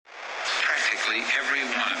practically every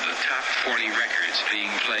one of the top 40 records being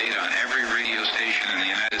played on every radio station in the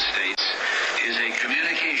United States is a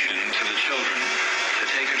communication to the children to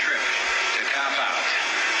take a trip, to cop out,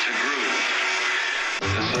 to groove.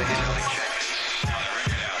 The psychedelic jackets on the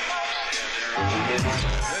record albums have their own.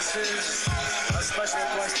 This is a special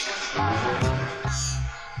question.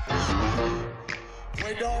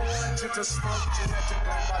 We don't want you to smoke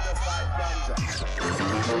genetically modified ganja.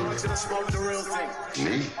 We want you to smoke the real thing.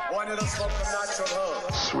 Me? We want you to smoke the natural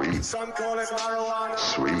herb. Sweet. Some call it marijuana.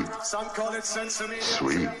 Sweet. Some call it sesame.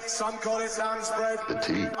 Sweet. Some call it lamb's bread. The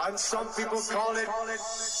tea. And some people call it...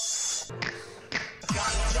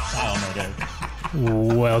 I don't know,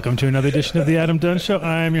 Dave. Welcome to another edition of the Adam Dunn Show.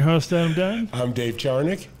 I'm your host, Adam Dunn. I'm Dave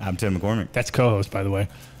Charnick. I'm Tim McCormick. That's co-host, by the way.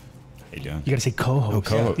 How you doing? You got to say co-host. Oh,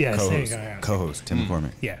 co-host. Yeah, co-host. say Co-host, Tim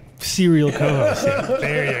McCormick. Yeah, serial co-host. Yeah,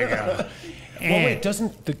 there you go. And Well, wait,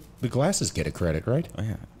 doesn't the glasses get a credit, right? Oh,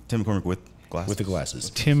 yeah. Tim McCormick with glasses. With the glasses.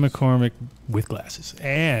 Tim McCormick with glasses,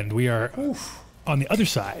 and we are on the other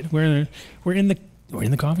side. We're in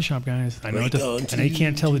the coffee shop, guys. I know, I know you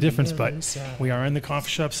can't tell the difference, but we are in the coffee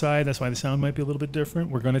shop side. That's why the sound might be a little bit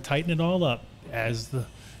different. We're going to tighten it all up as the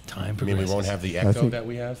time I mean, progresses. we won't have the echo that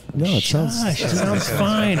we have? No, it sounds. Gosh, it sounds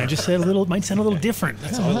fine. I just said might sound a little different.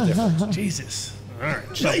 That's all. Jesus. All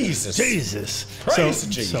right. Jesus. Praise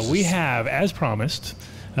Jesus. So we have, as promised,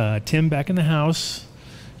 Tim back in the house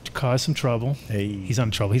to cause some trouble. Hey. He's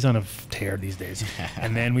on trouble. He's on a tear these days.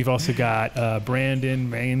 And then we've also got Brandon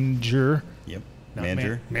Manger. Yep. No,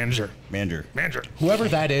 Manger. Manger. Whoever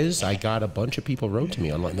that is, I got a bunch of people wrote to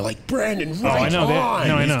me online. They're like, Brandon, I right know that. on.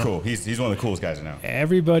 No, I know. He's cool. He's one of the coolest guys I know.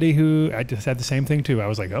 Everybody I just had the same thing too. I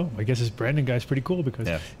was like, oh, I guess this Brandon guy's pretty cool because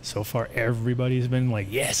so far everybody's been like,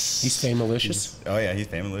 yes. He's famalicious. Oh, yeah. He's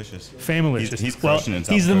famalicious. Famalicious. He's crushing in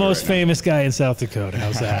South he's the Dakota most right now. famous guy in South Dakota.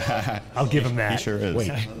 How's that? I'll give him that. He sure is.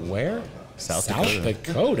 Wait, where? South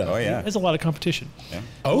Dakota. Oh, yeah. There's a lot of competition. Yeah.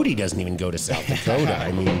 Odie doesn't even go to South Dakota.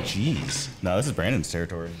 I mean, jeez. No, this is Brandon's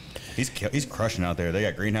territory. He's crushing out there. They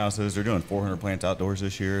got greenhouses. They're doing 400 plants outdoors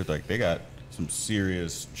this year. Like, they got some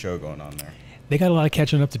serious show going on there. They got a lot of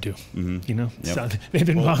catching up to do. Mm-hmm. You know, Yep. so they've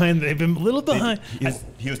been behind. They've been a little behind.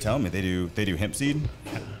 He was telling me they do hemp seed,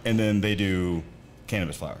 and then they do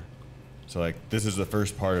cannabis flower. So like this is the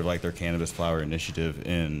first part of like their cannabis flower initiative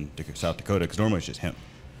in South Dakota because normally it's just hemp.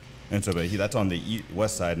 And so, but that's on the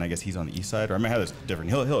west side, and I guess he's on the east side, or I might have this different.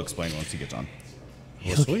 He'll explain once he gets on.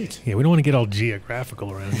 Well, sweet. Yeah, we don't want to get all geographical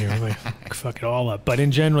around here. We fuck it all up. But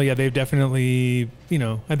in general, yeah, they've definitely,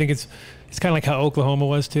 I think it's kind of like how Oklahoma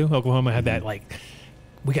was too. Oklahoma had that like,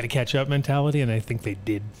 we got to catch up mentality, and I think they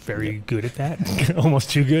did very good at that. Almost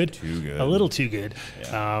too good. Too good. A little too good.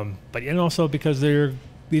 Yeah. But and also because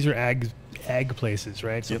these are ag places,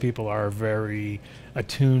 right? So people are very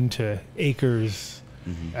attuned to acres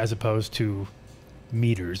as opposed to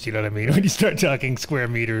meters. You know what I mean? When you start talking square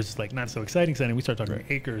meters, like not so exciting. We start talking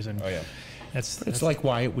acres, and It's like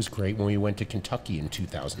why it was great when we went to Kentucky in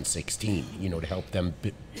 2016, to help them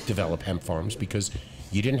develop hemp farms because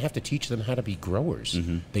you didn't have to teach them how to be growers.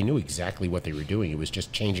 They knew exactly what they were doing. It was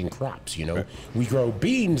just changing crops, We grow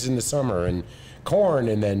beans in the summer and corn,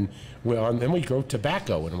 and then we grow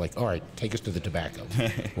tobacco. And I'm like, all right, take us to the tobacco.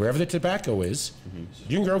 Wherever the tobacco is,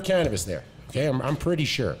 you can grow cannabis there. Okay, I'm pretty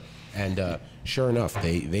sure. And sure enough,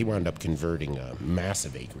 they wound up converting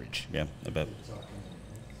massive acreage. Yeah, I bet.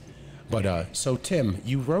 But so Tim,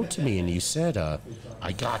 you wrote to me and you said,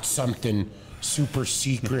 I got something super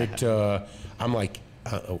secret. I'm like,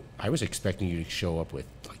 I was expecting you to show up with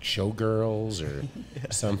like showgirls or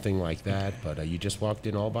something like that, but you just walked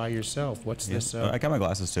in all by yourself. What's this? I got my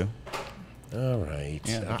glasses too. All right.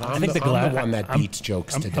 Yeah, I'm the one that beats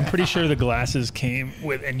jokes to I'm death. pretty sure the glasses came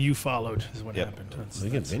with, and you followed, is what happened.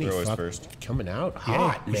 Look at Vinny first. coming out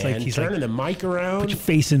hot, man. He's turning the mic around. Put your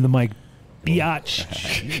face in the mic,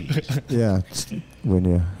 biatch. Yeah, when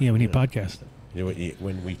you. Yeah, we need a podcast.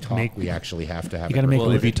 When we talk, we actually have to have. You gotta make.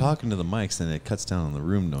 Well, if you're talking to the mics, then it cuts down on the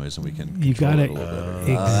room noise, and we can. You got it. A little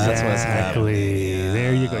bit. Exactly. That's what's happening.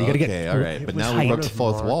 There you go. You got to get. Okay, all right. But now we broke the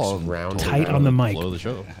fourth wall. Tight on the mic. Blow the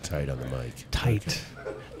show. Tight on the mic. Tight.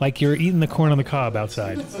 Like you're eating the corn on the cob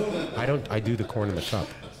outside. I do the corn in the cup.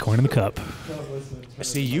 Corn in the cup.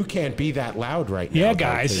 See, you can't be that loud right now. Yeah,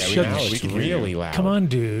 guys. Now it's really loud. Come on,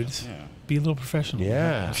 dudes. Yeah. Be a little professional.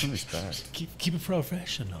 Yeah. Some respect. Keep it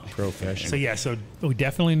professional. Professional. So we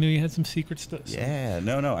definitely knew you had some secret stuff. Yeah.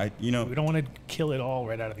 No. We don't want to kill it all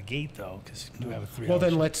right out of the gate, though, because you do have a 3 Well, hour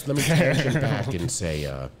then let me tangent back and say,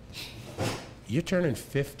 you're turning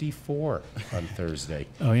 54 on Thursday.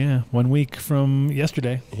 Oh, yeah. 1 week from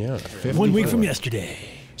yesterday. Yeah. 54. 1 week from yesterday. 1 week from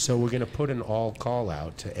yesterday. So we're going to put an all call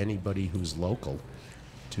out to anybody who's local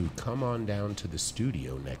to come on down to the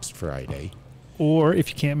studio next Friday. Or if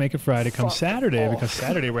you can't make it Friday, come Saturday, because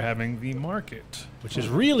Saturday we're having the market, which is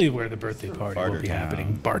really where the birthday party will be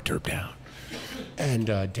happening. Bartertown. And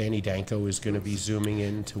Danny Danko is going to be zooming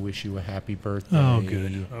in to wish you a happy birthday. Oh,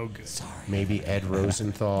 good. Oh, good. Sorry. Maybe Ed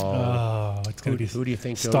Rosenthal. Oh, it's going to be who do you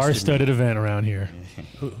think star-studded event around here.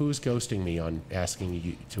 Who's ghosting me on asking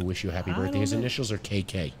you to wish you a happy birthday? His initials are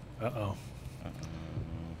KK. Uh-oh.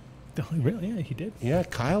 Really? Yeah, he did. Yeah,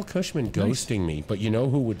 Kyle Cushman ghosting me. But you know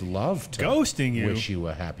who would love to ghosting you? Wish you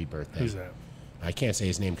a happy birthday? Who's that? I can't say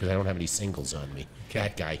his name because I don't have any singles on me.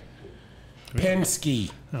 That guy.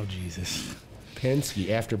 Penske. Oh, Jesus. Penske,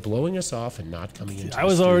 after blowing us off and not coming into I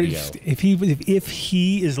was the already studio. if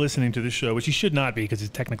he is listening to the show, which he should not be because he's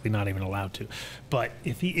technically not even allowed to, but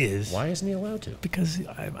if he is, why isn't he allowed to? Because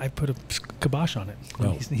I put a kibosh on it.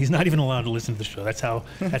 Oh. He's not even allowed to listen to the show. That's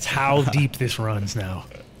how deep this runs now.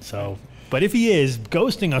 So, but if he is,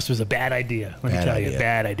 ghosting us was a bad idea. Let me tell you,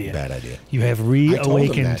 bad idea. Bad idea. You have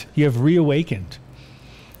reawakened. You have reawakened.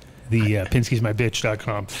 The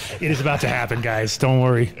pinskysmybitch.com. It is about to happen, guys. Don't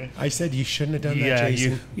worry. I said you shouldn't have done that,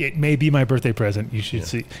 Jason. It may be my birthday present. You should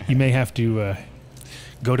see. You may have to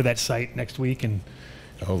go to that site next week and.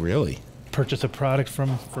 Oh, really? Purchase a product for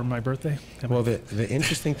my birthday. Well, the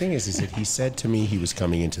interesting thing is that he said to me he was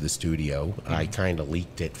coming into the studio. I kind of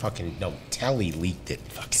leaked it. Telly leaked it.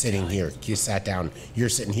 Sitting here. You sat down. You're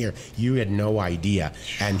sitting here. You had no idea.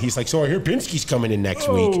 And he's like, so I hear Pinsky's coming in next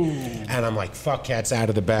week. And I'm like, fuck, cat's out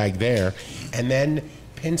of the bag there. And then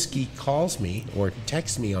Pinsky calls me or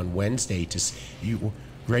texts me on Wednesday you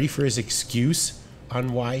ready for his excuse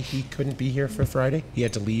on why he couldn't be here for Friday? He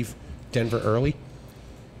had to leave Denver early.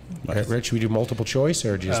 Rich, should we do multiple choice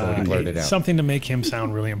or just want to blurt it out? Something to make him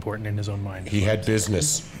sound really important in his own mind. He had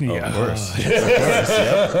business. Yeah. Of course.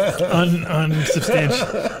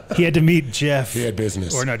 Unsubstantial. He had to meet Jeff. He had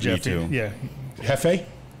business. Or not Jeff. too. Yeah. Hefe?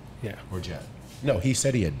 Yeah. Or Jeff? No, he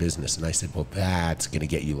said he had business, and I said, well, that's going to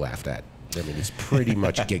get you laughed at. I mean, it's pretty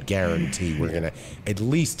much a guarantee. We're going to at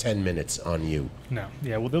least 10 minutes on you. No.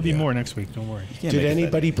 Yeah, well, there'll be more next week. Don't worry. Did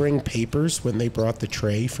anybody bring papers when they brought the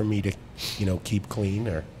tray for me to, keep clean?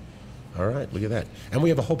 Or all right, look at that. And we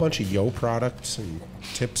have a whole bunch of Yo products and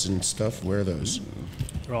tips and stuff. Where are those?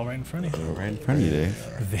 They're all right in front of you. Right in front of you,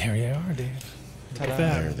 Dave. There you are, Dave. Look at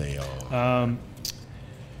that. There they are.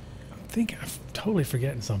 I think I'm totally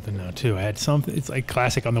forgetting something now, too. I had something. It's like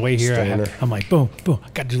classic on the way here. I'm like, boom, boom.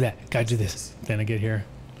 Got to do that. Got to do this. Then I get here.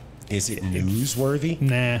 Is it newsworthy?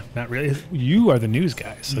 Nah, not really. You are the news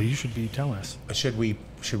guy, so you should be telling us. Should we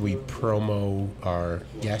promo our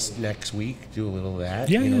guest next week? Do a little of that?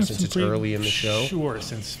 Yeah, since it's early in the show. Sure,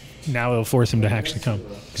 since now it'll force him to actually come.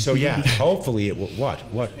 So yeah, hopefully it will. What?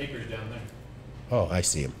 Papers down there. Oh, I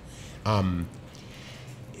see him. And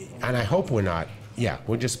I hope we're not. Yeah,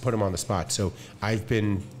 we'll just put him on the spot. So I've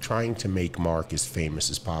been trying to make Mark as famous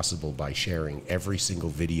as possible by sharing every single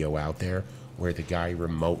video out there where the guy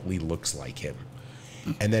remotely looks like him.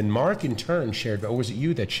 And then Mark in turn shared, or was it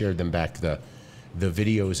you that shared them back, the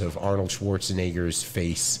videos of Arnold Schwarzenegger's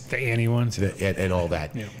face. The Annie ones. And all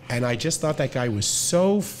that. Yeah. And I just thought that guy was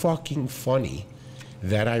so fucking funny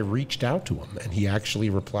that I reached out to him, and he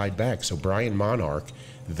actually replied back. So Brian Monarch,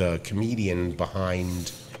 the comedian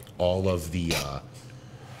behind all of the,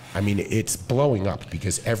 it's blowing up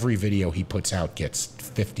because every video he puts out gets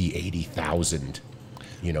 50, 80,000,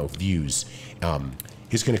 views.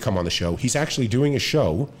 He's going to come on the show. He's actually doing a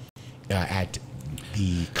show at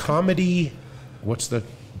the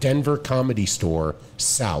Denver Comedy Store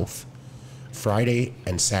South, Friday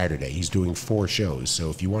and Saturday. He's doing 4 shows.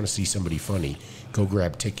 So if you want to see somebody funny, go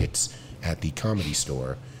grab tickets at the Comedy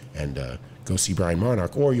Store and go see Brian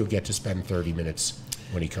Monarch, or you'll get to spend 30 minutes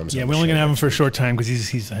when he comes. Yeah, we're only gonna have him for a short time because he's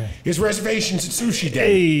his reservations at Sushi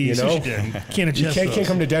Day. Sushi Day. Can't adjust. You can't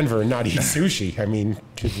come to Denver and not eat sushi. I mean,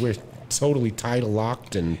 we're totally title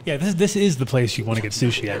locked and. Yeah, this is the place you want to get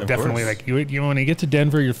sushi at. Definitely, like you want to get to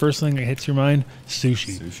Denver, your first thing that hits your mind,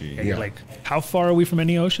 sushi. And you're like, how far are we from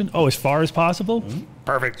any ocean? Oh, as far as possible. Mm-hmm.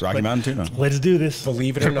 Perfect. Rocky Mountain Tuna. Let's do this.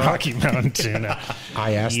 Believe it or not, Rocky Mountain Tuna.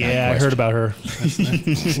 I asked. Yeah, I heard about her.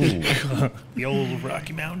 The old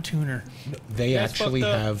Rocky Mountain tuner. They actually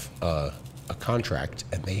have a contract,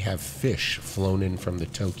 and they have fish flown in from the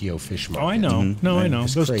Tokyo fish market. Oh, I know. Mm-hmm. No, I know.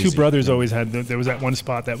 It's those crazy. Two brothers always had. There was that one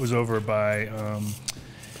spot that was over by,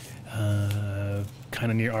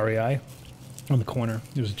 kind of near REI, on the corner.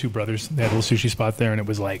 There was 2 brothers. They had a little sushi spot there, and it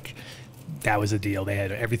was like, that was a deal. They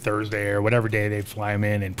had every Thursday or whatever day they'd fly them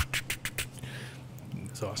in, and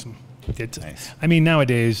it's awesome. Nice. I mean,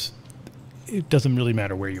 nowadays, it doesn't really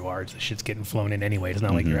matter where you are. The shit's getting flown in anyway. It's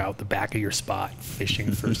not like you're out the back of your spot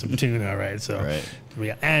fishing for some tuna, right? So,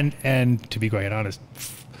 yeah, and to be quite honest,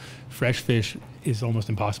 fresh fish is almost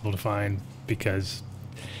impossible to find because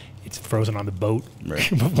it's frozen on the boat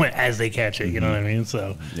as they catch it. You know what I mean?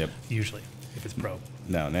 So, usually, if it's pro.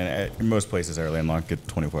 No, in most places that are landlocked, get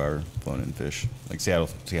 24-hour flown-in fish. Like Seattle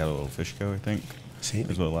Fish Co., I think. See,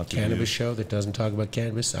 there's a lot to cannabis show that doesn't talk about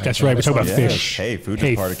cannabis. That's right. We talk about fish. Hey, food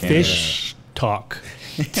is part of cannabis. Fish Talk.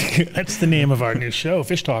 That's the name of our new show,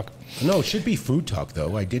 Fish Talk. No, it should be Food Talk,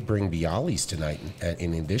 though. I did bring bialys tonight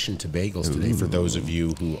in addition to bagels today. For those of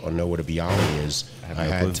you who know what a bialy is, I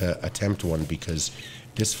had to attempt one because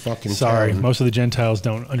this fucking Sorry, town, most of the Gentiles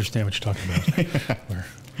don't understand what you're talking about.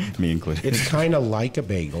 Me included. It's kind of like a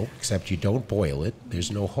bagel, except you don't boil it.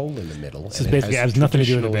 There's no hole in the middle. This basically has nothing to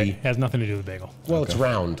do with the bagel. Has nothing to do with the bagel. Well, it's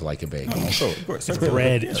round like a bagel. Of course. It's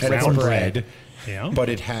bread. It's round bread. Yeah. But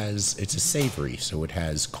it's a savory, so it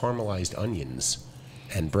has caramelized onions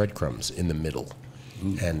and breadcrumbs in the middle.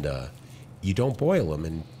 And you don't boil them,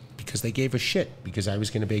 and because they gave a shit, because I was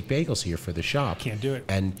going to bake bagels here for the shop. Can't do it.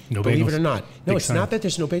 And no believe bagels. it or not, no, Big it's sign. not that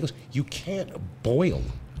there's no bagels. You can't boil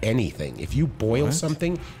anything. If you boil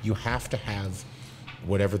something, you have to have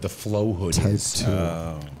whatever the flow hood is.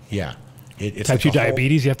 Yeah. It's type like 2 a whole-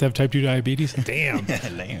 diabetes? You have to have type 2 diabetes? Damn.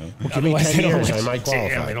 Damn. Well, give me 10 years, I might qualify.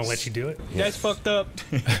 Damn, they don't let you do it? That's fucked up.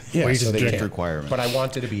 Yeah, you so just they drink can't. requirement. But I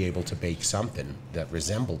wanted to be able to bake something that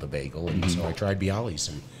resembled a bagel, and so I tried bialys,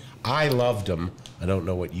 and I loved them. I don't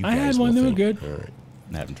know what you I guys had one. will They were think. good. All right.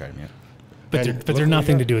 I haven't tried them yet. But And they're look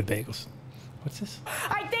nothing what to we do with bagels. What's this?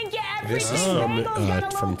 I think your This everything is from, bagel's got a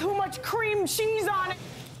little from- too much cream cheese on it.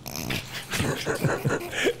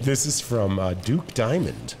 This is from Duke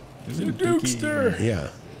Diamond. Is it a Dukester. Yeah,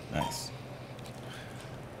 Nice.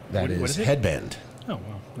 that What is is it? headband. Oh, wow.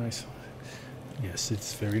 Nice. Yes,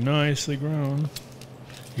 it's very nicely grown.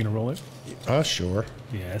 You going to roll it? Sure.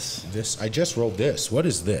 Yes. This I just rolled this. What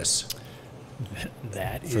is this?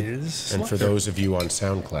 That is. And for those of you on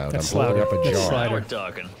SoundCloud, That's I'm holding slider. up a That's jar. slider.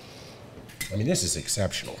 Talking. I mean, this is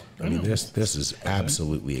exceptional. I mean, this is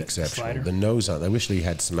absolutely exceptional. slider. The nose on. I wish they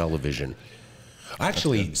had smell-o-vision.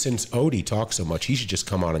 Actually, since Odie talks so much, he should just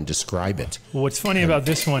come on and describe it. Well, what's funny about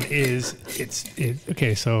this one is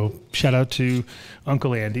okay. So shout out to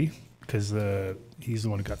Uncle Andy because he's the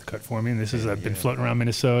one who got the cut for me. And this is I've been floating around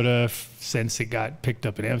Minnesota since it got picked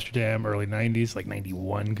up in Amsterdam, early '90s, like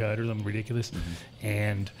 '91 cut or something ridiculous.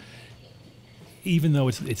 And even though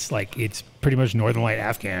it's pretty much Northern Light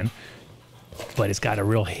Afghan, but it's got a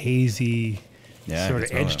real hazy. Yeah, Sort I of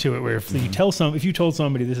can smell edge that. to it, where if you told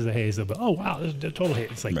somebody this is a haze, they'll be, oh wow, this is a total haze.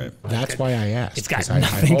 It's like That's why I asked. it's got 'cause I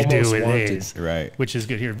nothing to do almost with wanted- haze, Right. Which is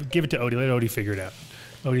good. Here, give it to Odie. Let Odie figure it out.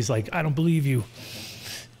 Odie's like, I don't believe you,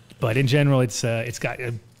 but in general, it's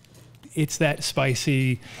it's that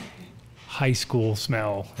spicy high school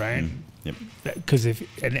smell, right? Yep. Because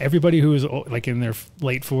and everybody who is like in their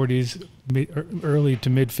late 40s, early to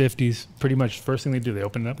mid 50s, pretty much first thing they do, they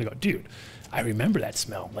open it up, they go, dude, I remember that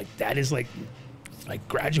smell. Like that is like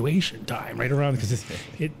graduation time, right around because this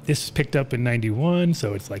is picked up in '91,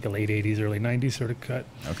 so it's like a late '80s, early '90s sort of cut.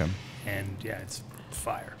 Okay. And yeah, it's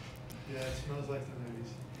fire. Yeah, it smells like the 90s.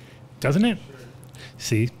 Doesn't it? Sure.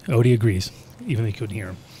 See, Odie agrees, even though he couldn't hear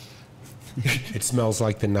him. It smells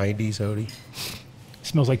like the 90s, Odie.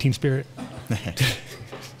 Smells like Teen Spirit. Hey,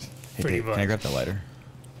 Pretty Dave, much. can I grab the lighter?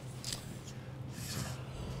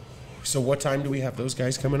 So what time do we have those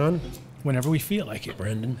guys coming on? Whenever we feel like it.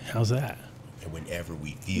 Brendan? How's that? And whenever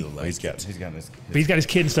we feel like He's got his. But he's got his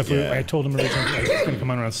kid and stuff. Yeah. I told him originally I was going to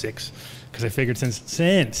come on around 6 because I figured since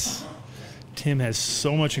Tim has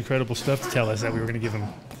so much incredible stuff to tell us that we were going to give him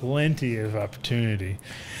plenty of opportunity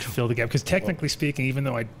to fill the gap. Because technically speaking, even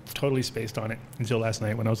though I totally spaced on it until last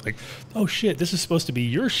night when I was like, oh shit, this is supposed to be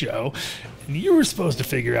your show and you were supposed to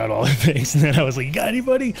figure out all the things. And then I was like, you got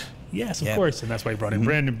anybody? Yes, of course. And that's why I brought in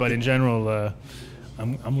Brandon. But in general,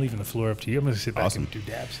 I'm leaving the floor up to you. I'm going to sit back Awesome. and do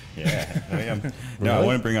dabs. Yeah, I am. No, I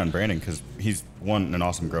want to bring on Brandon because he's one, an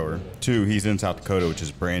awesome grower. Two, he's in South Dakota, which is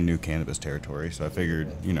brand new cannabis territory. So I figured,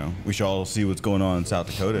 we should all see what's going on in South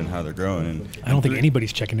Dakota and how they're growing. And I don't think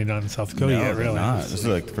anybody's checking it on in South Dakota no, yet, they're really. not. This is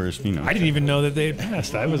like the first, I didn't even know that they had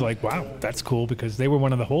passed. I was like, wow, that's cool because they were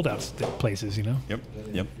one of the holdouts places,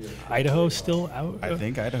 Yep. Idaho's still out. I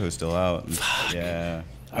think Idaho's still out. Yeah.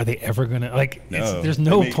 Are they ever going to, No. there's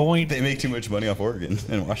no They make- point. They make too much money off Oregon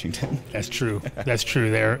and Washington. That's true. That's true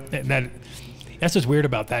there. And that's what's weird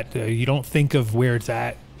about that. You don't think of where it's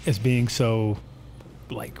at as being so,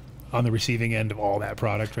 on the receiving end of all that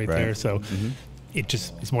product right there. So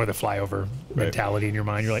it's more the flyover mentality in your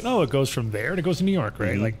mind. You're like, oh, it goes from there and it goes to New York,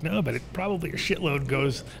 right? Like, no, but it probably a shitload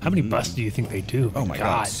goes. How many buses do you think they do? Oh my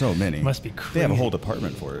God, so many. It must be crazy. They have a whole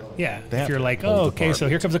department for it. Yeah, They if have you're a like, whole oh, okay, so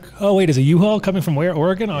here comes oh wait, is a U-Haul coming from where?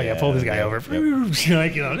 Oregon? Oh yeah, pull this guy over. You're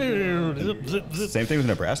like, zip, zip, zip. Same thing with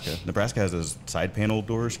Nebraska. Nebraska has those side panel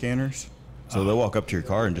door scanners. So they'll walk up to your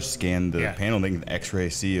car and just scan the panel, and they can X-ray,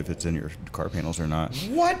 see if it's in your car panels or not.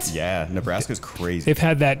 What? Yeah, Nebraska's crazy. They've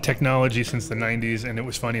had that technology since the 90s, and it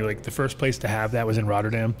was funny. Like the first place to have that was in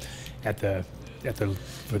Rotterdam, where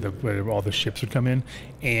all the ships would come in.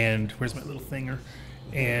 And where's my little finger?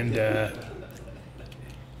 And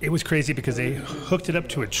it was crazy because they hooked it up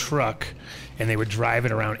to a truck, and they would drive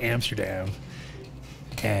it around Amsterdam,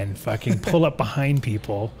 and fucking pull up behind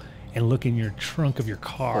people and look in your trunk of your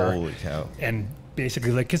car. Holy cow. And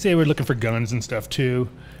basically, like, because they were looking for guns and stuff too,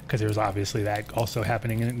 because there was obviously that also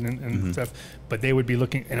happening and stuff. But they would be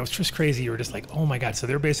looking, and it was just crazy. You were just like, oh my God. So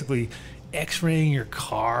they're basically X-raying your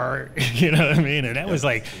car, you know what I mean? And that was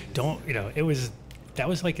like, that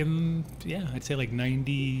was like in, I'd say like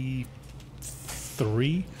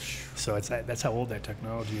 93. So that's how old that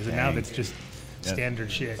technology is. And now that's just standard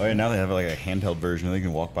shit. Oh yeah, now they have like a handheld version where they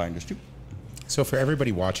can walk by and just So for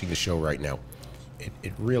everybody watching the show right now,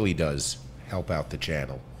 it really does help out the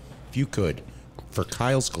channel. If you could, for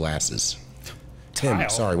Kyle's glasses. Tim, Kyle.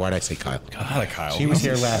 sorry, why did I say Kyle? Kyle. She was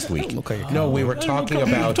here last week. No, we were talking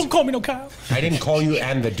about... Don't call me no Kyle. I didn't call you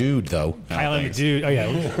and the dude, though. Kyle and the dude. Oh,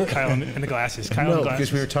 yeah. Kyle and the glasses. Kyle and No, the glasses.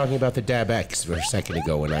 because we were talking about the Dab X a second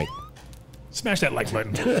ago, and I... Smash that like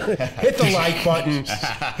button. Hit the like button.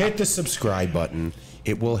 Hit the subscribe button.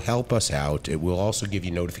 It will help us out. It will also give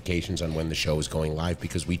you notifications on when the show is going live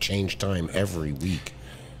because we change time every week.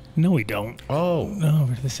 No, we don't. Oh. No,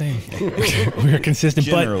 we're the same. We're consistent.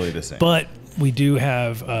 Generally the same. But we do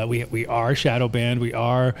have, we are shadow banned. We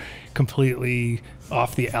are completely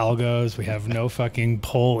off the algos. We have no fucking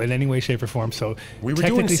pull in any way, shape, or form. So We were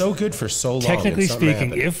doing so good for so long. technically and something speaking,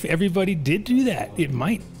 happened. if everybody did do that, it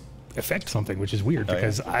might affect something, which is weird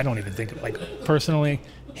because I don't even think, like, personally,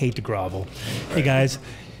 hate to grovel. Hey guys,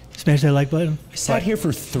 smash that like button. I sat here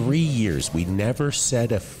for 3 years. We never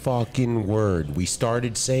said a fucking word. We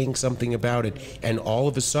started saying something about it, and all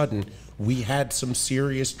of a sudden, we had some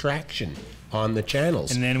serious traction on the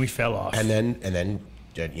channels. And then we fell off. And then,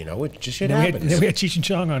 you know, it just shit then happens. we had Cheech and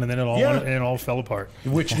Chong on, and then it all fell apart.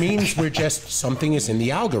 Which means we're just, something is in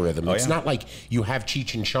the algorithm. It's yeah. not like you have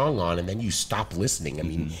Cheech and Chong on and then you stop listening. I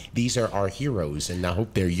mean, these are our heroes, and I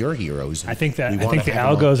hope they're your heroes. I think the We wanna have them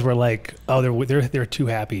algos were like, oh, they're too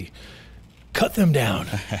happy. Cut them down.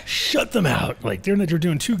 Shut them out. Like they're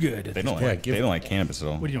doing too good. They don't Yeah, like give- they don't like cannabis at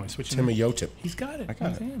all. What are you doing? Switching? Tim Yotip. He's got it. I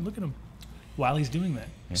got it. Look at him. While he's doing that.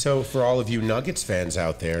 So for all of you Nuggets fans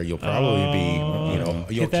out there, you'll probably be,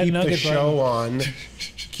 you'll that keep the Nugget show on,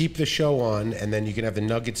 keep the show on, and then you can have the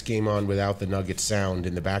Nuggets game on without the Nuggets sound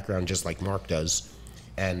in the background, just like Mark does,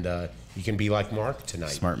 and you can be like Mark tonight.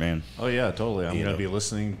 Smart man. Oh yeah, totally. I'm You going know. to be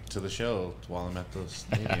listening to the show while I'm at the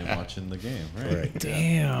stadium watching the game. Right. Right.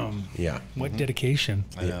 Damn. Yeah. What dedication.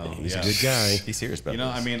 I know. He's yeah. a good guy. He's serious about You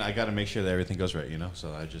know, this. I mean, I got to make sure that everything goes right.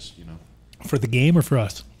 So I just, For the game or for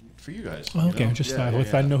us? for you guys. Oh, okay. you know? Just Yeah, thought yeah, I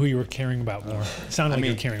yeah. didn't know who you were caring about more. It sounded I like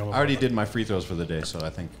mean, you were caring a I lot. already did my free throws for the day, so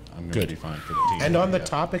I think I'm going to Good. be fine for the team. And on the Yeah.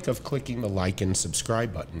 topic of clicking the like and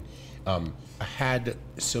subscribe button, I had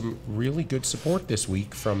some really good support this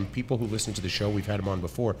week from people who listen to the show. We've had them on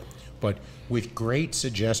before, but with great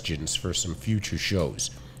suggestions for some future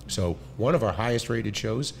shows. So one of our highest rated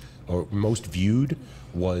shows, or most viewed,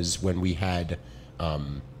 was when we had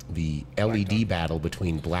the LED battle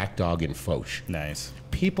between Black Dog and Foch. Nice.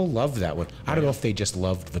 People loved that one. I don't know if they just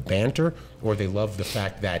loved the banter or they loved the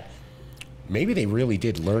fact that maybe they really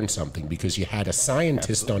did learn something, because you had a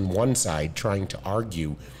scientist on one side trying to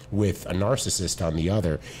argue with a narcissist on the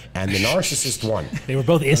other, and the narcissist won. They were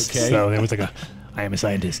both ists, Okay. so there was like I am a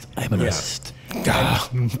scientist. I am an ist.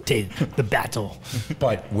 The battle.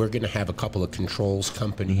 But we're going to have a couple of controls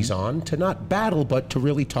companies on to not battle, but to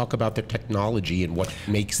really talk about their technology and what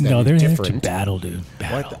makes them No, they're here to different. battle, dude.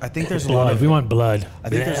 Well, Battle. I think there's a blood. lot of We want blood. I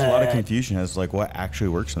think there's a lot of confusion as like what actually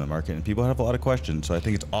works in the market, and people have a lot of questions. So I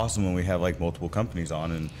think it's awesome when we have like multiple companies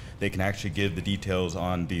on, and they can actually give the details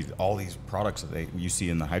on all these products that you see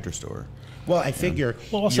in the Hydro store. Well, I figure.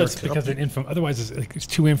 Well, also your it's because company- otherwise it's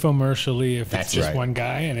too infomercially if That's it's just right. one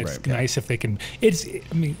guy, and it's Right. nice if they can.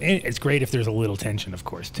 It's great if there's a little tension, of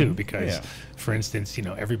course, too, because, Yeah. for instance,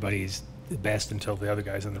 everybody's the best until the other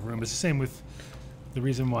guy's in the room. It's the same with the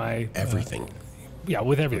reason why everything. Yeah,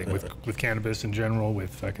 with everything, with cannabis in general, with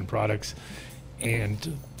fucking products,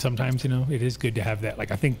 and sometimes it is good to have that. Like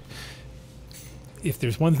I think if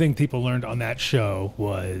there's one thing people learned on that show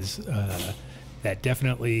was that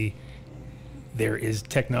definitely there is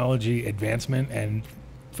technology advancement and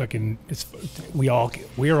fucking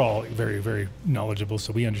we're all very, very knowledgeable,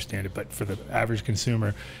 so we understand it. But for the average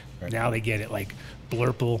consumer, now they get it like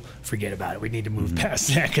blurple, forget about it. We need to move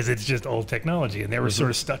past that because it's just old technology, and they were sort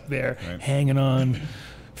of stuck there, hanging on,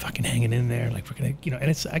 fucking hanging in there, like we're gonna, And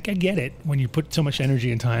it's like I get it when you put so much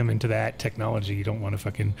energy and time into that technology, you don't want to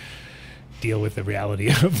fucking deal with the reality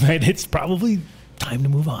of it. It's probably time to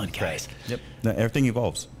move on, guys. Yep. Now, everything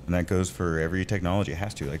evolves, and that goes for every technology. It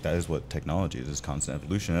has to. Like, that is what technology is constant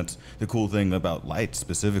evolution. That's the cool thing about lights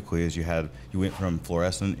specifically is you went from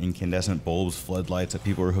fluorescent, incandescent bulbs, floodlights that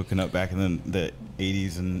people were hooking up back in the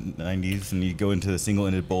 80s and 90s, and you go into the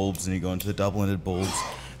single-ended bulbs, and you go into the double-ended bulbs.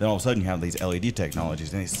 Then all of a sudden you have these LED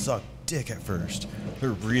technologies, and they suck dick at first.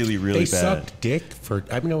 They're really, really They bad. sucked dick for,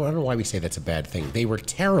 I don't know why we say that's a bad thing. They were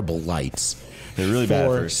terrible lights. They're really bad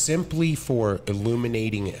at first. Simply for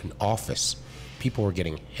illuminating an office. People were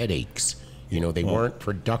getting headaches. They weren't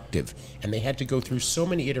productive. And they had to go through so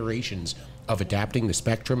many iterations of adapting the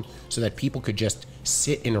spectrum so that people could just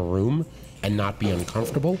sit in a room and not be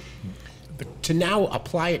uncomfortable. To now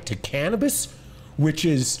apply it to cannabis, which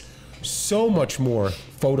is so much more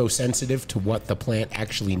photosensitive to what the plant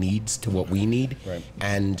actually needs, to what we need. Right.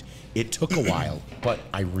 And it took a while, but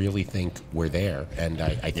I really think we're there. And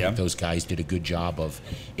I think those guys did a good job of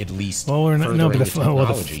at least furthering the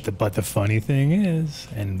technology. But the funny thing is,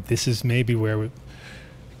 and this is maybe where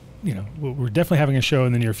we're definitely having a show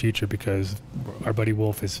in the near future because our buddy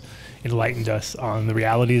Wolf has enlightened us on the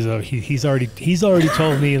realities of he's already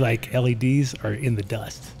told me like LEDs are in the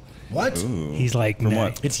dust. What? Ooh. He's like, From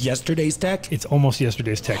what? It's yesterday's tech? It's almost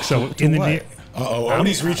yesterday's tech. So in the what? near,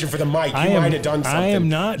 Odie's reaching for the mic. You might have done something. I am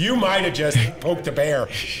not. You might have just poked the bear.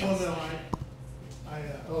 Oh,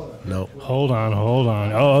 no, No. Hold on.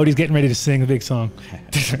 Oh, Odie's getting ready to sing a big song.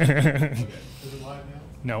 is it live now?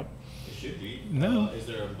 No. It should be. No. Is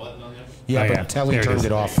there a button on there? Yeah, Oh, but yeah. Telly There it turned is.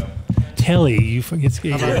 it off. Telly, you forget.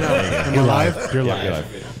 How about now? Am I live? You're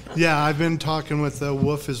live. Yeah, I've been talking with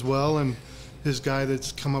Wolf as well, and his guy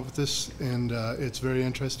that's come up with this, and it's very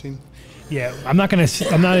interesting. Yeah, I'm not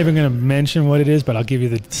even gonna mention what it is, but I'll give you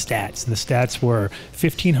the stats. And the stats were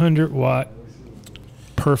 1,500 watt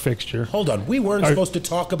per fixture. Hold on. We weren't supposed to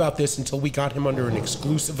talk about this until we got him under an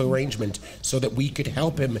exclusive arrangement so that we could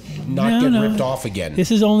help him not get ripped off again.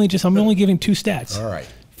 This is I'm only giving two stats. All right.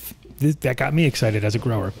 That got me excited as a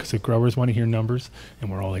grower because the growers want to hear numbers, and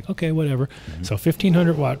we're all like, okay, whatever. So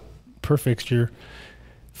 1,500 watt per fixture,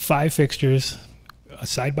 5 fixtures,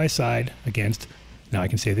 side by side against. Now I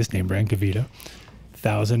can say this name brand, Gavita,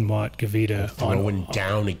 1,000 watt Gavita Throwing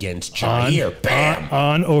down against Jair. Bam!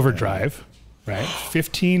 on overdrive, right?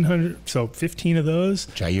 1,500. So 15 of those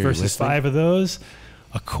Jair, versus listening? 5 of those.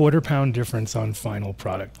 A quarter-pound difference on final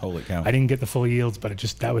product. Holy cow. I didn't get the full yields, but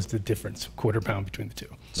that was the difference, quarter-pound between the two.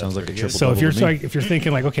 Sounds like a triple So if you're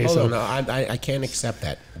thinking like, okay, Hold so on, no, I can't accept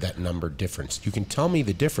that number difference. You can tell me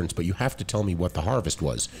the difference, but you have to tell me what the harvest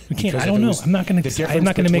was. we can't. Because I if don't it know. was I'm not going the to difference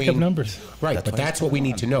make up between- numbers. Right, but that's what we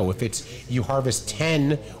need to know. If it's you harvest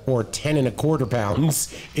 10 or 10 and a quarter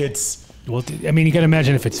pounds, it's Well, I mean, you got to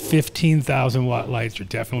imagine if it's 15,000 watt lights, you're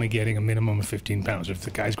definitely getting a minimum of 15 pounds. If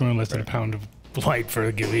the guy's growing less than a pound of light for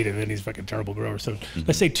a Gavita, then he's a fucking terrible grower. So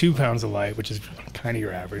let's say 2 pounds of light, which is kind of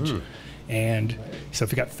your average. And so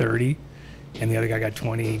if you got 30 and the other guy got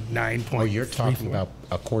 29. oh, you're talking about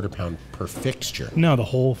a quarter pound per fixture. No, the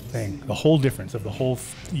whole thing, the whole difference of the whole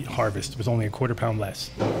harvest was only a quarter pound less,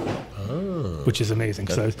 which is amazing.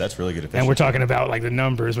 That's really good efficiency. And we're talking about like the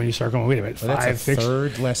numbers when you start going, wait a minute, Well, 5 that's a fixtures.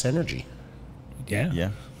 third less energy. Yeah.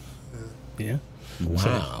 Yeah.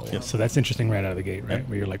 Wow. So that's interesting right out of the gate, right?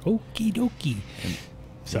 Where you're like, okie dokie.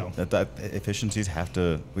 So That efficiencies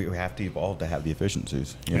we have to evolve to have the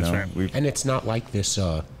efficiencies. You That's know? right. And it's not like this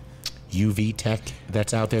UV tech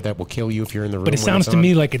that's out there that will kill you if you're in the room. but it when sounds it's to on.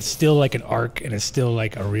 me like it's still like an arc and it's still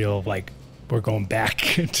like a real, like, we're going back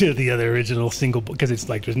to the other original single, because it's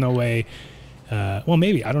like there's no way, well,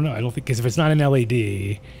 maybe, I don't know. I don't think, because if it's not an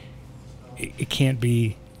LED, it can't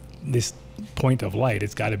be this point of light.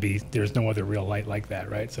 It's got to be, there's no other real light like that,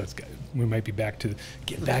 right? So we might be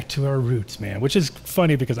get back to our roots, man, which is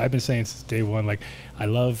funny because I've been saying since day one, like, I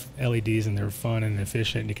love LEDs and they're fun and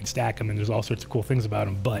efficient and you can stack them and there's all sorts of cool things about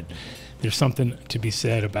them, but there's something to be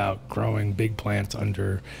said about growing big plants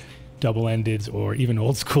under double-endeds or even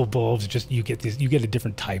old school bulbs. Just you get a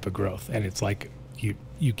different type of growth, and it's like you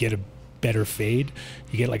get a better fade.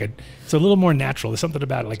 You get like it's a little more natural. There's something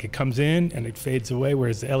about it, like it comes in and it fades away,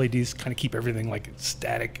 whereas the LEDs kind of keep everything like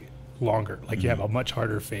static longer. Like you have a much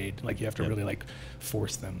harder fade. Like you have to really like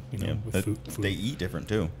force them, you know, with food. They eat different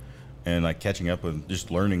too. And like catching up with just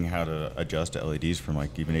learning how to adjust to LEDs from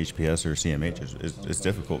like even HPS or CMH is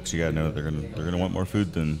difficult because you gotta know that they're gonna want more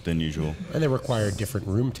food than usual. And they require different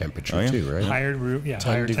room temperature too, right? Higher room, 10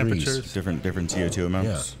 higher degrees. temperatures. Different CO2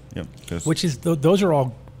 amounts. Yeah. Yep. Which is those are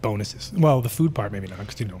all bonuses. Well, the food part maybe not,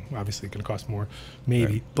 because you know obviously it's going to cost more,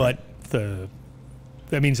 maybe. But that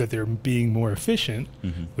means that they're being more efficient,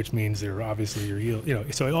 which means they're obviously your yield. You know,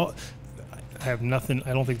 so it all. I have nothing.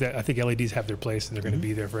 I don't think that. I think LEDs have their place and they're going to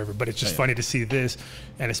be there forever. But it's just funny to see this,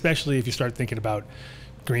 and especially if you start thinking about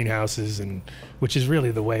greenhouses, and which is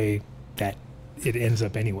really the way that it ends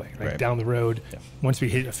up anyway. Like down the road, once we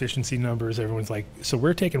hit efficiency numbers, everyone's like, "So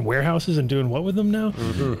we're taking warehouses and doing what with them now?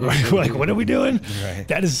 Like, what are we doing? Right.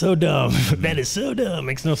 That is so dumb. That is so dumb.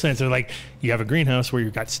 Makes no sense." They're like, you have a greenhouse where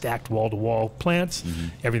you've got stacked wall-to-wall plants.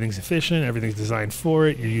 Everything's efficient. Everything's designed for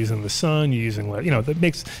it. You're using the sun. You're using that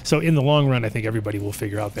makes so in the long run, I think everybody will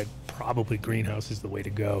figure out that probably greenhouse is the way to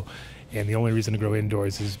go, and the only reason to grow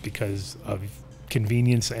indoors is because of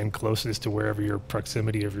convenience and closeness to wherever your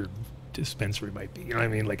proximity of your dispensary might be. You know what I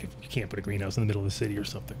mean? Like if you can't put a greenhouse in the middle of the city or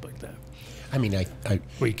something like that. I mean,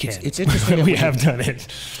 well, you can. It's interesting. We have done it.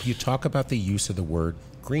 You talk about the use of the word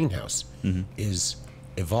greenhouse is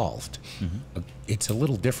evolved. It's a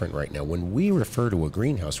little different right now. When we refer to a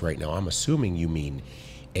greenhouse right now, I'm assuming you mean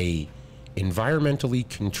a environmentally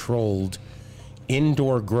controlled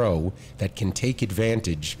indoor grow that can take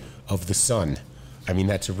advantage of the sun. I mean,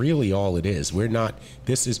 that's really all it is.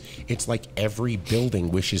 It's like every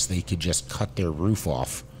building wishes they could just cut their roof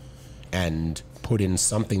off and put in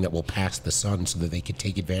something that will pass the sun so that they could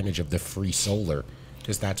take advantage of the free solar,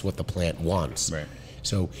 because that's what the plant wants. Right.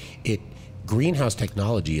 So greenhouse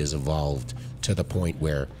technology has evolved to the point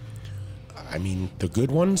where, I mean, the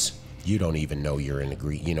good ones, you don't even know you're in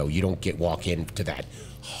you don't walk into that,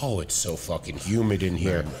 oh, it's so fucking humid in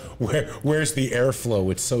here. Where's the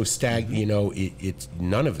airflow? It's so stagnant. It's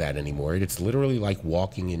none of that anymore. It's literally like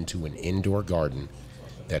walking into an indoor garden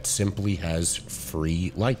that simply has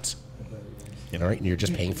free lights. All right, and you're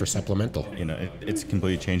just paying for supplemental. It's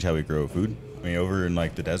completely changed how we grow food. I mean, over in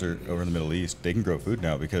like the desert, over in the Middle East, they can grow food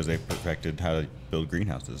now because they perfected how to build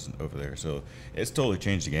greenhouses over there. So it's totally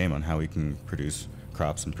changed the game on how we can produce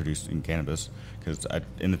crops and produce in cannabis. Because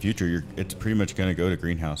in the future, it's pretty much going to go to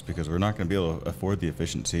greenhouse because we're not going to be able to afford the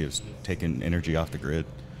efficiency of taking energy off the grid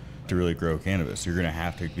to really grow cannabis. You're going to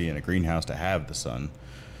have to be in a greenhouse to have the sun,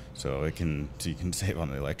 so you can save on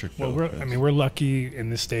the electric bill. Well, we're lucky in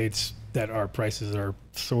the States that our prices are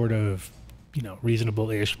sort of,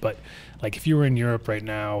 reasonable-ish. But like if you were in Europe right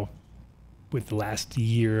now, with the last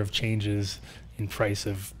year of changes in price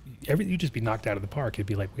of everything, you'd just be knocked out of the park. It'd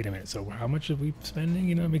be like, wait a minute, so how much are we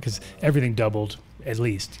spending? Because everything doubled at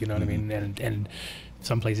least. You know what I mean? And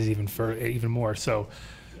some places even more. So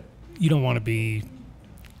you don't want to be.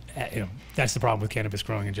 That's the problem with cannabis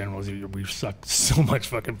growing in general. Is we suck so much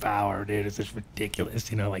fucking power, dude. It's just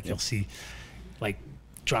ridiculous. You'll see, like,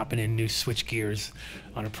 dropping in new switch gears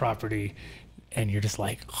on a property, and you're just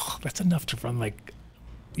like, oh, that's enough to run like,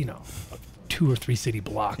 2 or 3 city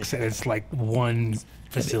blocks, and it's like one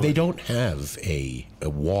facility. They don't have a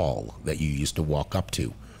wall that you used to walk up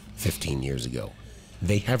to 15 years ago.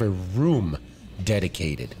 They have a room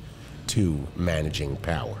dedicated to managing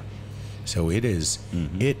power. So it is,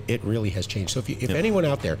 it really has changed. So if anyone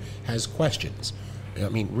out there has questions,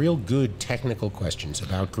 real good technical questions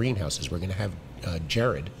about greenhouses, we're going to have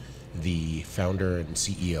Jared, the founder and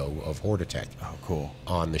CEO of Hortitech,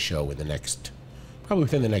 on the show probably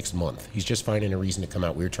within the next month. He's just finding a reason to come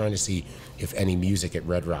out. We were trying to see if any music at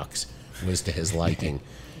Red Rocks was to his liking,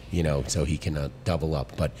 so he can double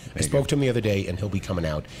up. But I spoke to him the other day, and he'll be coming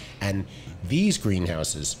out. And these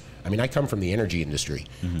greenhouses, I come from the energy industry,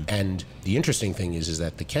 and the interesting thing is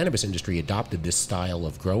that the cannabis industry adopted this style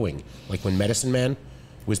of growing. Like when Medicine Man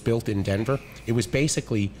was built in Denver, it was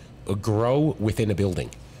basically a grow within a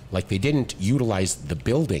building. Like they didn't utilize the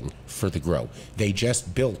building for the grow. They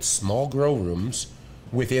just built small grow rooms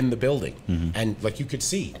within the building. And like you could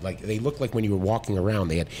see, like they looked like when you were walking around,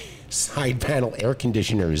 they had side panel air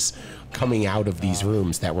conditioners coming out of these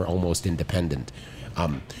rooms that were almost independent.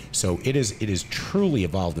 So it is truly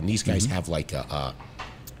evolved, and these guys have like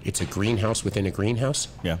it's a greenhouse within a greenhouse.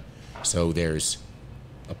 Yeah. So there's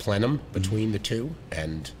a plenum between the two,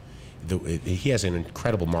 and he has an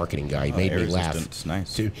incredible marketing guy. He made me laugh.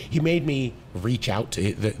 Nice. He made me reach out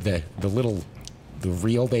to the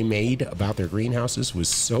reel they made about their greenhouses was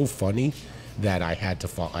so funny. that I had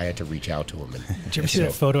to reach out to him. And, Did you ever see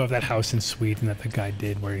that photo of that house in Sweden that the guy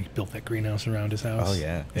did where he built that greenhouse around his house? Oh,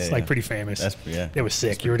 yeah. It's like pretty famous. It was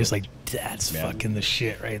sick. You were just like, that's fucking the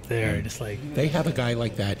shit right there. Yeah. Just like they have a guy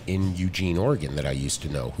like that in Eugene, Oregon that I used to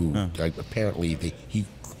know who apparently he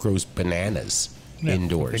grows bananas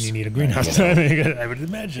indoors. Then you need a greenhouse. I would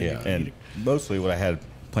imagine. Yeah. And mostly what I had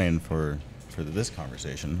planned for this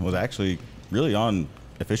conversation was actually really on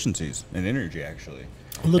efficiencies and energy, actually.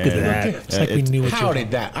 Look at that. It's like we knew what How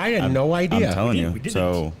did that? I had no idea. I'm telling you.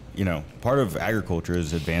 So, part of agriculture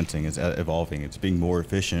is advancing, is evolving. It's being more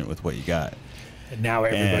efficient with what you got. And now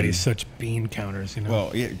everybody's such bean counters,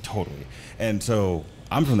 Well, yeah, totally. And so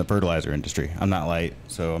I'm from the fertilizer industry. I'm not light,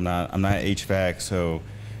 so I'm not HVAC. So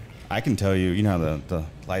I can tell you, how the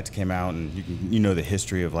lights came out, and you know the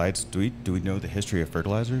history of lights. Do we know the history of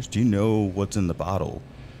fertilizers? Do you know what's in the bottle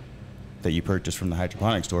that you purchased from the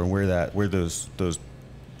hydroponic store, and where those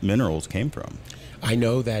minerals came from? I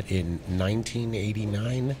know that in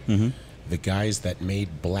 1989, the guys that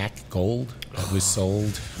made black gold that was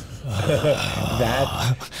sold,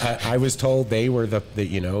 I was told they were the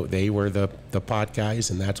pot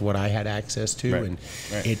guys, and that's what I had access to. Right. And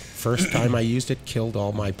it first time I used it killed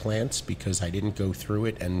all my plants because I didn't go through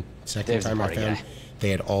it, and second time I found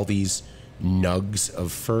they had all these nugs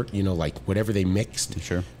of like whatever they mixed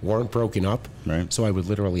weren't broken up. Right. So I would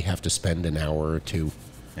literally have to spend an hour or two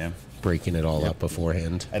breaking it all up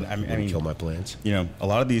beforehand. And I mean, kill my plants. A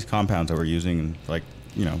lot of these compounds that we're using, like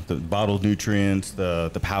the bottled nutrients, the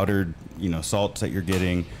powdered salts that you're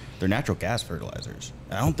getting, they're natural gas fertilizers.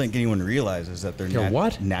 I don't think anyone realizes that they're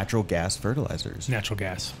what? Natural gas fertilizers. Natural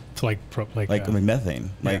gas. It's like methane,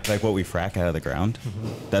 like what we frack out of the ground.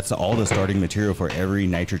 That's all the starting material for every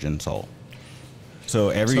nitrogen salt. So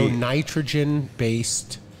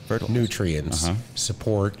nitrogen-based nutrients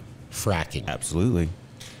support fracking. Absolutely.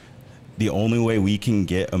 The only way we can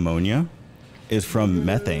get ammonia is from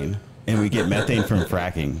methane, and we get methane from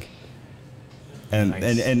fracking.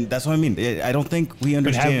 And that's what I mean. I don't think we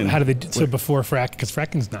understand. How do they so before fracking? Because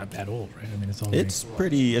fracking's not that old, right? I mean, it's only it's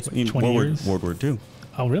pretty. It's 20 years? World War II.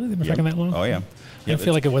 Oh, really? They've been fracking that long? Oh yeah. I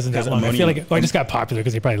feel like it wasn't that long. I feel like it just got popular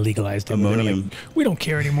because they probably legalized it. Ammonium. Like, we don't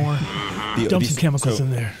care anymore. Dump some chemicals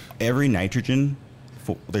in there. Every nitrogen,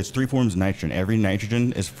 there's 3 forms of nitrogen. Every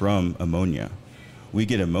nitrogen is from ammonia. We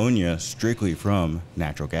get ammonia strictly from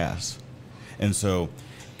natural gas. And so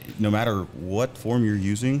no matter what form you're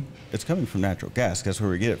using, it's coming from natural gas. That's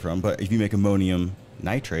where we get it from. But if you make ammonium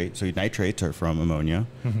nitrate, so nitrates are from ammonia.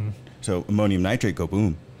 So ammonium nitrate, go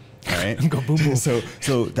boom. All right. Go boom boom. So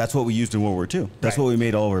that's what we used in World War II. That's what we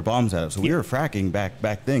made all of our bombs out of. So we were fracking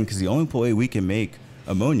back then because the only way we can make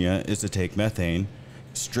ammonia is to take methane,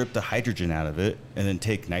 strip the hydrogen out of it, and then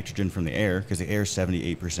take nitrogen from the air because the air is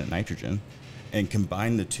 78% nitrogen, and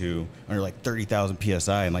combine the two under like 30,000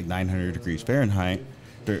 psi and like 900 degrees Fahrenheit.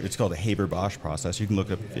 It's called a Haber-Bosch process. You can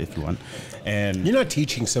look it up if you want. And you're not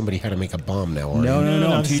teaching somebody how to make a bomb now, are you?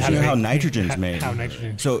 No. I'm teaching you how nitrogen's made. How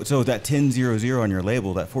nitrogen. So that 1000 on your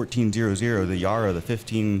label, that 1400, the Yara, the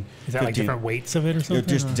 15. Is that like different weights of it or something?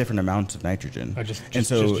 Just different amounts of nitrogen. Oh, just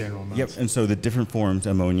general amounts. Yep. And so the different forms,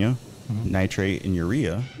 ammonia, nitrate, and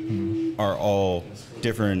urea, are all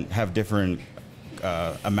different. Have different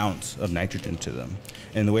amounts of nitrogen to them.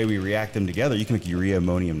 And the way we react them together, you can make urea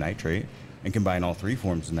ammonium nitrate and combine all 3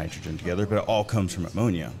 forms of nitrogen together, but it all comes from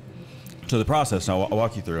ammonia. So the process, and I'll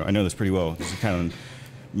walk you through. I know this pretty well. This is kind of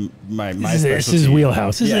my this is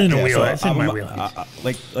wheelhouse. This is in a wheelhouse. It's in my wheelhouse.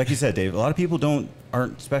 Like you said, Dave, a lot of people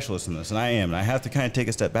aren't specialists in this, and I am. And I have to kind of take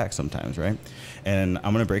a step back sometimes, right? And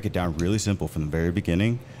I'm going to break it down really simple from the very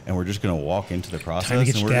beginning, and we're just going to walk into the process. Time to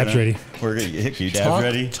get your dabs ready. We're going to get your dabs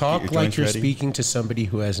ready. Talk like you're speaking to somebody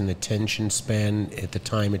who has an attention span at the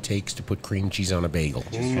time it takes to put cream cheese on a bagel.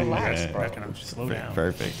 Just relax, bro. Slow down.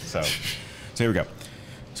 Perfect. So here we go.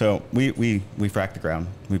 So we frack the ground.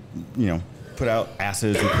 We put out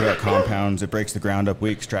acids, we put out compounds. It breaks the ground up.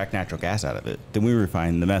 We extract natural gas out of it. Then we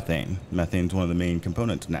refine the methane. Methane is one of the main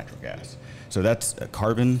components of natural gas. So that's a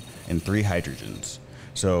carbon and 3 hydrogens.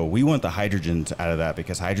 So we want the hydrogens out of that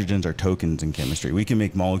because hydrogens are tokens in chemistry. We can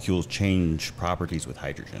make molecules change properties with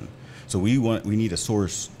hydrogen. So we need a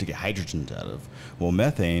source to get hydrogens out of. Well,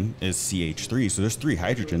 methane is CH3, so there's 3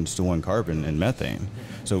 hydrogens to 1 carbon in methane.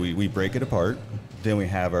 So we break it apart. Then we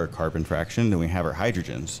have our carbon fraction. Then we have our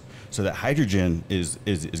hydrogens. So that hydrogen is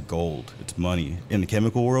gold. It's money. In the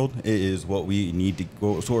chemical world, it is what we need to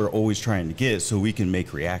go. So we're always trying to get so we can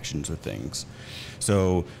make reactions with things.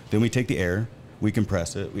 So then we take the air, we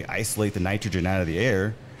compress it, we isolate the nitrogen out of the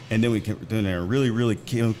air, and then then in a really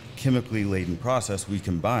chemically laden process, we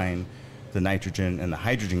combine the nitrogen and the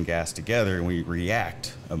hydrogen gas together, and we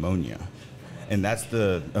react ammonia. and that's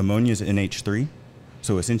the ammonia's NH3.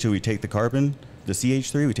 So essentially, we take the carbon, the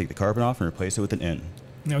CH3, we take the carbon off and replace it with an N.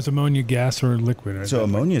 Now, is ammonia gas or liquid? Right? So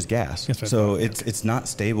ammonia is gas. Yes, So it's not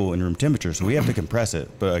stable in room temperature. So we have to compress it.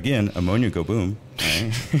 But again, ammonia go boom.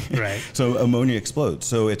 Right? Right. So ammonia explodes.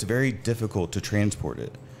 So it's very difficult to transport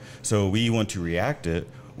it. So we want to react it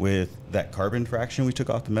with that carbon fraction we took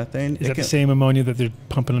off the methane. Is that the same ammonia that they're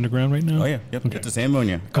pumping underground right now? Oh yeah, yep. Okay. It's the same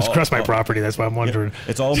ammonia. Goes across my property. That's why I'm wondering. Yep.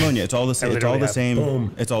 It's all ammonia. It's all the same. It's all the same.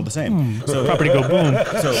 Boom. It's all the same. So property go boom.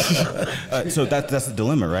 So that's the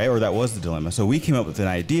dilemma, right? Or that was the dilemma. So we came up with an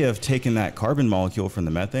idea of taking that carbon molecule from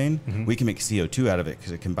the methane. We can make CO2 out of it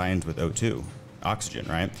because it combines with O2, oxygen,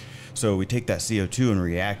 right? So we take that CO2 and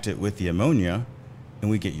react it with the ammonia, and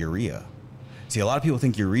we get urea. See, a lot of people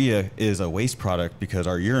think urea is a waste product because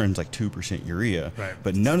our urine's like 2% urea. Right.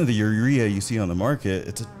 But none of the urea you see on the market,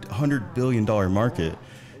 it's a $100 billion market.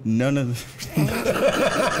 None of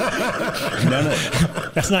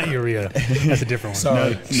That's not urea. That's a different one.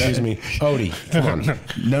 Sorry, excuse me. Odie, come on.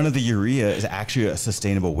 none of the urea is actually a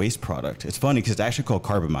sustainable waste product. It's funny because it's actually called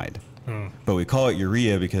carbamide. But we call it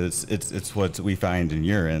urea because it's what we find in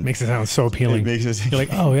urine. Makes it sound so appealing. It makes it, You're like,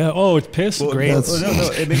 oh yeah, oh it's piss, well, great. no,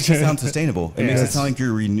 it makes it sound sustainable. It Yeah. makes it sound like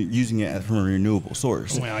you're using it from a renewable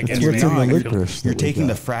source. Well, I guess It's what's maybe. in the I can feel- licorice. You're that we taking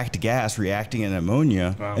the got. fracked gas, reacting in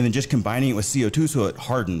ammonia, Wow. and then just combining it with CO2 so it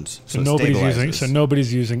hardens. So it stabilizes.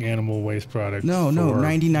 nobody's using animal waste products. No, for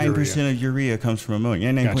 99% urea. of urea comes from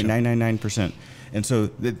ammonia. Gotcha. 99.999%. And so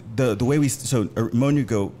the way we ammonia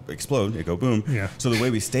go explode, it go boom. Yeah. So the way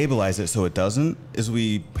we stabilize it so it doesn't is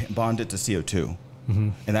we bond it to CO2,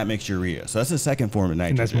 and that makes urea. So that's the second form of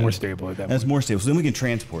nitrogen. And that's more stable at that That's point. more stable. So then we can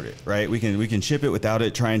transport it, right? We can ship it without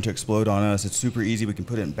it trying to explode on us. It's super easy. We can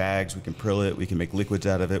put it in bags. We can prill it. We can make liquids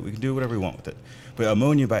out of it. We can do whatever we want with it. But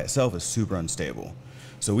ammonia by itself is super unstable.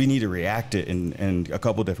 So we need to react it in a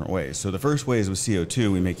couple different ways. So the first way is with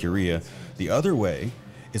CO2, we make urea. The other way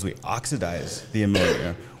is we oxidize the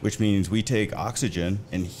ammonia, which means we take oxygen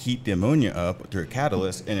and heat the ammonia up through a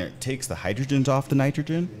catalyst, and it takes the hydrogens off the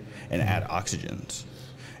nitrogen and add oxygens.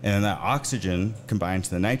 And then that oxygen combines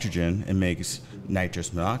to the nitrogen and makes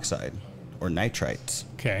nitrous monoxide or nitrites.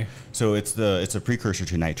 Okay. So it's a precursor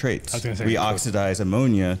to nitrates. I was gonna say, we so- oxidize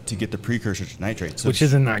ammonia to get the precursor to nitrates. So Which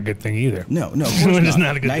isn't not a good thing either. no, of course Which not. is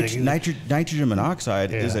not a good thing either. Nitrogen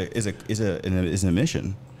monoxide Yeah. is an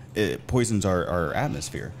emission. It poisons our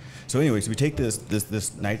atmosphere. So anyways, we take this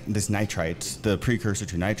nitrites, the precursor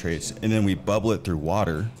to nitrates, and then we bubble it through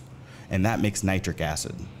water, and that makes nitric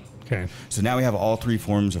acid. Okay. So now we have all three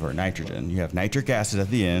forms of our nitrogen. You have nitric acid at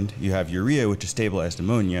the end, you have urea, which is stabilized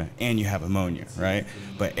ammonia, and you have ammonia, right?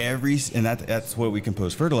 But that's what we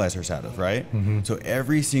compose fertilizers out of, right? So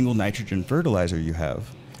every single nitrogen fertilizer you have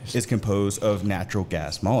is composed of natural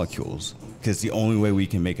gas molecules, because the only way we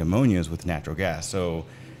can make ammonia is with natural gas. So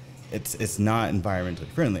it's not environmentally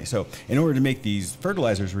friendly. So in order to make these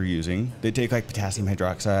fertilizers we're using, they take like potassium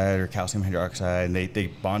hydroxide or calcium hydroxide, and they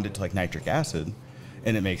bond it to like nitric acid,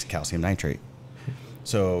 and it makes calcium nitrate.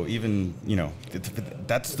 So even,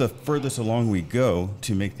 that's the furthest along we go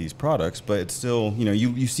to make these products, but it's still,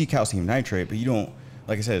 you see calcium nitrate, but you don't,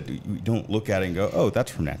 like I said, you don't look at it and go, oh, that's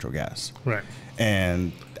from natural gas. Right.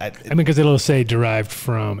 And I mean, because it'll say derived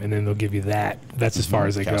from, and then they'll give you that. That's as far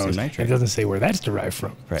as it Calcium goes. nitrate. It doesn't say where that's derived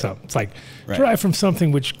from. Right. So it's like Right. derived from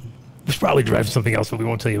something which was probably derived from something else, but we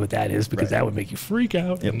won't tell you what that is because Right. that would make you freak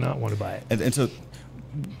out Yep. and not want to buy it. And so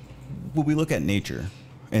when we look at nature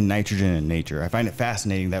and nitrogen in nature, I find it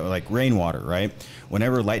fascinating that like rainwater, right?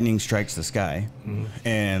 Whenever lightning strikes the sky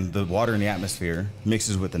and the water in the atmosphere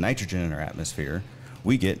mixes with the nitrogen in our atmosphere,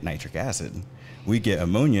 we get nitric acid. We get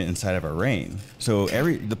ammonia inside of our rain. So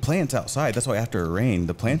the plants outside, that's why after a rain,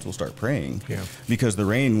 the plants will start praying. Yeah. Because the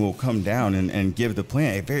rain will come down and give the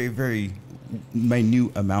plant a very, very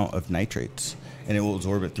minute amount of nitrates, and it will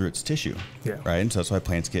absorb it through its tissue. Yeah. Right? And so that's why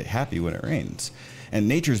plants get happy when it rains. And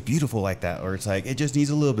nature's beautiful like that, where it's like it just needs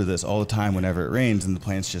a little bit of this all the time whenever it rains, and the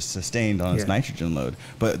plant's just sustained on its Yeah. nitrogen load.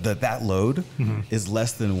 But that load is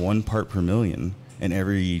less than 1 part per million in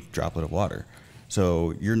every droplet of water.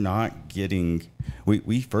 So you're not getting,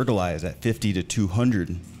 we fertilize at 50 to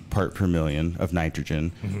 200 part per million of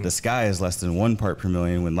nitrogen. The sky is less than 1 part per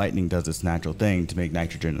million when lightning does its natural thing to make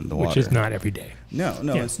nitrogen in the water. Which is not every day. No,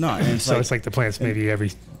 Yeah. it's not. And So it's like the plants maybe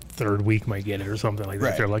every third week might get it or something like that.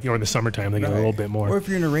 Right. If they're lucky, or in the summertime they get a Right. little bit more. Or if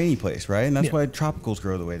you're in a rainy place, right? And that's Yeah. why tropicals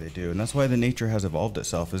grow the way they do. And that's why the nature has evolved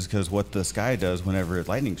itself, is because what the sky does whenever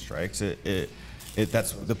lightning strikes,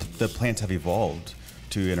 that's the plants have evolved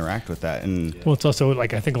to interact with that. And Well, it's also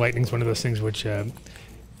like I think lightning's one of those things which,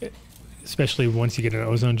 especially once you get an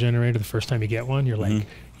ozone generator, the first time you get one, you're like,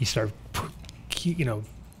 you start,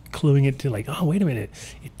 cluing it to like, oh, wait a minute,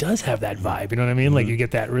 it does have that vibe. You know what I mean? Like you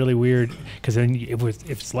get that really weird, because then if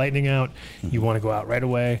it's lightning out, you want to go out right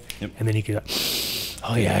away, and then you can,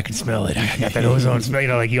 oh yeah, I can smell it. I got that ozone smell. You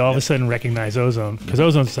know, like you all of a sudden recognize ozone, because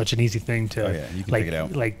ozone's such an easy thing to, you can like, pick it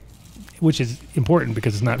out. like, which is important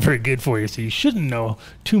because it's not very good for you. So you shouldn't know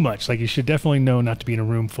too much. Like you should definitely know not to be in a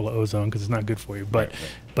room full of ozone because it's not good for you. But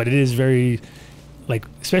but it is very, like,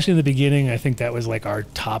 especially in the beginning, I think that was like our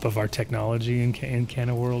top of our technology in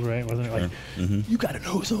Canna World, right? Wasn't it like, you got an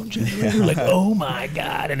ozone generator? Like, oh my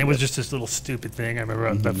God. And it was just this little stupid thing. I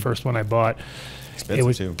remember the first one I bought. Expensive it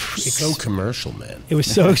was too. So commercial, man. It was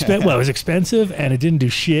so expensive. Well, it was expensive and it didn't do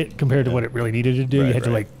shit compared to what it really needed to do. Right, You had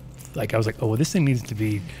to like I was like, oh, well, this thing needs to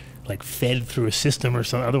be like fed through a system or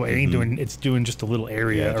something. Otherwise, it ain't doing. It's doing just a little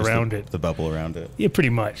area just around the bubble around it. Yeah,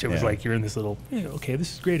 pretty much. It was like you're in this little. Okay,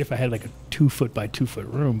 this is great if I had like a 2 foot by 2 foot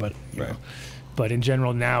room, but you know, but in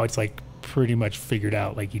general now it's like pretty much figured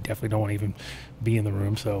out. Like you definitely don't want to even be in the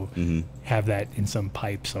room, so have that in some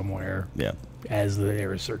pipe somewhere. Yeah. As the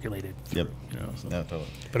air is circulated. Through, you know. So. Yeah, totally.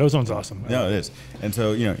 But ozone's awesome. No, it is. And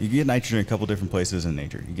so, you know, you get nitrogen in a couple different places in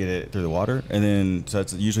nature. You get it through the water, and then so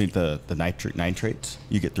that's usually the nitrates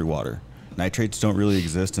you get through water. Nitrates don't really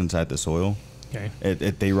exist inside the soil. Okay.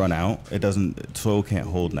 They run out. It doesn't. Soil can't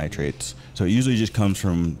hold nitrates. So it usually just comes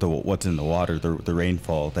from what's in the water, the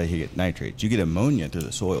rainfall that you get nitrates. You get ammonia through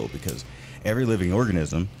the soil because every living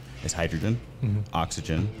organism is hydrogen,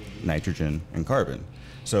 oxygen, nitrogen, and carbon.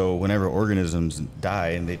 So whenever organisms die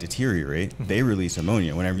and they deteriorate, they release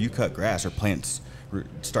ammonia. Whenever you cut grass or plants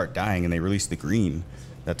start dying and they release the green,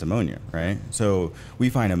 that's ammonia, right? So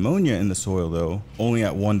we find ammonia in the soil, though, only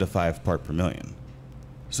at 1 to 5 part per million.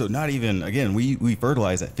 So not even, again, we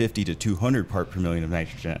fertilize at 50 to 200 part per million of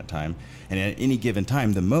nitrogen at a time. And at any given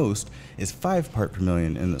time, the most is 5 part per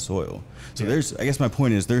million in the soil. So there's, I guess my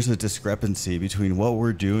point is there's a discrepancy between what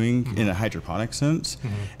we're doing in a hydroponic sense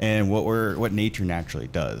and what nature naturally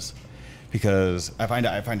does. Because I find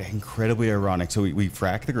it incredibly ironic. So we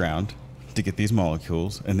frack the ground to get these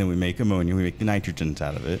molecules, and then we make ammonia, we make the nitrogens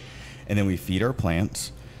out of it, and then we feed our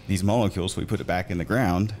plants these molecules, so we put it back in the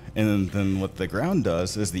ground, and then what the ground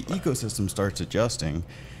does is the ecosystem starts adjusting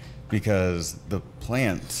because the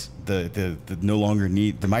plants, the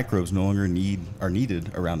microbes no longer are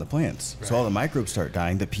needed around the plants. Right. So all the microbes start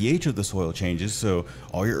dying. The pH of the soil changes, so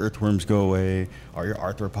all your earthworms go away, all your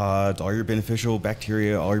arthropods, all your beneficial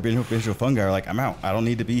bacteria, all your beneficial fungi are like, I'm out. I don't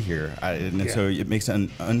need to be here. So it makes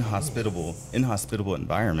an inhospitable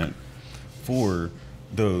environment for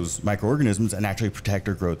those microorganisms and actually protect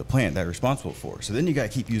or grow the plant that are responsible for. So then you got to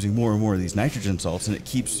keep using more and more of these nitrogen salts, and it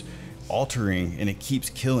keeps altering and it keeps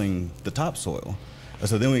killing the topsoil.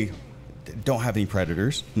 So then we don't have any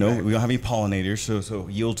predators. We don't have any pollinators. So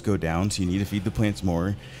yields go down. So you need to feed the plants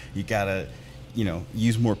more. You gotta,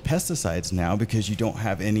 use more pesticides now because you don't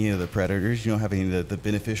have any of the predators. You don't have any of the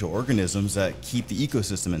beneficial organisms that keep the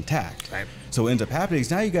ecosystem intact. Right. So what ends up happening is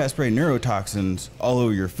now you gotta spray neurotoxins all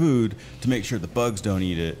over your food to make sure the bugs don't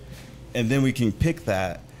eat it. And then we can pick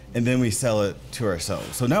that and then we sell it to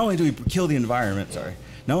ourselves. So not only do we kill the environment,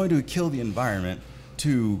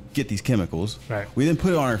 to get these chemicals, we then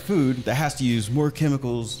put it on our food that has to use more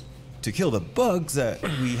chemicals to kill the bugs that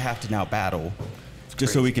we have to now battle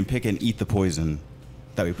just so we can pick and eat the poison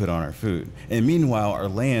that we put on our food. And meanwhile, our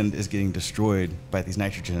land is getting destroyed by these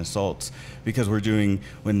nitrogen salts because when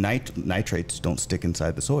nitrates don't stick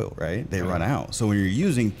inside the soil, right? They run out. So when you're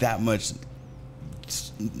using that much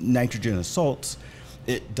nitrogen salts,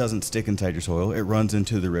 it doesn't stick inside your soil. It runs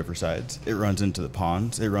into the riversides. It runs into the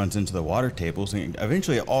ponds. It runs into the water tables. And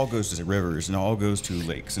eventually it all goes to rivers and it all goes to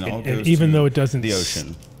lakes and all goes even to though it doesn't the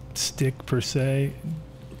ocean. Stick per se,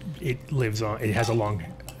 it lives on. It has a long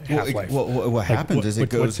half-life. What happens is it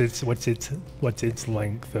goes. What's its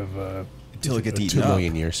length of? Until it gets eaten up. 2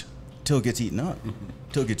 million years. Till it gets eaten up.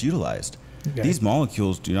 Till it gets utilized. Okay. These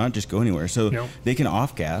molecules do not just go anywhere. So they can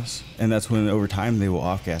off-gas, and that's when over time they will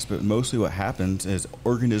off-gas. But mostly what happens is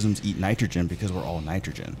organisms eat nitrogen because we're all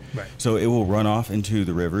nitrogen. Right. So it will run off into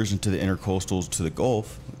the rivers, into the intercoastals, to the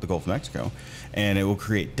Gulf of Mexico, and it will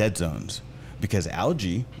create dead zones because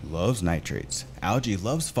algae loves nitrates. Algae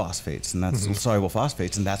loves phosphates, and that's soluble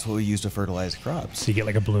phosphates, and that's what we use to fertilize crops. So you get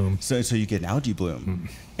like a bloom. So you get an algae bloom.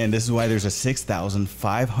 And this is why there's a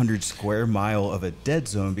 6,500 square mile of a dead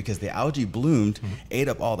zone because the algae bloomed, ate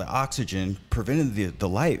up all the oxygen, prevented the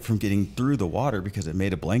light from getting through the water because it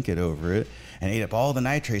made a blanket over it, and ate up all the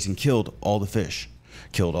nitrates and killed all the fish.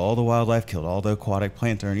 Killed all the wildlife, killed all the aquatic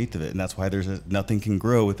plants underneath of it. And that's why nothing can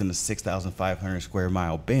grow within the 6,500 square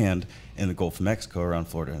mile band in the Gulf of Mexico around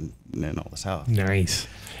Florida and all the South. Nice.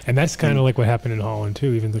 And that's kind of like what happened in Holland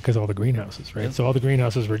too, even because all the greenhouses, right? So all the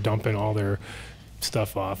greenhouses were dumping all their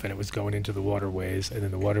stuff off, and it was going into the waterways, and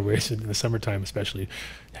then the waterways in the summertime especially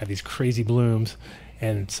have these crazy blooms,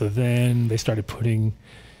 and so then they started putting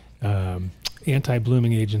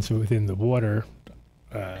anti-blooming agents within the water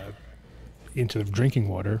into the drinking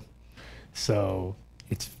water. So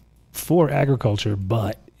it's for agriculture,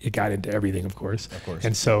 but it got into everything, of course.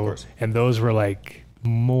 And so, and those were like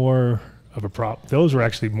more of a problem. Those were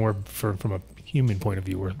actually more, from a human point of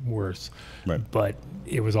view, were worse. Right. But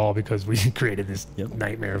it was all because we created this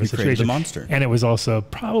nightmare of a We created situation. the monster. And it was also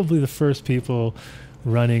probably the first people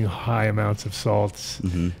running high amounts of salts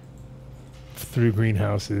through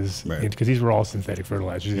greenhouses, because these were all synthetic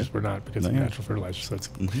fertilizers. These were not because of natural fertilizers. So it's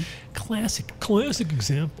classic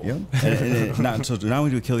example. Yep. So now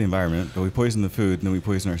we do kill the environment, but we poison the food, and then we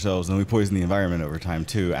poison ourselves, and then we poison the environment over time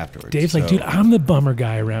too afterwards. Dave's like, dude, I'm the bummer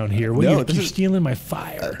guy around here. You're stealing my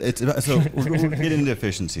fire. So we're getting into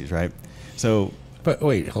efficiencies, right? So, but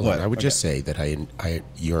wait, hold on. I would just say that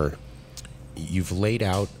you've laid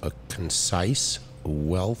out a concise,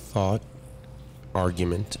 well thought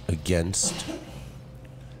argument against.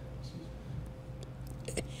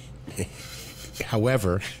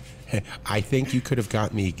 However, I think you could have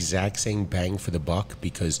gotten the exact same bang for the buck,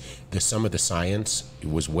 because some of the science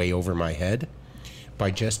was way over my head,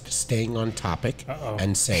 by just staying on topic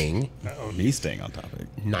and saying, me staying on topic,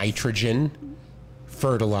 nitrogen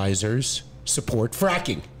fertilizers support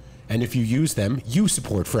fracking. And if you use them, you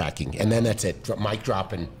support fracking, and then that's it. Mic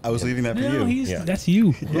dropping. I was leaving that for you. That's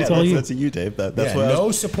you. That's all you. That's you, Dave. That's what no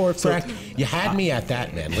support fracking. You had me at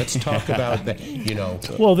that, man. Let's talk about that.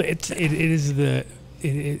 Well, it's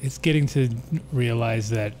getting to realize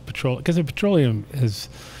that because petroleum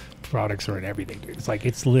products are in everything, dude. It's like,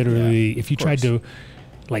 it's literally, if you tried to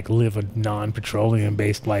like live a non-petroleum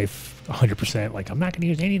based life 100%, like, I'm not going to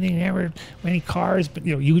use anything ever, any cars, but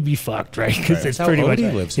you would be fucked, right? Because it's pretty much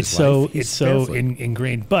it's so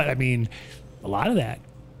ingrained. But I mean, a lot of that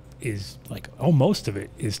is like, most of it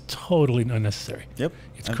is totally unnecessary. Yep,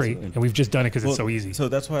 it's great, and we've just done it because it's so easy. So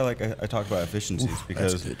that's why, like, I talk about efficiencies,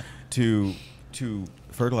 because to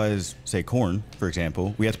fertilize, say, corn, for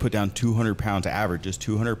example, we have to put down 200 pounds average, just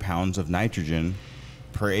 200 pounds of nitrogen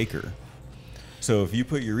per acre. So if you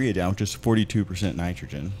put urea down, which is 42%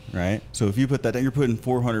 nitrogen, right? So if you put that down, you're putting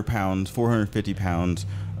 400 pounds, 450 pounds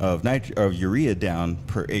of urea down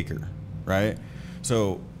per acre, right?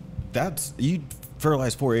 So you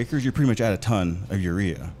fertilize 4 acres, you're pretty much at a ton of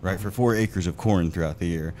urea, right? For 4 acres of corn throughout the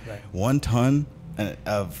year. Right. 1 ton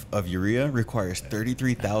of urea requires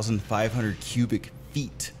 33,500 cubic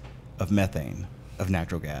feet of methane, of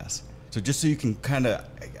natural gas. So just so you can kind of,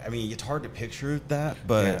 I mean, it's hard to picture that,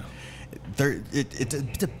 but it's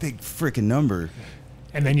a big freaking number.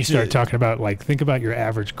 And then you start talking about, like, think about your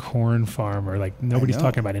average corn farmer. Like, nobody's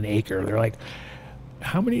talking about an acre. They're like,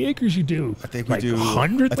 how many acres you do? I think we like do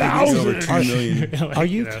 100,000. Over 2 million. Like, are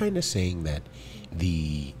you kind of saying that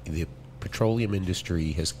the petroleum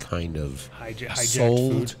industry has kind of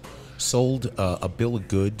sold a bill of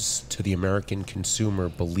goods to the American consumer,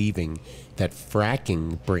 believing that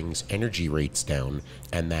fracking brings energy rates down,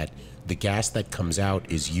 and that the gas that comes out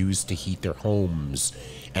is used to heat their homes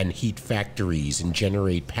and heat factories and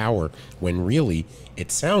generate power, when really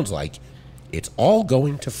it sounds like it's all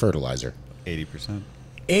going to fertilizer? 80%.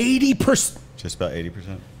 80%. Just about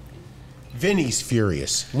 80%. Vinny's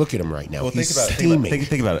furious. Look at him right now. Well, He's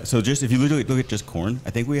think about it. So just if you look at just corn, I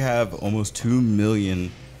think we have almost 2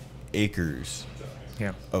 million acres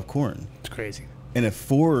of corn. It's crazy. And if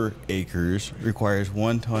 4 acres requires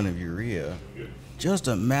 1 ton of urea, just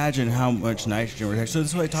imagine how much nitrogen we're taking. So this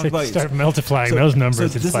is what I talk about. Start multiplying those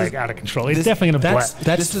numbers. It's like out of control. It's definitely going to blast.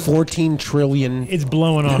 That's 14 trillion. It's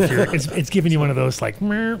blowing off your. It's giving you one of those like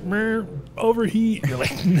overheat. You're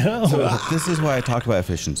like, no. So this is why I talk about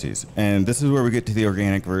efficiencies, and this is where we get to the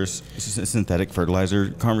organic versus synthetic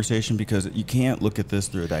fertilizer conversation, because you can't look at this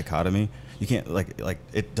through a dichotomy. You can't like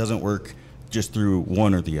it doesn't work just through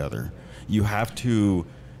one or the other. You have to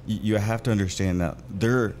understand that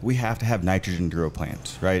we have to have nitrogen to grow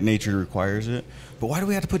plants, right? Nature requires it. But why do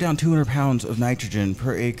we have to put down 200 pounds of nitrogen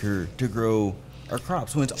per acre to grow our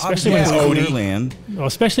crops when it's especially obviously when it's land? Well,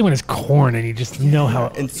 especially when it's corn, and you just know how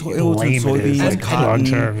lame it is, like long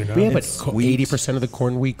term. You know? Yeah, but 80% of the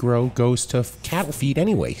corn we grow goes to cattle feed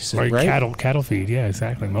anyway, right? Cattle feed. Yeah,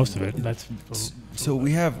 exactly. Most of it. So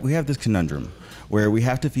we have this conundrum where we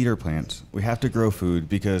have to feed our plants, we have to grow food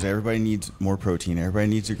because everybody needs more protein, everybody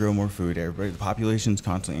needs to grow more food, the population's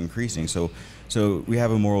constantly increasing. So we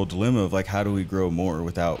have a moral dilemma of like, how do we grow more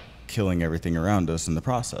without killing everything around us in the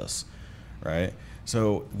process, right?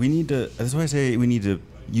 So that's why I say we need to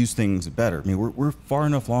use things better. I mean, we're far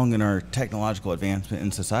enough along in our technological advancement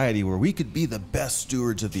in society where we could be the best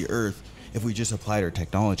stewards of the earth if we just applied our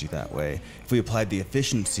technology that way. If we applied the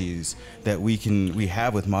efficiencies that we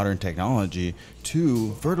have with modern technology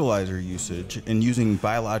to fertilizer usage and using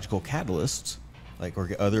biological catalysts like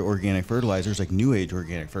other organic fertilizers, like new age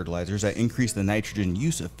organic fertilizers that increase the nitrogen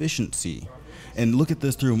use efficiency. And look at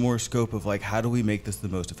this through a more scope of like, how do we make this the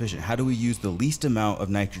most efficient? How do we use the least amount of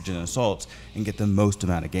nitrogen and salts and get the most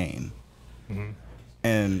amount of gain? Mm-hmm.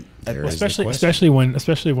 And especially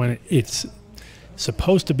when it's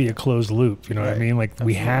supposed to be a closed loop, you know what I mean? Like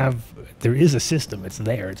there is a system, it's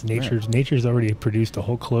there, it's nature's already produced a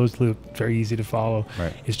whole closed loop, very easy to follow.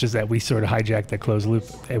 Right. It's just that we sort of hijacked that closed loop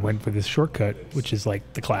and went for this shortcut, which is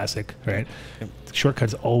like the classic, right?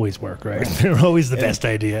 Shortcuts always work, right? They're always the best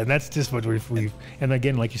idea, and that's just what we've and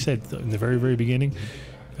again, like you said in the very, very beginning,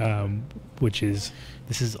 which is,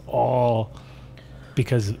 this is all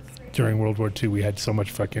because during World War II we had so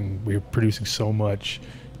much we were producing so much.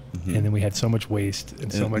 Mm-hmm. And then we had so much waste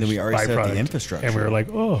and so much byproduct. We already set up the infrastructure. And we were like,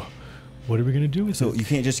 oh, what are we going to do with it? So you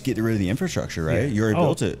can't just get rid of the infrastructure, right? You already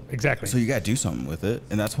built it. Exactly. So you got to do something with it.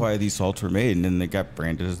 And that's why these salts were made. And then they got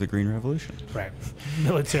branded as the Green Revolution. Right.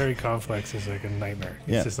 Military complex is like a nightmare.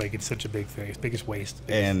 It's just like, it's such a big thing. It's biggest waste.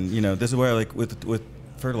 And, this is why, like, with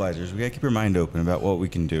fertilizers, we got to keep our mind open about what we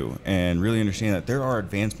can do and really understand that there are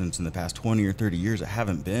advancements in the past 20 or 30 years that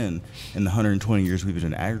haven't been in the 120 years we've been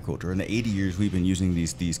in agriculture. In the 80 years we've been using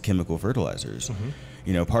these chemical fertilizers.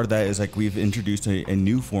 Mm-hmm. Part of that is like we've introduced a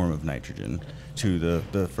new form of nitrogen to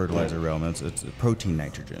the fertilizer realm. It's protein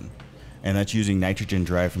nitrogen. And that's using nitrogen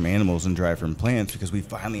derived from animals and derived from plants, because we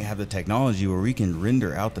finally have the technology where we can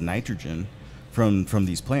render out the nitrogen from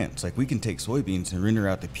these plants. Like, we can take soybeans and render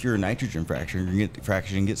out the pure nitrogen fraction and get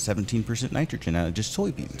 17% nitrogen out of just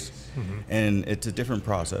soybeans. Mm-hmm. And it's a different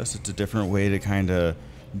process. It's a different way to kind of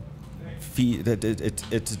feed.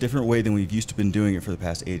 It's a different way than we've used to been doing it for the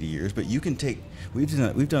past 80 years. But you can take. We've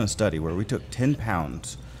done a study where we took 10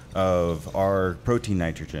 pounds of our protein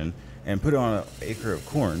nitrogen and put it on an acre of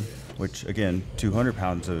corn, which again 200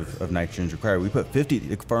 pounds of nitrogen is required.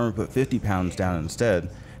 The farmer put 50 pounds down instead,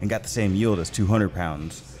 and got the same yield as 200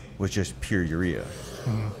 pounds with just pure urea.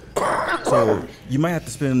 Mm-hmm. So you might have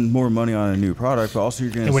to spend more money on a new product, but also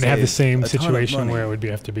you're going to. It would have the same situation where it would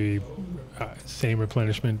have to be same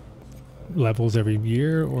replenishment levels every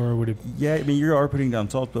year, or would it? Yeah, I mean, you are putting down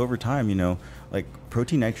salt, but over time, like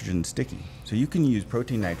protein nitrogen is sticky. So you can use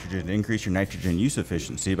protein nitrogen to increase your nitrogen use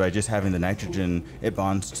efficiency by just having the nitrogen. It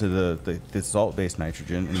bonds to the salt-based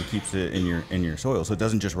nitrogen and keeps it in your soil, so it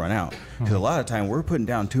doesn't just run out. Because a lot of time we're putting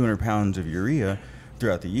down 200 pounds of urea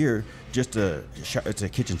throughout the year. It's a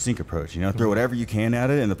kitchen sink approach. Throw whatever you can at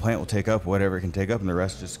it, and the plant will take up whatever it can take up, and the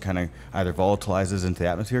rest just kind of either volatilizes into the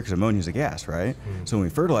atmosphere, because ammonia is a gas, right? Mm-hmm. So when we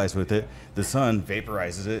fertilize with it, the sun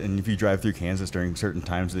vaporizes it, and if you drive through Kansas during certain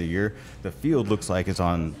times of the year, the field looks like it's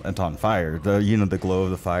on fire. The glow of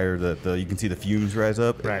the fire, you can see the fumes rise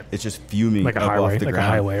up. Right. It's just fuming like up off the ground. A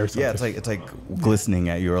highway or something. Yeah, it's like glistening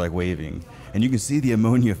at you or like waving, and you can see the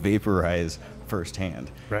ammonia vaporize firsthand.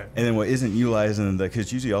 Right. And then what isn't utilized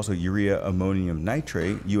because usually also urea ammonium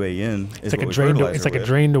nitrate, UAN, is it's like a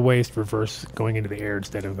drain to waste reverse going into the air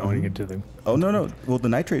instead of going into the. Oh no! Well, the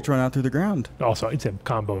nitrates run out through the ground. Also, it's a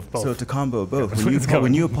combo of both. So it's a combo of both.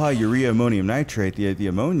 When you apply urea ammonium nitrate, the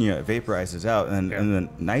ammonia vaporizes out, and the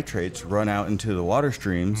nitrates run out into the water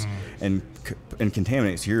streams and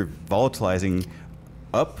contaminate. So you're volatilizing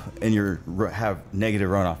up, and have negative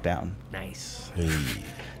runoff down. Nice.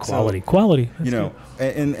 Quality.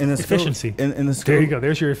 And the efficiency. There you go.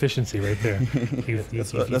 There's your efficiency right there.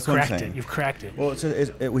 You've cracked it. You've cracked it. Well,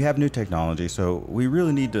 we have new technology, so we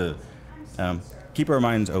really need to keep our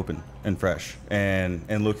minds open and fresh,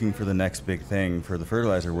 and looking for the next big thing for the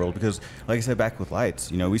fertilizer world. Because, like I said, back with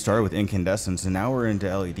lights, we started with incandescence, and now we're into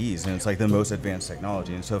LEDs, and it's like the most advanced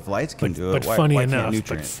technology. And so if lights can do it, why can't nutrients?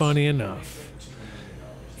 But funny enough,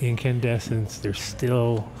 incandescence, there's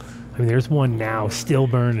still. I mean, there's one now still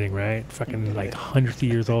burning, right? Fucking like hundreds of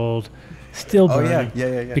years old, still burning.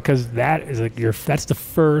 Yeah. Because that is that's the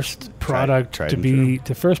first product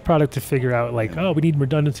to figure out like, we need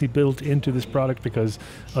redundancy built into this product, because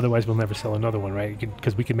otherwise we'll never sell another one, right?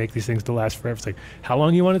 Because we can make these things to last forever. It's like, how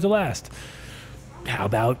long you want it to last? How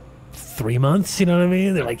about 3 months? You know what I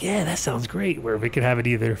mean? They're like, yeah, that sounds great. Where we could have it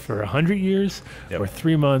either for 100 years or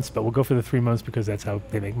 3 months, but we'll go for the 3 months because that's how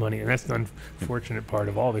they make money. And that's the unfortunate part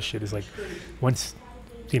of all this shit is like, once,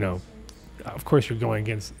 of course you're going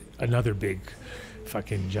against another big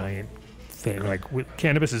fucking giant thing. Like,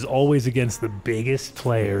 cannabis is always against the biggest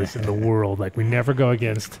players in the world. Like, we never go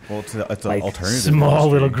against it's an alternative small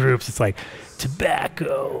little groups. It's like,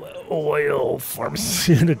 tobacco, oil,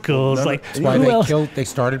 pharmaceuticals. That's why who else? They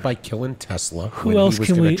started by killing Tesla. Who else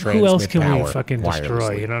can we fucking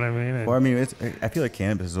destroy? You know what I mean? Well, I mean, I feel like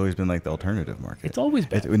cannabis has always been like the alternative market. It's always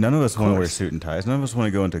been. None of us want to wear suit and ties. None of us want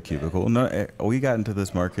to go into a cubicle. We got into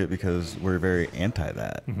this market because we're very anti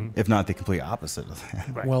that, if not the complete opposite of that.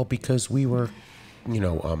 Right. Well, because we were,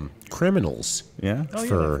 criminals. Yeah.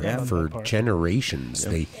 For generations.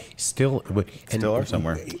 Yep. They still are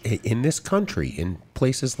somewhere. In this country, in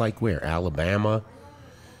places like where? Alabama,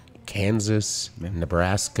 Kansas,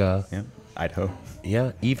 Nebraska. Yeah. Idaho.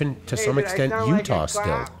 Yeah, even to some extent Utah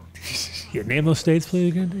still. Yeah, name those states,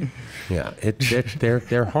 please, again. Yeah,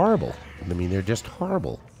 they're horrible. I mean, they're just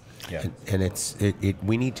horrible. Yeah. And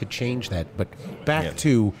we need to change that. But back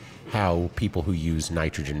to how people who use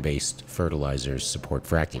nitrogen-based fertilizers support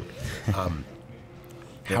fracking.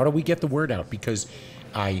 How do we get the word out? Because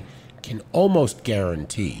I can almost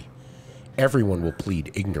guarantee everyone will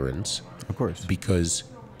plead ignorance. Of course. Because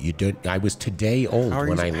I was today old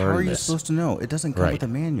when I learned this. How are you supposed to know? It doesn't come with a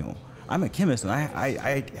manual. I'm a chemist, and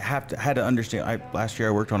I had to understand. Last year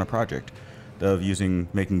I worked on a project of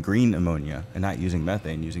making green ammonia and not using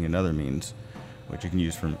methane, using another means, which you can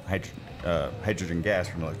use from hydrogen gas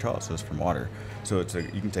from electrolysis from water. So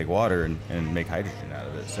you can take water and make hydrogen out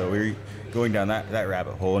of it. So we're going down that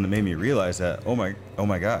rabbit hole, and it made me realize that oh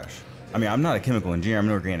my gosh. I mean, I'm not a chemical engineer. I'm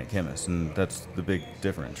an organic chemist, and that's the big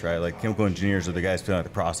difference, right? Like chemical engineers are the guys filling out the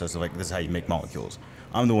process of like this is how you make molecules.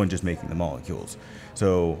 I'm the one just making the molecules.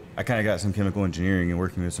 So I kind of got some chemical engineering and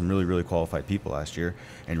working with some really, really qualified people last year,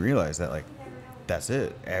 and realized that like that's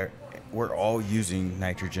it. We're all using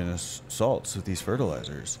nitrogenous salts with these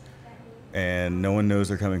fertilizers, and no one knows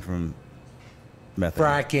they're coming from methane.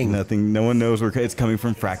 Fracking. No one knows where it's coming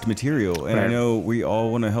from fracked material. And I know we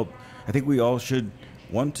all want to help. I think we all should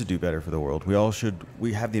want to do better for the world.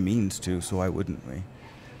 We have the means to, so why wouldn't we?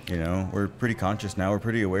 We're pretty conscious now. We're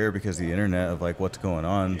pretty aware because of the internet of like what's going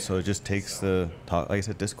on. So it just takes the talk, like I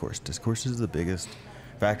said, discourse. Discourse is the biggest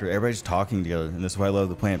factor. Everybody's talking together, and this is why I love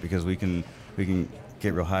the plant, because we can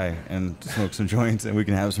get real high and smoke some joints, and we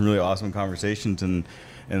can have some really awesome conversations and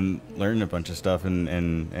learn a bunch of stuff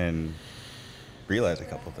and realize a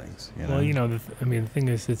couple things. Well, the thing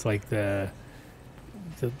is, it's like the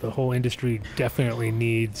whole industry definitely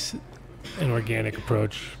needs an organic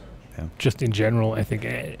approach. Yeah. Just in general, I think,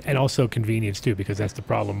 and also convenience too, because that's the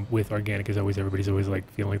problem with organic. Is everybody's always like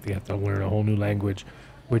feeling like they have to learn a whole new language,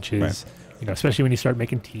 which is especially when you start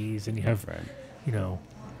making teas and you have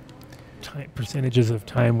percentages of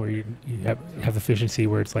time where you have efficiency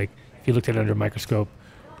where it's like if you looked at it under a microscope,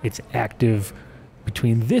 it's active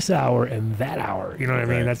between this hour and that hour. You know what I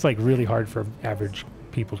mean? That's like really hard for average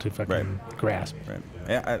people to fucking grasp. Right.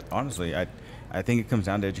 Yeah. Honestly, I think it comes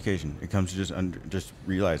down to education. It comes to just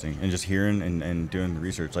realizing and just hearing and doing the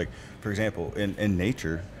research. Like, for example, in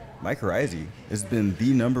nature, mycorrhizae has been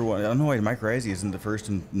the number one. I don't know why mycorrhizae isn't the first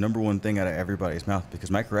and number one thing out of everybody's mouth, because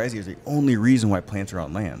mycorrhizae is the only reason why plants are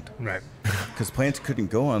on land. Right. Because plants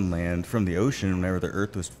couldn't go on land from the ocean whenever the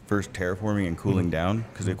Earth was first terraforming and cooling down,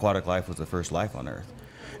 because the aquatic life was the first life on Earth.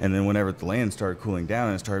 And then whenever the land started cooling down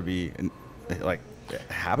and it started to be like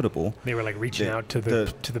habitable, they were like reaching out to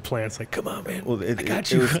the plants, like, come on, man. Well, I got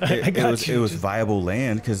you. It was viable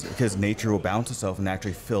land because nature will balance itself and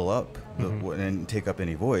actually fill up and take up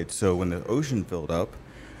any voids. So when the ocean filled up,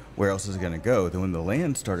 where else is it going to go? Then when the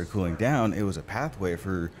land started cooling down, it was a pathway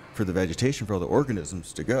for the vegetation, for all the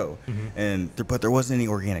organisms to go. But there wasn't any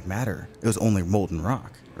organic matter. It was only molten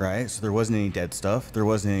rock, right? So there wasn't any dead stuff. There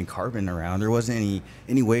wasn't any carbon around. There wasn't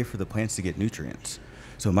any way for the plants to get nutrients.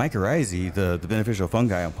 So mycorrhizae, the beneficial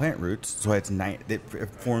fungi on plant roots, so it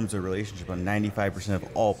forms a relationship on 95% of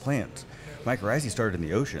all plants. Mycorrhizae started in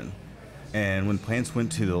the ocean, and when plants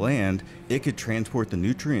went to the land, it could transport the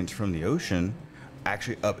nutrients from the ocean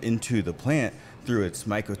actually up into the plant through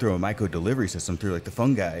a micro delivery system, through like the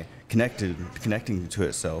fungi connecting to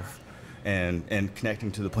itself and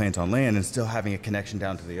connecting to the plants on land, and still having a connection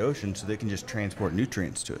down to the ocean, so they can just transport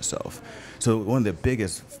nutrients to itself. So one of the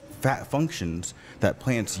biggest functions that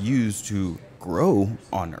plants use to grow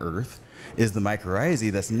on Earth is the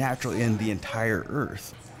mycorrhizae that's natural in the entire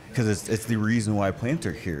Earth, because it's the reason why plants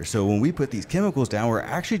are here. So when we put these chemicals down, we're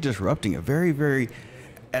actually disrupting a very, very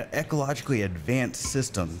ecologically advanced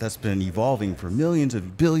system that's been evolving for millions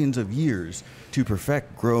of billions of years to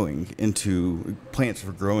perfect growing into plants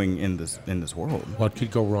for growing in this world. What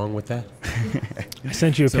could go wrong with that? I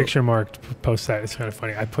sent you a picture, Mark, to post that. It's kind of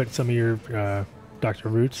funny. I put some of your Dr.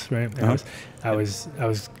 Roots, right? And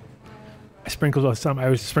I sprinkled some. I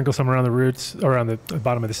was sprinkle some around the roots, around the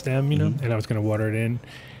bottom of the stem, and I was going to water it in.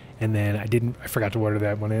 and then I forgot to water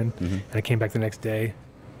that one in, and I came back the next day,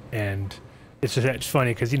 and it's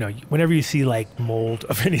funny because, you know, whenever you see like mold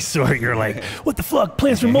of any sort, you're like, what the fuck,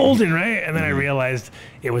 plants are molding, right? And then I realized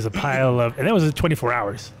it was a pile of, and that was 24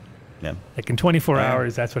 hours. Yeah. Like in 24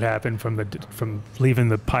 hours, that's what happened from leaving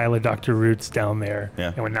the pile of Dr. Roots down there,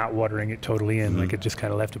 and we're not watering it totally in, like it just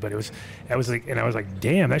kind of left it. But I was like,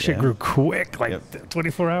 damn, that shit grew quick, like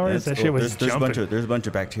 24 hours. That shit was jumping. There's a bunch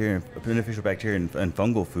of bacteria, beneficial bacteria, and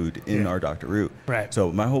fungal food in our Dr. Root. Right.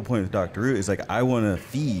 So my whole point with Dr. Root is like I want to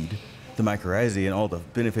feed the mycorrhizae and all the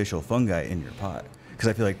beneficial fungi in your pot. Because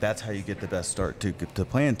I feel like that's how you get the best start to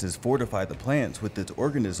plants, is fortify the plants with its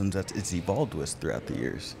organisms that it's evolved with throughout the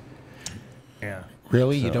years. Yeah.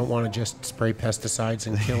 Really? So. You don't want to just spray pesticides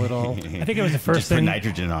and kill it all? I think it was the first just thing. Put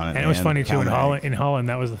nitrogen on it. And it was funny too. In Holland,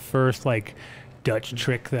 that was the first like Dutch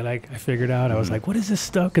trick that I figured out. I was like, what is this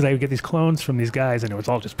stuff? Because I would get these clones from these guys, and it was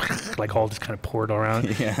all just like all just kind of poured around.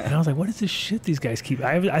 And I was like, what is this shit these guys keep?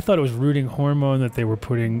 I thought it was rooting hormone that they were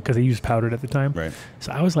putting, because they used powdered at the time. Right.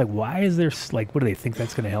 So I was like, why is there like, what do they think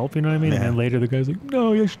that's going to help? You know what I mean? And then later the guy's like,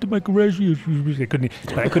 no, you should make a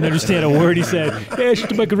mycorrhizae. I couldn't understand a word he said. Yeah,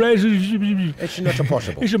 should make a mycorrhizae. It's not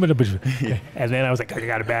possible. And then I was like, I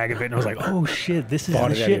got a bag of it, and I was like, oh shit, this is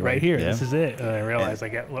the shit right here. This is it. And I realized I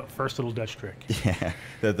got first little Dutch trick. Yeah,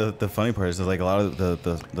 the funny part is like a lot of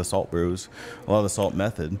the salt brews, a lot of the salt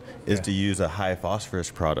method is to use a high phosphorus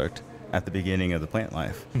product at the beginning of the plant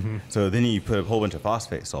life. So then you put a whole bunch of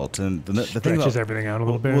phosphate salts, and the thing about everything out a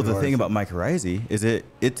little bit. Well, the thing about mycorrhizae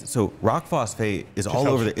is so rock phosphate is all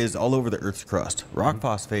over the Earth's crust. Rock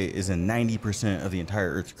phosphate is in 90% of the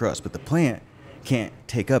entire Earth's crust, but the plant can't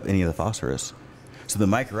take up any of the phosphorus. So the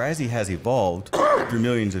mycorrhizae has evolved through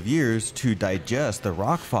millions of years to digest the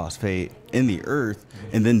rock phosphate in the earth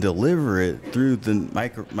and then deliver it through the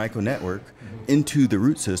myco network into the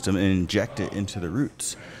root system and inject it into the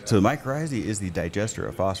roots. So the mycorrhizae is the digester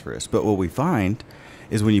of phosphorus. But what we find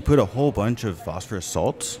is when you put a whole bunch of phosphorus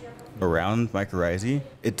salts around mycorrhizae,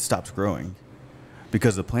 it stops growing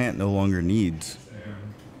because the plant no longer needs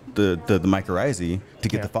the mycorrhizae to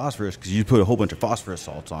get the phosphorus, because you put a whole bunch of phosphorus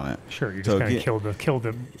salts on it. Sure, you just kind of kill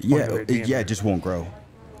the it just won't grow.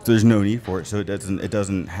 So there's no need for it. So it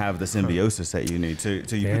doesn't have the symbiosis that you need. So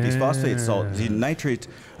you put these phosphate salts. The nitrates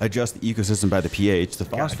adjust the ecosystem by the pH. The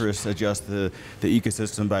phosphorus adjusts the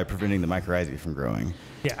ecosystem by preventing the mycorrhizae from growing.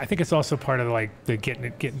 Yeah, I think it's also part of like the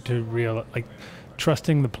getting to real, like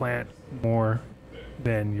trusting the plant more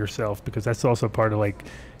than yourself, because that's also part of like,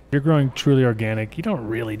 you're growing truly organic. You don't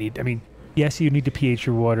really need, I mean, yes, you need to pH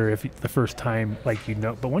your water if the first time, like, you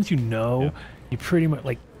know, but once you know, you pretty much,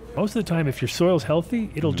 like, most of the time, if your soil's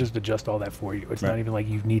healthy, it'll just adjust all that for you. It's not even like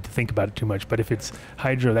you need to think about it too much. But if it's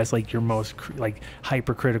hydro, that's like your most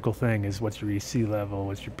hypercritical thing, is what's your EC level,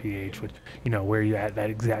 what's your pH, what, you know, where you at that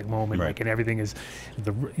exact moment, like, and everything is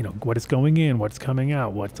what is going in, what's coming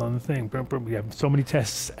out, what's on the thing. Boom, boom. We have so many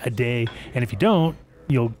tests a day, and if you don't,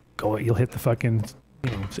 you'll hit the fucking,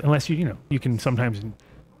 you know, unless you can sometimes,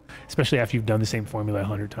 especially after you've done the same formula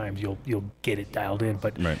 100 times, you'll get it dialed in.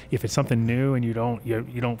 But if it's something new and you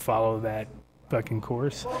don't follow that fucking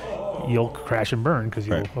course, you'll crash and burn because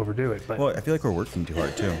you'll overdo it. But well, I feel like we're working too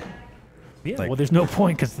hard too. Yeah, well, there's no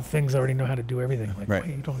point, because the things already know how to do everything. Like, wait,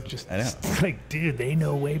 you don't just, like, dude, they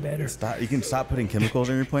know way better. You can stop putting chemicals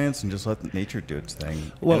in your plants and just let nature do its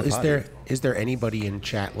thing. Well, is there anybody in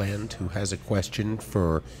Chatland who has a question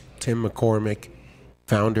for Tim McCormick,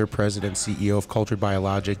 founder, president, CEO of Cultured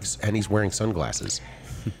Biologics, and he's wearing sunglasses?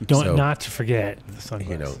 Not to forget the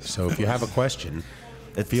sunglasses. You know, so if you have a question,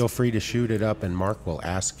 feel free to shoot it up, and Mark will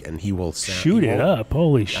ask, and he will shoot it up.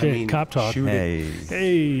 Holy shit! Cop talk.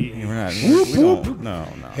 Hey, we're not.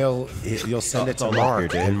 No. You'll send it to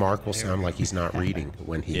Mark, and Mark will sound like he's not reading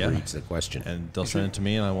when he reads the question. And they'll send it to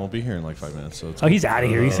me, and I won't be here in like 5 minutes. So he's out of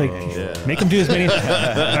here. He's like, make him do as many.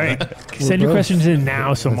 All right, send your questions in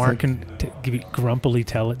now, so Mark can grumpily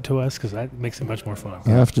tell it to us, because that makes it much more fun. I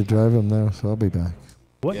have to drive him now, so I'll be back.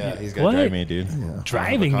 What? Yeah, he's got to drive me, dude. Yeah.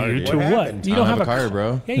 Driving you dude. to what? You don't have a car,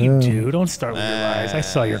 bro. Yeah, you do. Don't start with your lies. I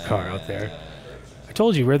saw your car out there. I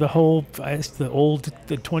told you, we're the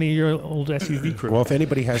 20-year-old SUV crew. Well, if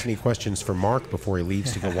anybody has any questions for Mark before he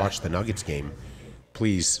leaves to go watch the Nuggets game,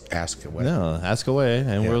 please ask away. No, ask away,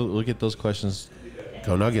 and we'll get those questions.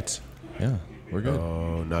 Go Nuggets. Yeah, we're good.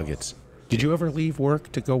 Oh, Nuggets. Did you ever leave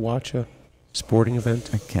work to go watch a sporting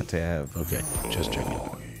event? I can't say I have. Okay, just checking.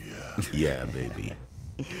 Yeah, baby.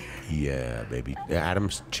 Yeah, baby.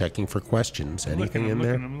 Adam's checking for questions. Anything in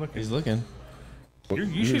there? He's looking.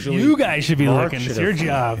 You guys should be Mark looking. It's should your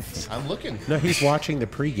have- job. I'm looking. No, he's watching the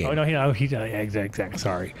pregame. Oh no,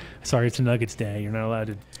 exactly. Sorry, it's a Nuggets day. You're not allowed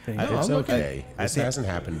to think. It's okay. This think- hasn't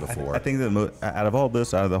happened before. I think that out of all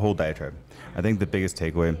this, out of the whole diatribe, I think the biggest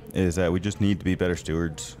takeaway is that we just need to be better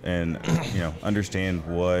stewards and understand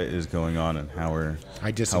what is going on and how we're.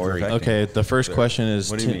 I disagree. Okay, the first question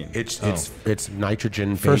is. What do you mean? It's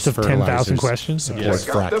nitrogen. First of 10,000 questions. Support Yes.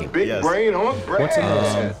 fracking. Big brain on What's in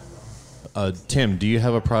this? Tim, do you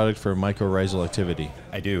have a product for mycorrhizal activity?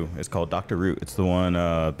 I do. It's called Dr. Root. It's the one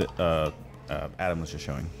that Adam was just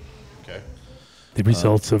showing. Okay. The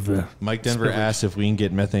results of the Mike Denver asked if we can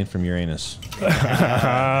get methane from Uranus. Dun,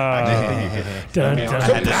 dun,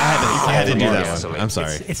 I had to do that one. I'm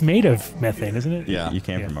sorry. It's made of methane, isn't it? Yeah. You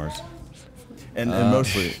can from Mars. And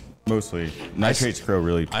mostly nitrates grow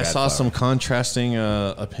really I bad saw flower. some contrasting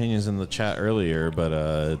opinions in the chat earlier,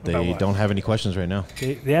 but they don't have any questions right now.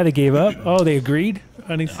 They gave up. Oh, they agreed.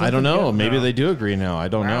 I don't know. Maybe they do agree now. I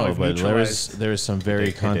don't Wow, know, we've but neutralized. there is some very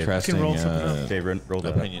Dave, contrasting roll something up. Dave, roll that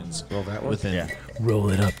up. opinions Roll that one? within Roll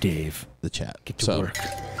it up, Dave. the chat. Get to So, work.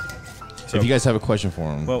 if you guys have a question for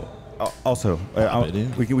him, Well, also,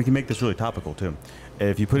 we can make this really topical too.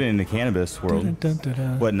 If you put it in the cannabis world, Dun, dun, dun,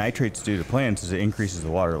 dun. what nitrates do to plants is it increases the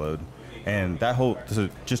water load, and that whole so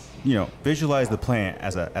just visualize the plant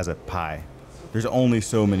as a pie. There's only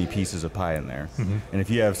so many pieces of pie in there, and if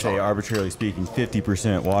you have, say, arbitrarily speaking,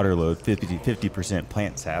 50% water load, 50%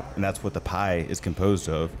 plant sap, and that's what the pie is composed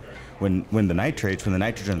of. When the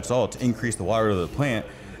nitrogen salts increase the water load of the plant,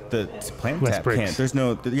 the plant Less sap bricks.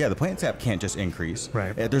 can't. The plant sap can't just increase.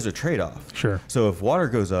 Right. There's a trade-off. Sure. So if water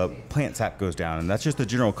goes up, plant sap goes down, and that's just the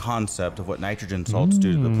general concept of what nitrogen salts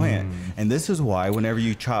do to the plant. And this is why whenever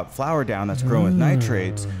you chop flour down that's grown with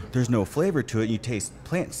nitrates, there's no flavor to it. You taste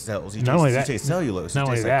plant cells. You taste cellulose. Not You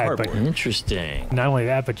only taste that, like but cardboard. Interesting. not only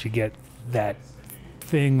that, but you get that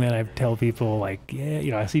thing that I tell people, like,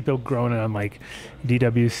 I see people growing it on like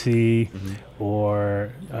DWC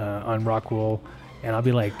or on Rockwool, and I'll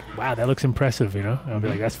be like, wow, that looks impressive, And I'll be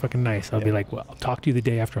like, that's fucking nice. I'll be like, well, I'll talk to you the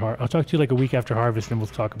day after I'll talk to you like a week after harvest, and we'll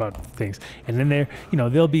talk about things. And then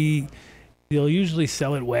they'll usually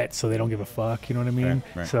sell it wet, so they don't give a fuck. You know what I mean?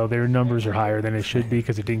 Right. So their numbers are higher than it should be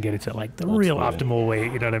because it didn't get it to like the real optimal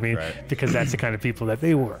weight. You know what I mean? Right. Because that's the kind of people that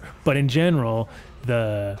they were. But in general,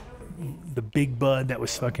 the big bud that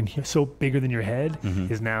was fucking so bigger than your head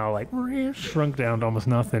is now like shrunk down to almost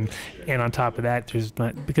nothing. And on top of that, there's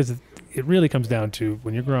not, because it really comes down to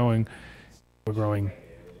when we're growing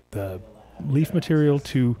the leaf material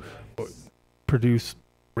to produce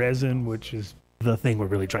resin, which is the thing we're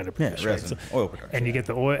really trying to produce. right? resin, oil production. And you get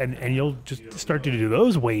the oil, and you'll just start to do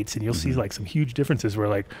those weights, and you'll see like some huge differences where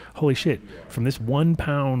like, holy shit, from this 1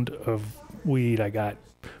 pound of weed, I got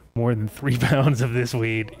more than 3 pounds of this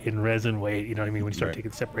weed in resin weight. You know what I mean? When you start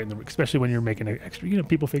separating them, especially when you're making an extra,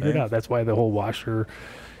 people figure it out. That's why the whole washer,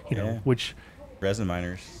 which resin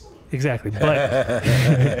miners. exactly.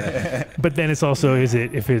 But but then it's also,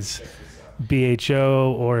 if it's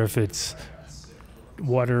BHO or if it's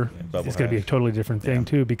water, Bubble it's going to be a hash. totally different thing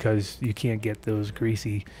too, because you can't get those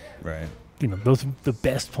greasy, Right. those the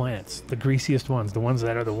best plants, the greasiest ones, the ones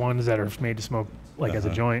that are made to smoke like as a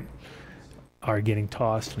joint, are getting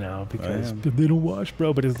tossed now because they don't wash,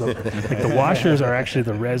 bro. But it's the washers are actually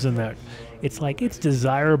the resin that it's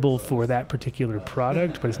desirable for that particular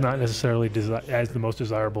product, but it's not necessarily as the most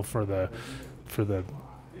desirable for the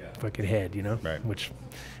fucking head, Right. which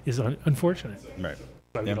is unfortunate. Right.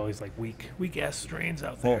 But I get all these like weak ass strains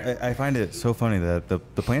out there. Well, I find it so funny that the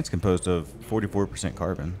plant's composed of 44%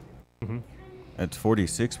 carbon. It's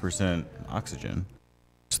 46% oxygen.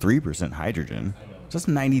 It's 3% hydrogen. So that's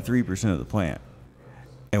 93% of the plant.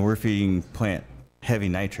 And we're feeding plant heavy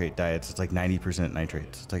nitrate diets. It's like 90%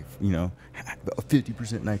 nitrates. It's like,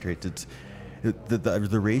 50% nitrates. It's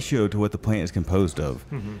the ratio to what the plant is composed of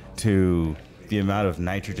to the amount of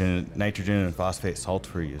nitrogen and phosphate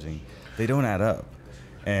salts we're using. They don't add up.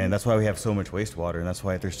 And that's why we have so much wastewater, and that's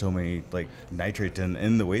why there's so many like nitrates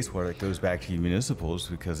in the wastewater that goes back to municipals,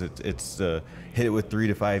 because it's hit it with 3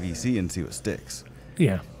 to 5 EC and see what sticks.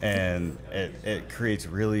 Yeah. And it creates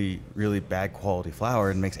really, really bad quality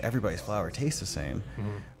flour and makes everybody's flour taste the same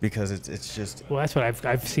because it's just. Well, that's what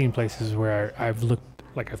I've seen places where I've looked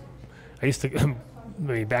like I used to.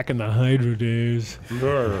 Back in the hydro days,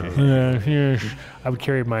 I would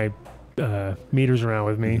carry my meters around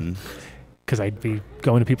with me. because I'd be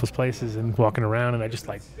going to people's places and walking around, and I just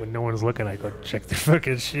like, when no one's looking, I go check their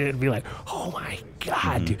fucking shit and be like, oh my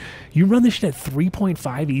God, dude, you run this shit at 3.5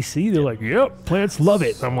 EC? They're like, yep, plants love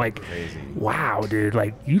it. I'm like, wow, dude,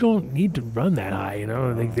 like, you don't need to run that high, you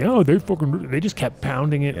know? They just kept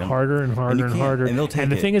pounding it harder and harder and harder. And,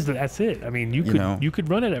 the thing is that's it. I mean, you could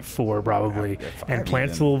run it at 4 probably, and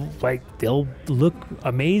plants will, like, they'll look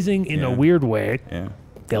amazing in a weird way. Yeah.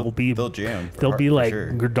 They'll jam. They'll be like sure.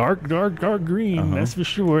 dark green. That's for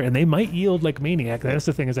sure. And they might yield like maniac. That's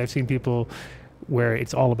the thing is I've seen people where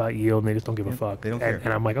it's all about yield and they just don't give a fuck. They don't care.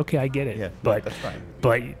 And I'm like, okay, I get it. Yeah, but that's fine.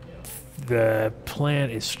 But the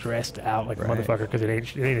plant is stressed out like a motherfucker because it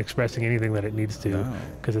ain't expressing anything that it needs to.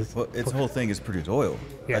 Because its whole thing is produce oil,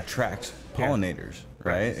 attract pollinators,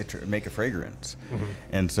 right? Make a fragrance,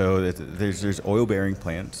 and so there's oil bearing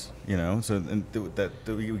plants, you know. So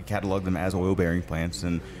we catalog them as oil bearing plants,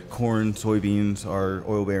 and corn, soybeans are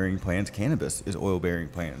oil bearing plants. Cannabis is oil bearing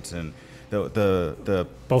plants, and both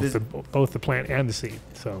the plant and the seed.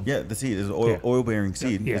 So the seed is oil bearing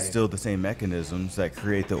seed. It's still the same mechanisms that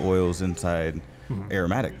create the oils inside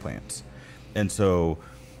aromatic plants, and so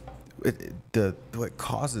what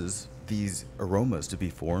causes these aromas to be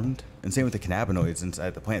formed, and same with the cannabinoids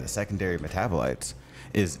inside the plant, the secondary metabolites,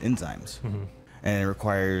 is enzymes, and it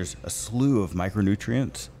requires a slew of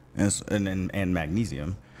micronutrients and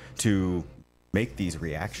magnesium to make these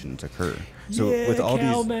reactions occur. So with all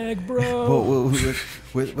these, bro.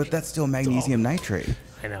 with that's still magnesium nitrate.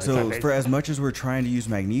 I know, so for as much as we're trying to use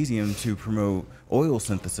magnesium to promote oil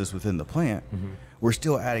synthesis within the plant, we're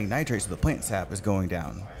still adding nitrate, so the plant sap is going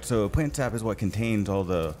down. So plant sap is what contains all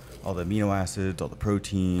the amino acids, all the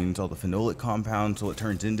proteins, all the phenolic compounds, so it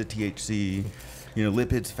turns into THC, you know,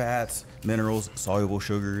 lipids, fats, minerals, soluble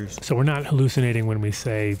sugars. So we're not hallucinating when we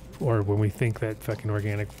say or when we think that fucking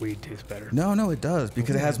organic weed tastes better. No, it does,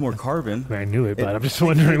 because it has more carbon. I knew it, but I'm just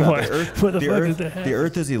wondering why. What the fuck is that? The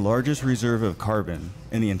Earth is the largest reserve of carbon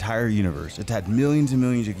in the entire universe. It's had millions and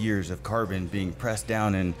millions of years of carbon being pressed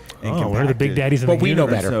down and compacted. We're the big daddies of the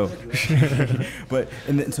universe. But we know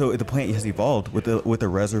better. So the plant has evolved with a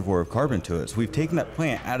reservoir of carbon to it. So we've taken that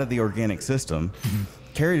plant out of the organic system,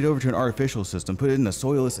 carried it over to an artificial system, put it in a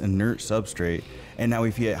soilless, inert substrate, and now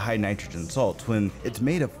we feed it high nitrogen salts when it's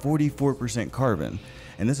made of 44% carbon.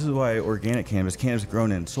 And this is why organic cannabis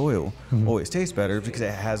grown in soil, always tastes better, because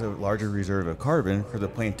it has a larger reserve of carbon for the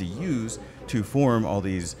plant to use to form all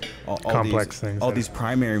these these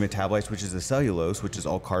primary metabolites, which is the cellulose, which is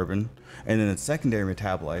all carbon, and then the secondary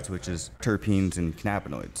metabolites, which is terpenes and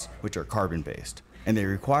cannabinoids, which are carbon-based. And they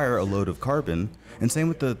require a load of carbon, and same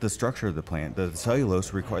with the structure of the plant. The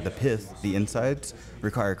cellulose require the pith, the insides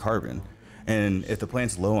require carbon, and if the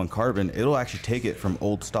plant's low on carbon, it'll actually take it from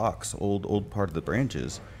old stalks, old part of the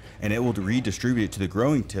branches, and it will redistribute it to the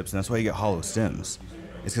growing tips, and that's why you get hollow stems.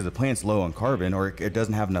 It's because the plant's low on carbon, or it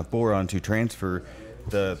doesn't have enough boron to transfer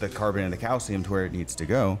the carbon and the calcium to where it needs to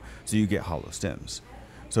go, so you get hollow stems.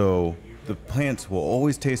 So the plants will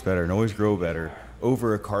always taste better and always grow better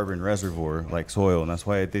over a carbon reservoir like soil, and that's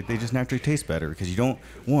why they just naturally taste better, because you don't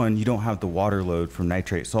have the water load from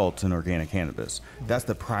nitrate salts in organic cannabis. That's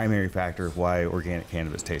the primary factor of why organic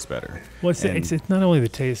cannabis tastes better. Well, it's not only the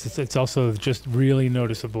taste, it's also just really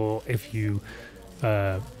noticeable if you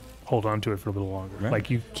hold on to it for a little longer. Right. Like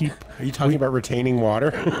you keep. Are you talking about retaining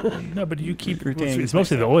water? No, but you keep retaining. It's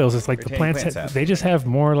mostly the oils. It's like the Retaining plants. plant sap. They just have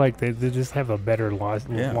more like they just have a better,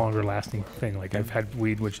 longer lasting thing. Like I've had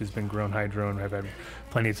weed which has been grown hydro, and I've had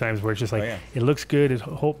plenty of times where it's just like it looks good,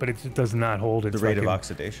 but it does not hold its the rate of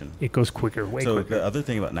oxidation. It goes quicker, way quicker. So the other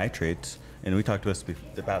thing about nitrates, and we talked to us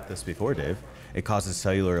about this before, Dave, it causes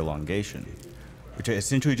cellular elongation, which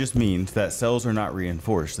essentially just means that cells are not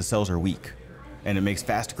reinforced. The cells are weak. And it makes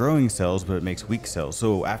fast-growing cells, but it makes weak cells.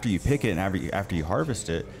 So after you pick it and after you harvest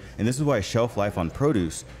it, and this is why shelf life on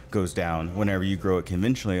produce goes down whenever you grow it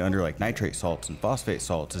conventionally under like nitrate salts and phosphate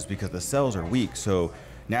salts, is because the cells are weak. So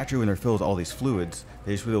naturally, when they're filled with all these fluids,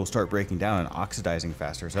 they will start breaking down and oxidizing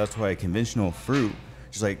faster. So that's why conventional fruit,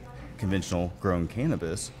 just like conventional grown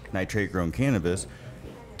cannabis, nitrate-grown cannabis,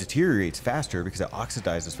 deteriorates faster because it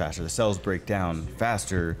oxidizes faster. The cells break down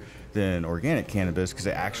faster than organic cannabis because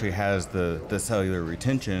it actually has the cellular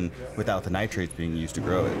retention without the nitrates being used to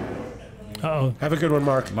grow it. Uh-oh. Have a good one,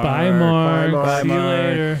 Mark. Bye, Mark. Bye, See you Mark.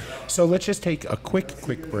 later. So let's just take a quick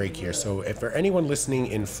break here. So if for anyone listening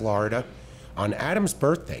in Florida, on Adam's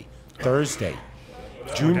birthday, Thursday,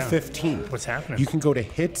 June 15th. What's happening? You can go to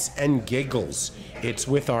Hits and Giggles. It's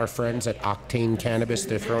with our friends at Octane Cannabis.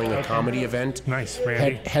 They're throwing a comedy event. Nice,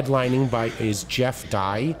 Randy. Headlining is Jeff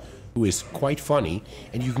Dye, who is quite funny.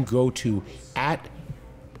 And you can go to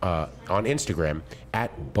on Instagram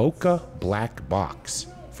at Boca Black Box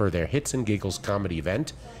for their Hits and Giggles comedy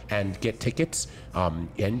event and get tickets.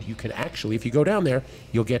 And you can actually, if you go down there,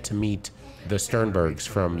 you'll get to meet the Sternbergs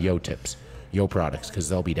from Yo Tips, Yo Products, because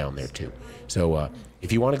they'll be down there too. So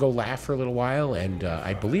if you want to go laugh for a little while, and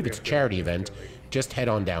I believe it's a charity event, just head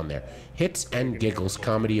on down there. Hits and Giggles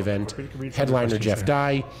comedy event. Headliner Jeff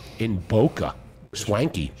Dye in Boca.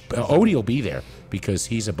 Swanky. Odie will be there because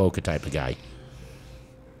he's a Boca type of guy.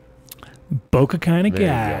 Boca kind of There you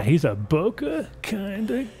guy. go. He's a Boca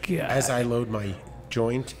kind of guy. As I load my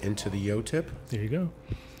joint into the Yo Tip. There you go.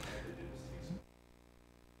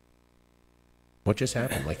 What just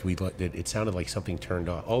happened? Like it sounded like something turned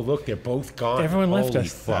off. Oh, look, they're both gone. Everyone left Holy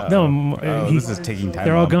us. Fuck. No, this is taking time.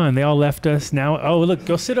 they're all Mom. gone. They all left us. Now, oh, look,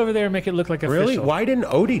 go sit over there and make it look like official. Really? Why didn't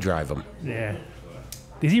Odie drive him? Yeah.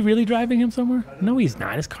 Is he really driving him somewhere? No, he's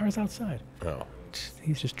not. His car's outside. Oh.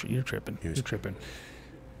 He's just, you're tripping. You're tripping.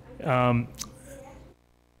 I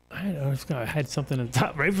had something at the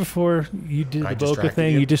top right before you did the Boca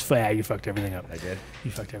thing. You just, you fucked everything up. I did. You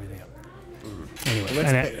fucked everything up.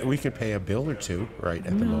 Anyway, Well, we could pay a bill or two right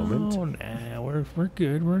at the moment. No, nah, we're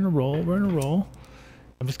good. We're in a roll. We're in a roll.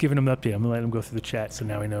 I'm just giving him an update. I'm gonna let him go through the chat so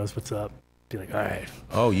now he knows what's up. Be like, all right.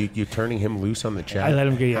 Oh, you're turning him loose on the chat. I let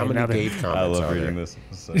him get. How many Dave comments I love are reading there? this.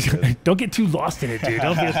 So good. Don't get too lost in it, dude.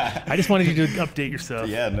 I just wanted you to update yourself.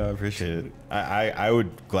 Yeah, no, I appreciate it. I would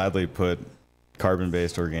gladly put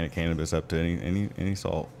carbon-based organic cannabis up to any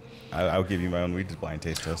salt. I'll give you my own weed just blind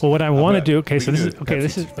taste test. Well, what I want to do. Okay, so this is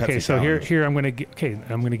Pepsi okay. So challenge. here I'm gonna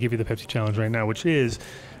give you the Pepsi challenge right now, which is,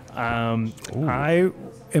 I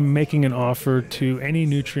am making an offer to any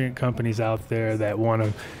nutrient companies out there that want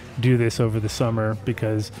to do this over the summer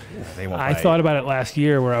because I thought about it last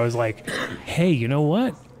year where I was like, hey, you know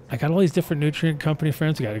what? I got all these different nutrient company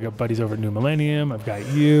friends. We got buddies over at New Millennium. I've got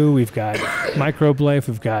you. We've got Microbe Life.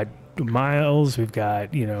 We've got Miles, we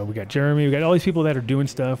got Jeremy, we got all these people that are doing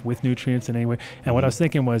stuff with nutrients in any way. And what I was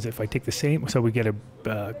thinking was if I take the same, so we get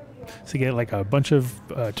like a bunch of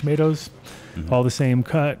tomatoes, all the same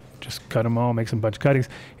cut, just cut them all, make some bunch of cuttings,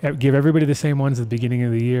 give everybody the same ones at the beginning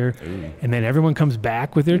of the year, and then everyone comes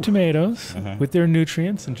back with their tomatoes, with their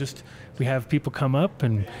nutrients, and just we have people come up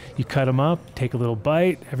and you cut them up, take a little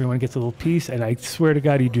bite, everyone gets a little piece, and I swear to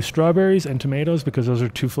God, you do strawberries and tomatoes because those are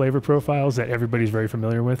two flavor profiles that everybody's very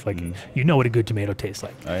familiar with. Like, you know what a good tomato tastes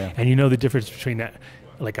like. Oh, yeah. And you know the difference between that,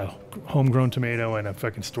 like a homegrown tomato and a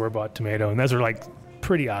fucking store-bought tomato, and those are like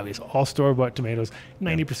pretty obvious. All store-bought tomatoes,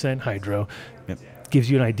 90% hydro. Yep. Gives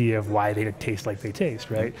you an idea of why they taste like they taste,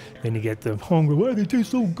 right? Then you get the homegrown, why they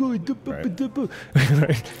taste so good.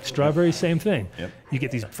 Right. Strawberries, same thing. Yep. You get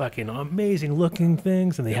these fucking amazing looking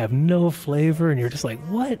things and they have no flavor and you're just like,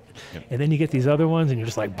 what? Yep. And then you get these other ones and you're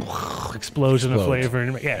just like, explosion of flavor.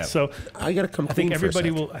 And so I got to come I think clean for a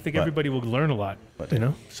everybody sec. will. I think everybody will learn a lot. You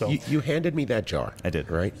know. So You handed me that jar. I did.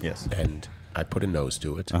 Right? Yes. And I put a nose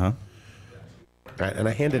to it. Uh-huh. And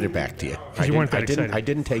I handed it back to you. you weren't that excited. I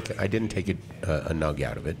didn't take a nug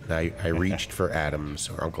out of it. I reached for Adam's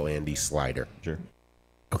or Uncle Andy's slider. Sure.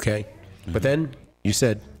 Okay. But then you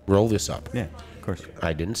said, roll this up. Yeah, of course.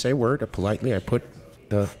 I didn't say a word. Politely, I put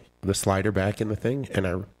the slider back in the thing,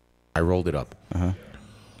 and I rolled it up. Uh-huh.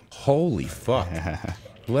 Holy fuck.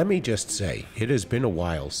 Let me just say, it has been a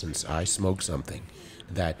while since I smoked something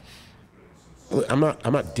that... I'm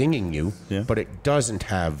not dinging you, but it doesn't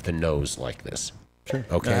have the nose like this. Sure.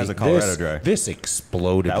 Okay. It has a Colorado dry. This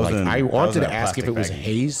exploded. I wanted to ask if it was a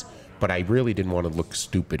haze, but I really didn't want to look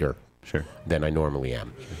stupider than I normally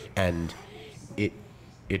am. And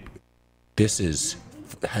this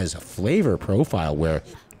has a flavor profile where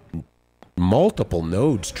multiple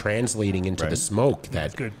nodes translating into the smoke.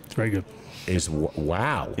 That's good. It's very good. Is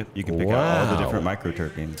wow. Yep, you can pick out all the different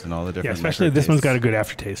microterpenes and all the different. Yeah, especially this one's got a good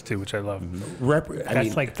aftertaste too, which I love.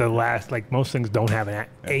 That's like the last. Like most things don't have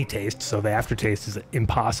a taste, so the aftertaste is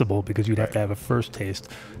impossible because you'd have to have a first taste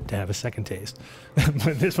to have a second taste.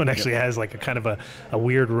 But this one actually has like a kind of a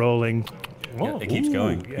weird rolling. Yeah, it keeps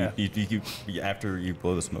going. Yeah. You after you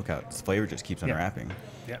blow the smoke out, this flavor just keeps unwrapping.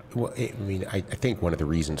 Yeah. Well, I think one of the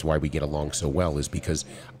reasons why we get along so well is because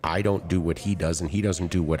I don't do what he does and he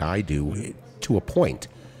doesn't do what I do to a point.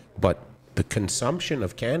 But the consumption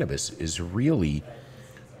of cannabis is really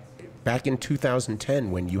back in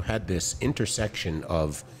 2010 when you had this intersection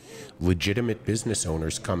of legitimate business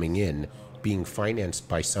owners coming in being financed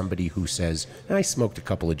by somebody who says, I smoked a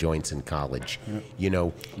couple of joints in college. You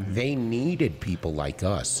know, they needed people like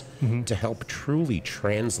us to help truly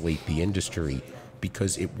translate the industry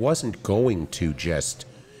because it wasn't going to just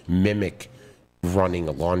mimic running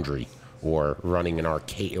a laundry or running an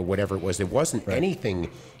arcade or whatever it was. There wasn't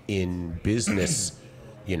anything in business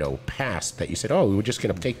past that you said, oh, we were just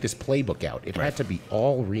going to take this playbook out. It had to be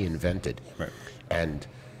all reinvented. Right. And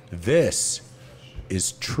this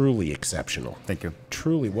is truly exceptional. Thank you.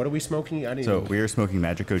 Truly. What are we smoking? We are smoking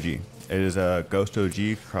Magic OG. It is a Ghost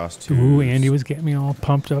OG cross to... Ooh, Andy was getting me all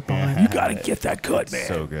pumped up on it. You got to get that cut, man.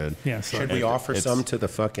 So good. Yeah. Should we offer some to the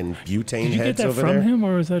fucking butane Did you heads get that over from there? him,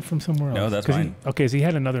 or is that from somewhere else? No, that's mine. Okay, so he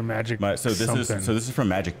had another Magic So this is from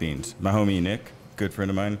Magic Beans. My homie Nick, good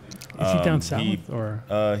friend of mine. Is he down south or?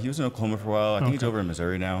 He was in Oklahoma for a while. I think he's over in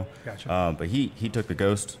Missouri now. Gotcha. But he took the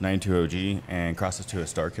Ghost 92 OG and crossed it to a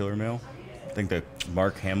Star Killer male. I think the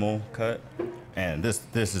Mark Hamill cut, and this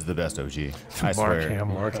is the best OG. I swear.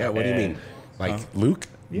 Hamill. Mark, what do you mean? Like Luke?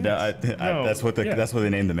 Yes. No, that's what they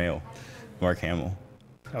named the male, Mark Hamill.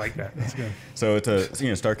 I like that. That's good. So it's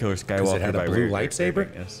a Star Killer Skywalker. Does it have a by blue Ray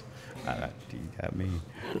lightsaber? Yes. Do you have me?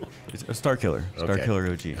 It's a Star Killer. Star Okay.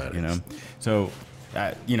 Killer OG. So,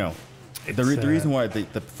 the reason why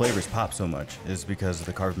the flavors pop so much is because of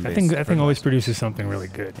the carbon base. That thing always produces something really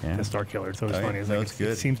good. Yeah. The Star Killer. It's always funny. It's No, like it's good.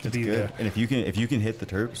 It seems to be good. the. And if you can hit the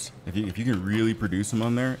terps, if you can really produce them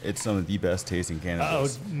on there, it's some of the best tasting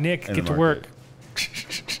cannabis. Oh, Nick, in get the to work.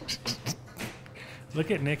 market. Look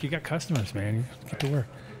at Nick. You got customers, man. You get to work.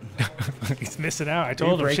 He's missing out. I Are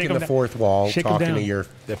told you him. breaking the fourth wall, Shake him talking down. to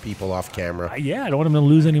the people off camera? Yeah, I don't want him to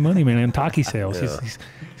lose any money, man, on talkie sales. Yeah. He's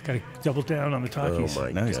got to double down on the talkies. Oh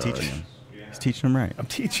my No, he's gosh. teaching them. He's teaching them right. I'm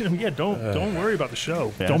teaching him. Yeah, don't worry about the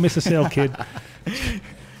show. Yeah. Don't miss a sale, kid.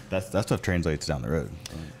 That stuff translates down the road.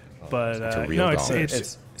 But a real no, dollar.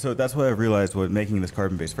 it's So that's what I've realized with making this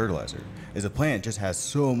carbon-based fertilizer is a plant just has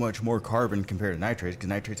so much more carbon compared to nitrates because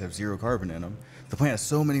nitrates have 0 carbon in them. The plant has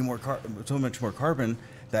so much more carbon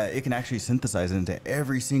that it can actually synthesize into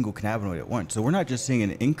every single cannabinoid at once. So we're not just seeing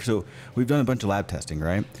an ink. So we've done a bunch of lab testing,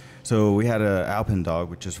 right? So we had a Alpine dog,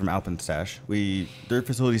 which is from Alpine Stash. Their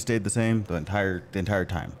facility stayed the same the entire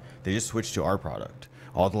time. They just switched to our product.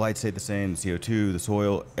 All the lights stayed the same, the CO2, the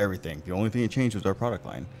soil, everything. The only thing that changed was our product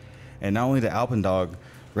line. And not only the Alpine dog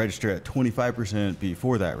registered at 25%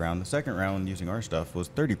 before that round, the second round using our stuff was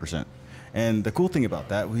 30%. And the cool thing about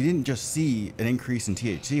that, we didn't just see an increase in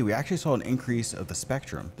THC, we actually saw an increase of the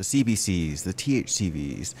spectrum, the CBCs, the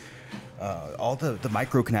THCVs, all the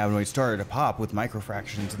microcannabinoids started to pop with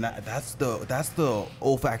microfractions, and that's the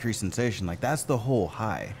olfactory sensation, like that's the whole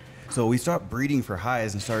high. So we stopped breeding for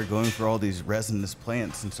highs and started going for all these resinous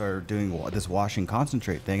plants and started doing this washing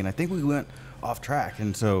concentrate thing, and I think we went off track.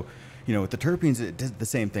 And so, with the terpenes, it did the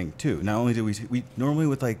same thing too. Not only do we normally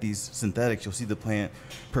with like these synthetics, you'll see the plant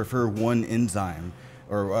prefer one enzyme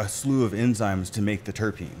or a slew of enzymes to make the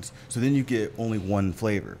terpenes. So then you get only one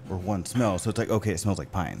flavor or one smell. So it's like, okay, it smells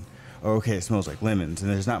like pine, or okay, it smells like lemons,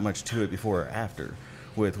 and there's not much to it before or after.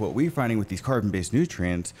 With what we're finding with these carbon-based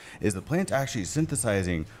nutrients is the plant's actually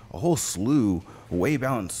synthesizing a whole way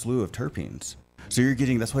balanced slew of terpenes. So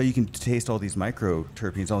that's why you can taste all these micro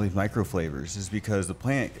terpenes, all these micro flavors, is because the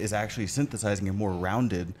plant is actually synthesizing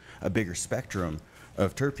a bigger spectrum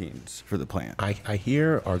of terpenes for the plant. I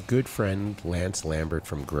hear our good friend Lance Lambert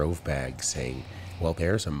from Grove Bag saying, well,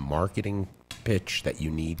 there's a marketing pitch that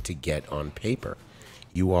you need to get on paper.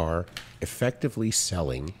 You are effectively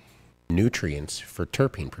selling nutrients for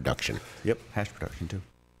terpene production. Yep, hash production too.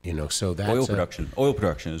 So that's Oil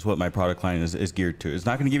production is what my product line is geared to. It's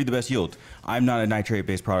not going to give you the best yield. I'm not a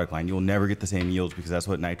nitrate-based product line. You'll never get the same yields because that's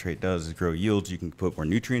what nitrate does, is grow yields. You can put more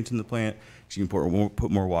nutrients in the plant. You can put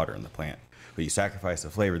more water in the plant. But you sacrifice the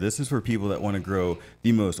flavor. This is for people that want to grow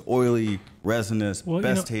the most oily, resinous,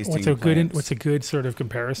 best tasting plants. What's a good sort of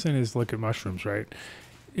comparison is look at mushrooms, right?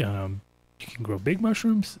 You can grow big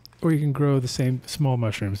mushrooms, or you can grow the same small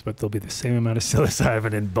mushrooms, but there'll be the same amount of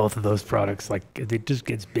psilocybin in both of those products. Like it just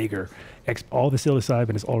gets bigger. All the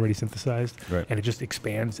psilocybin is already synthesized, right, and it just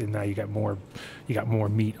expands, and now you got more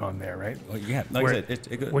meat on there, right? Well, yeah, like I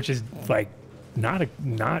said, which is like not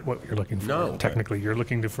what you're looking for. No, technically, you're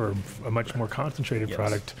looking for a much more concentrated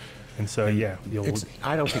product. And so,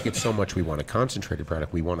 I don't think it's so much we want a concentrated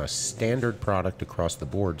product. We want a standard product across the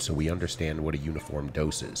board so we understand what a uniform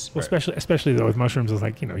dose is. Well, especially though with mushrooms, it's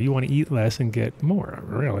like, you want to eat less and get more.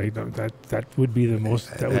 Really, that would be the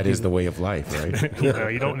most. That is the way of life, right?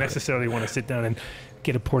 You don't necessarily want to sit down and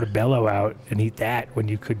get a portobello out and eat that when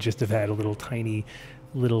you could just have had a little tiny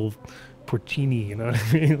porcini. You know what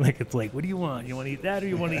I mean? Like it's like, what do you want? You want to eat that or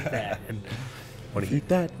you want to eat that? And want to eat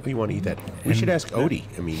that? We want to eat that. We should ask Odie.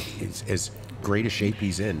 I mean, as great a shape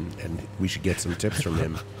he's in, and we should get some tips from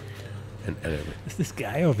him. And it's this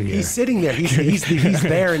guy over here. He's sitting there. He's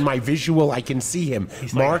there in my visual. I can see him.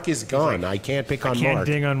 Mark is gone. I can't pick on Mark. I can't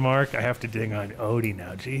ding on Mark. I have to ding on Odie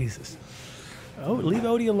now. Jesus. Oh, leave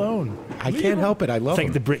Odie alone. I can't help it. I love It's like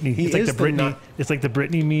him. the Britney. He It's like is the Britney. not- It's like the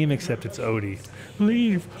Britney meme, except it's Odie.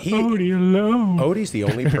 Leave Odie alone. Odie's the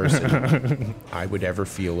only person I would ever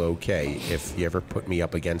feel okay if you ever put me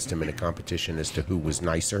up against him in a competition as to who was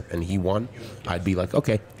nicer and he won. I'd be like,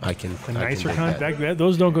 okay, I can. The I nicer can dig that.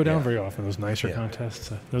 those don't go down Yeah. very often. Those nicer Yeah.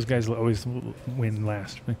 contests. Those guys always win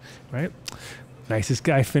last, right? Nicest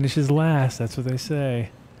guy finishes last. That's what they say.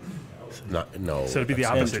 No. So it'd be the that's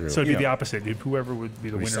not opposite. true. So it'd be the opposite. Whoever would be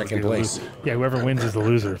the Be winner would second be the place. loser. Yeah, whoever wins is the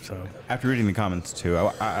loser. So. After reading the comments too,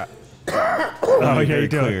 I Oh want to be yeah, very you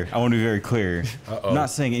do. clear. I want to be very clear. I'm not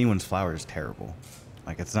saying anyone's flower is terrible.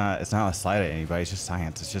 Like it's not a slight at anybody. It's just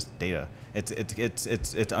science. It's just data.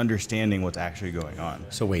 It's understanding what's actually going on.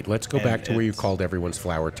 So wait, let's go back to where you called everyone's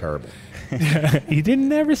flower terrible. He didn't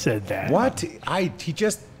never said that. What? He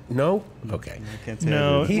just no. Okay. I can't say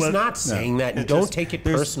No. that. He's Well, not saying that. It's Don't just- take it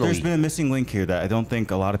there's personally. been a missing link here that I don't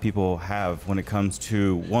think a lot of people have when it comes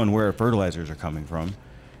to, one, where fertilizers are coming from,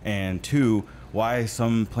 and two, why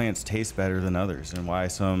some plants taste better than others, and why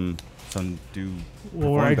some do.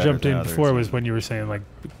 Well, where I perform better jumped than in others. before was when you were saying like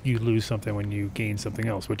you lose something when you gain something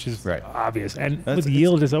else, which is Right. obvious. And That's- with it's-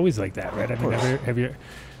 yield is always like that, right? I mean, course. have you?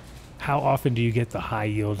 How often do you get the high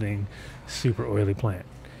yielding, super oily plant?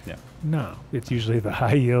 Yeah. No, it's usually the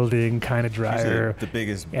high yielding, kind of Usually drier, the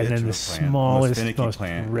biggest and bitch then of the a plant, smallest, finicky most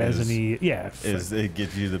plant resiny. is it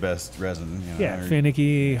gives you the best resin. You know, Yeah, or-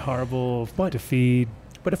 finicky, horrible to feed.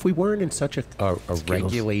 But if we weren't in such a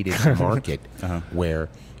regulated market where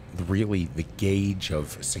really the gauge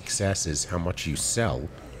of success is how much you sell,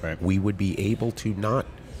 Right. we would be able to not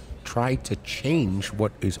try to change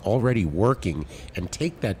what is already working and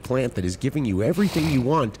take that plant that is giving you everything you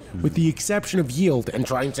want with the exception of yield and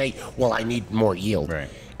try and say, well, I need more yield. Right.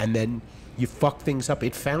 And then you fuck things up.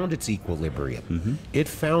 It found its equilibrium. It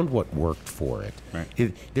found what worked for it.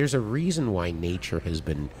 Right. There's a reason why nature has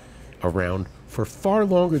been around for far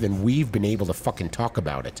longer than we've been able to fucking talk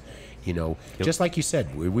about it. You know, just like you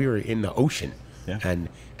said, we were in the ocean. Yeah. And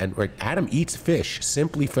Adam eats fish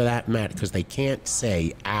simply for that matter because they can't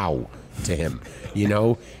say ow to him, you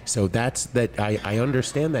know? So that's that. I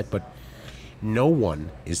understand that, but no one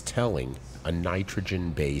is telling a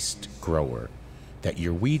nitrogen-based grower that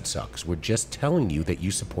your weed sucks. We're just telling you that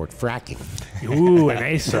you support fracking. Ooh, and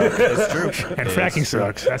they suck. It's true. And fracking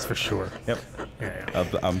sucks, that's for sure. Yep. Yeah.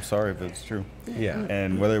 I'm sorry, but it's true. Yeah.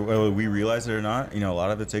 And whether we realize it or not, you know, a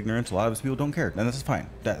lot of it's ignorance. A lot of it's people don't care, and that's fine.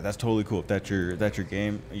 That's totally cool. If that's your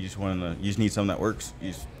game, you just need something that works.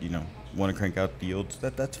 You know, want to crank out the yields.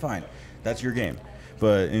 That's fine. That's your game.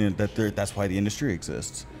 But you know, that's why the industry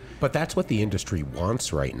exists. But that's what the industry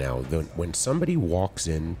wants right now. When somebody walks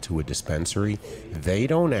into a dispensary, they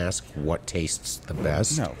don't ask what tastes the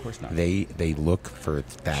best. No, of course not. They look for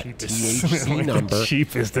that Cheapest. THC number.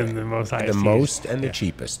 Cheapest and the most highest. The THC. most and the Yeah.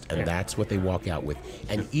 cheapest, and Yeah. that's what they walk out with.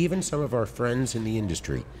 And even some of our friends in the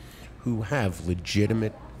industry who have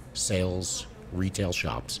legitimate sales retail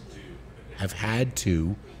shops have had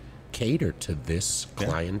to cater to this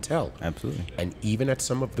clientele. Absolutely. And even at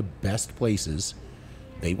some of the best places,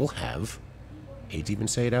 they will have, hate to even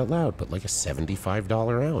say it out loud, but like a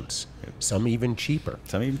 $75 ounce. Some even cheaper.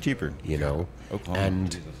 You know? Oklahoma.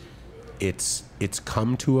 And it's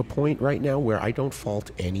come to a point right now where I don't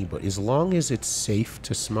fault anybody. As long as it's safe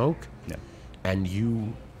to smoke and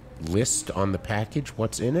you list on the package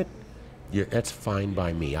what's in it, that's fine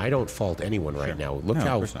by me. I don't fault anyone right now. Look No, of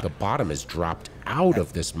how course not. the bottom has dropped out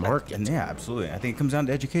of this market. And yeah, absolutely. I think it comes down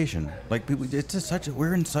to education. Like people, it's just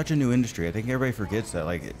we're in such a new industry. I think everybody forgets that.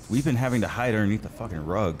 Like we've been having to hide underneath the fucking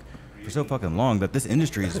rug for so fucking long that this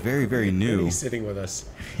industry is very, very new. He's sitting with us.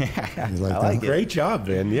 I like like it. Great job,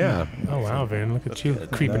 Vin. Yeah. Oh wow, Vin! Look at you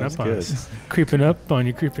creeping That was up on good. us, creeping up on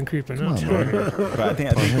you, creeping up. But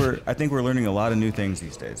I think we're learning a lot of new things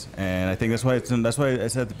these days, and I think that's why I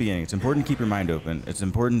said at the beginning, it's important to keep your mind open. It's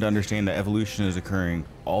important to understand that evolution is occurring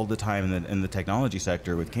all the time in the technology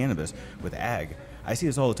sector with cannabis, with ag. I see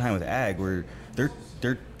this all the time with ag, where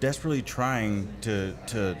they're desperately trying to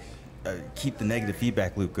keep the negative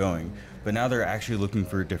feedback loop going, but now they're actually looking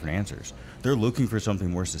for different answers. They're looking for something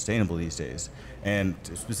more sustainable these days, and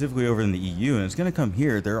specifically over in the EU, and it's going to come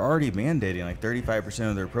here. They're already mandating like 35%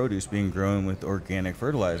 of their produce being grown with organic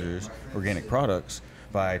fertilizers, organic products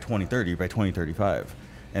by 2030, by 2035,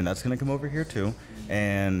 and that's going to come over here too.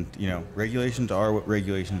 And you know, regulations are what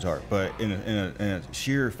regulations are, but in a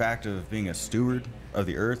sheer fact of being a steward of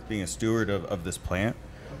the earth, being a steward of this plant,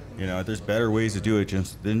 you know, there's better ways to do it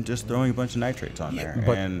than just throwing a bunch of nitrates on there.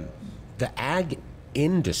 But and the ag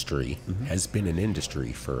industry has been an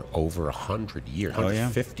industry for over 100 years, Oh, yeah.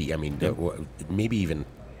 150. I mean, maybe even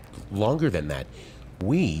longer than that.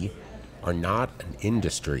 We are not an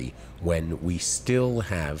industry when we still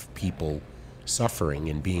have people suffering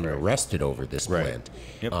and being arrested over this plant.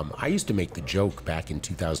 Yep. I used to make the joke back in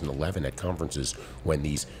 2011 at conferences when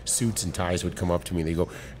these suits and ties would come up to me and they go,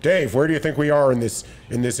 "Dave, where do you think we are in this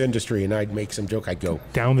industry?" And I'd make some joke. I'd go,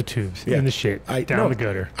 Down the tubes, in the shit, down the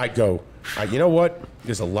gutter. I'd go, you know what?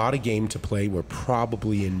 There's a lot of game to play. We're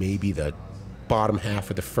probably in maybe the bottom half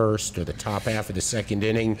of the first or the top half of the second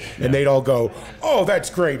inning, and they'd all go, "Oh, that's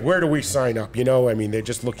great. Where do we sign up?" You know, I mean, they're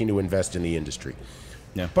just looking to invest in the industry.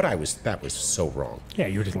 Yeah. But that was so wrong. Yeah,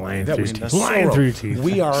 you were just lying That through was your teeth. so Lying wrong. through your teeth.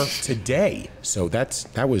 We are today, so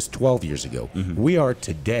that was 12 years ago. We are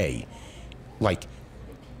today, like,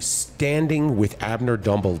 standing with Abner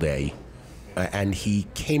Doubleday, and he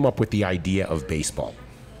came up with the idea of baseball.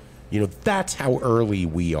 You know, that's how early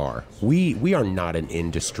we are. We are not an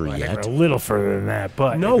industry I think yet. we're a little further than that,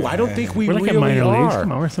 but No, I don't think we we're like really a minor leagues. are.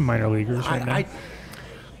 Come on, we're some minor leaguers right now.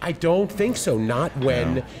 I don't think so. Not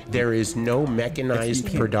when there is no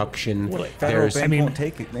mechanized production. There's, I mean,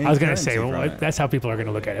 I was going to say, well, that's how people are going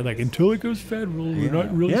to look at it. Like, until it goes federal, we're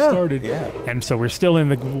not really started. Yeah. And so we're still in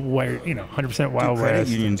the, 100% Wild credit West.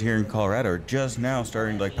 unions here in Colorado are just now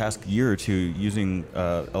starting, like, past year or two, using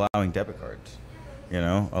allowing debit cards. You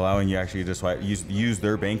know, allowing you actually just use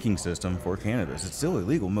their banking system for cannabis. It's still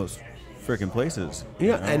illegal most freaking places.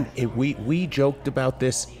 Yeah, you know? and we joked about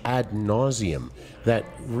this ad nauseum, that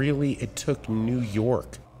really it took New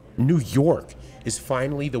York. New York is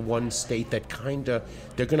finally the one state that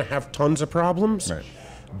they're going to have tons of problems, Right.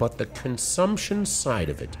 but the consumption side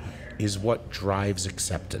of it is what drives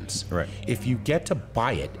acceptance. Right. If you get to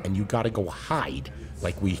buy it and you got to go hide,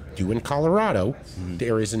 like we do in Colorado,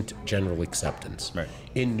 there isn't general acceptance. Right.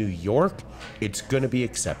 In New York, it's going to be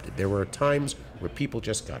accepted. There were times where people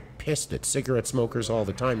just got pissed at cigarette smokers all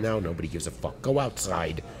the time. Now nobody gives a fuck. Go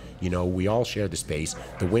outside. You know, we all share the space.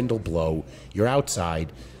 The wind will blow. You're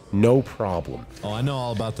outside. No problem. Oh, I know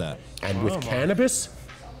all about that. And with cannabis,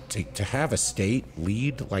 to have a state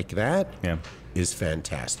lead like that is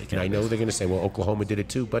fantastic. And I know they're going to say, well, Oklahoma did it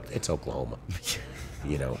too, but it's Oklahoma.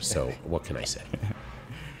 You know, so what can I say?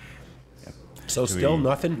 So still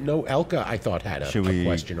nothing. No, Elka, I thought, had a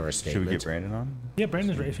question or a statement. Should we get Brandon on? Yeah,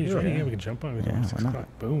 Brandon's ready. If he's ready, we can jump on. Yeah, why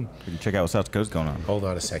not? Boom. We can check out what South Dakota's going on. Hold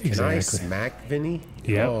on a second. Can I smack Vinny?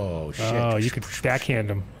 Yeah. Oh, shit. Oh, you could backhand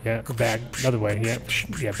him. Yeah, back. Another way. Yeah.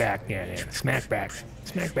 Yeah, back. Yeah. Smack back.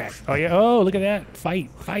 Smack back. Oh, yeah. Oh, look at that. Fight.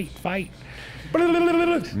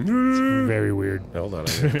 It's very weird. Hold on. I'm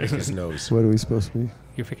going to pick his nose. What are we supposed to be?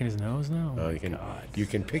 You're picking his nose now? Oh, you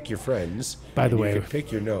can pick your friends. By the and way. You can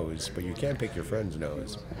pick your nose, but you can't pick your friend's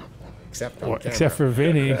nose. Except on camera. Except for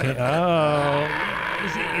Vinny. Oh,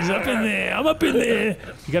 he's up in there. I'm up in there.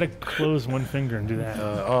 You got to close one finger and do that.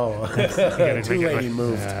 Too late, he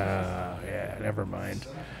moved. Yeah, never mind.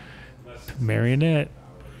 Marionette.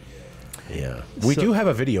 Yeah. We do have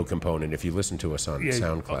a video component if you listen to us on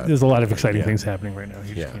SoundCloud. There's a lot of exciting things happening right now.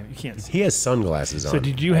 You can't see. He has sunglasses on. So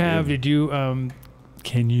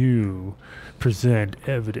can you present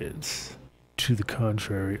evidence to the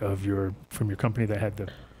contrary from your company that had the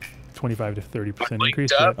 25 to 30% increase?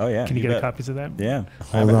 Oh, yeah. Can you get copies of that? Yeah.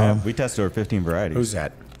 We tested over 15 varieties. Who's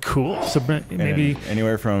that? Cool. So maybe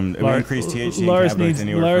anywhere from increased THC Lars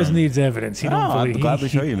tablets, needs evidence. He don't I'd gladly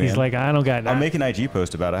show you, man. He's like, I don't got that. I'll make an IG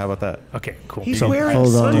post about it. How about that? Okay, cool. He's wearing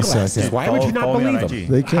hold on a sunglasses. second. Why would you not believe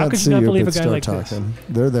him? They can't could you see not you believe but a guy start like this? talking.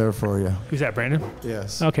 They're there for you. Who's that, Brandon?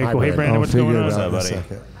 Yes. Okay, Hi, cool. Hey, Brandon, I'll what's figure going it on? out in a buddy?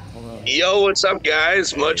 second. Yo, what's up,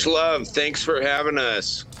 guys? Much love. Thanks for having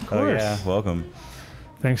us. Oh, yeah. Welcome.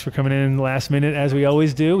 Thanks for coming in last minute, as we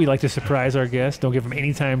always do. We like to surprise our guests. Don't give them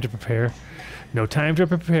any time to prepare. No time to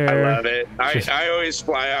prepare. I love it. I always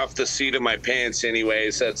fly off the seat of my pants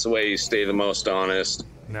anyways. That's the way you stay the most honest.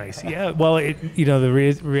 Nice. Yeah. Well,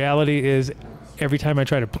 the reality is every time I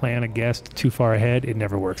try to plan a guest too far ahead, it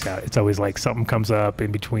never works out. It's always like something comes up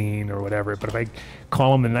in between or whatever. But if I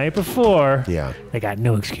call them the night before, they got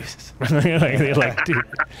no excuses. They're like, dude.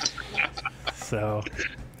 So...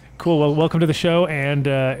 Cool. Well, welcome to the show. And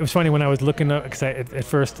it was funny when I was looking up, because at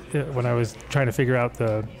first, when I was trying to figure out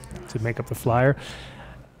to make up the flyer,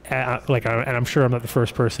 and I'm sure I'm not the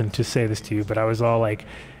first person to say this to you, but I was all like,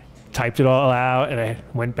 typed it all out, and I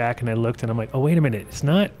went back and I looked, and I'm like, oh, wait a minute. It's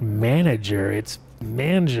not manager. It's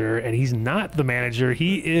manager, and he's not the manager.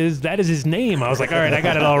 That is his name. I was like, all right, I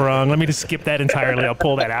got it all wrong. Let me just skip that entirely. I'll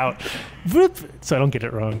pull that out. So I don't get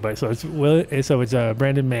it wrong. But so it's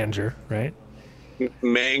Brandon Manager, right?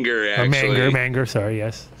 Manger, Or actually. Manger. Sorry,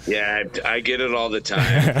 yes. Yeah, I get it all the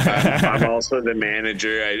time. I'm also the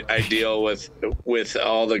manager. I deal with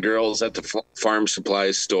all the girls at the farm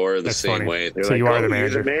supply store the That's same funny. way. They're So like, you are the You're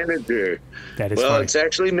manager." the manager. That is Well, funny. it's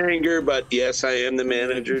actually Manger, but yes, I am the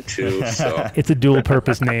manager too. So It's a dual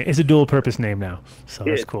purpose name. It's a dual purpose name now. So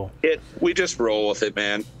that's cool. We just roll with it,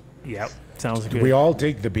 man. Yep. Sounds good. We all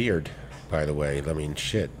dig the beard, by the way. I mean,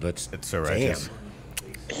 shit. It's so righteous.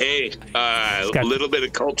 Hey, a little bit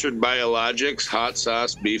of cultured biologics, hot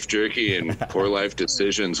sauce, beef jerky, and poor life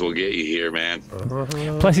decisions will get you here, man.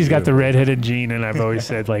 Plus, he's got the redheaded gene, and I've always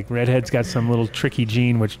said, like, redhead's got some little tricky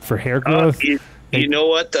gene which for hair growth. You know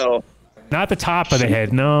what, though? Not the top of the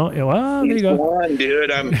head, no. Well, there you go. Come on,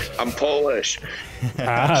 dude. I'm Polish.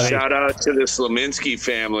 Shout out to the Slominski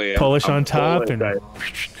family. Polish on top,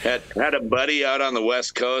 Polish. and I had a buddy out on the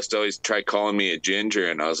West Coast always try calling me a ginger,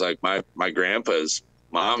 and I was like, my grandpa's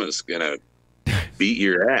mom is gonna beat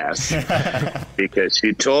your ass because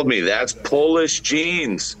she told me that's Polish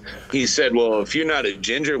genes. He said, well, if you're not a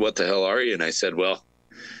ginger, what the hell are you? And I said, well,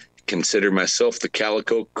 consider myself the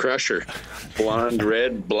Calico Crusher, blonde,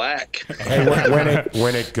 red, black. Hey,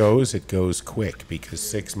 when it goes quick, because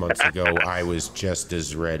 6 months ago I was just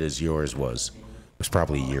as red as yours was. It was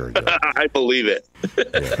probably a year ago. I believe it.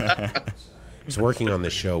 Yeah. Just working on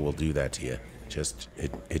this show will do that to you. Just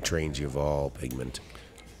it drains you of all pigment.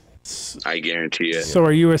 I guarantee it. So,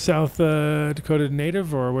 are you a South Dakota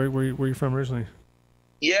native, or where you from originally?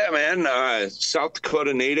 Yeah, man. South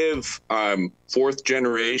Dakota native, fourth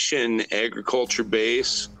generation agriculture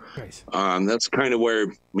base. Nice. That's kind of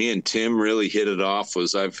where me and Tim really hit it off.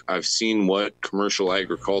 Was I've seen what commercial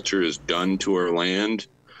agriculture has done to our land.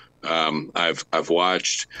 I've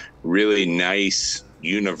watched really nice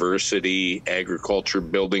university agriculture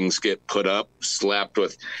buildings get put up, slapped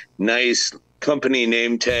with nice company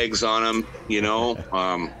name tags on them. You know,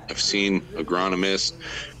 I've seen agronomists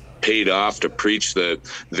paid off to preach the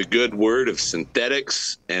good word of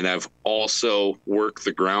synthetics, and I've also worked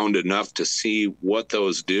the ground enough to see what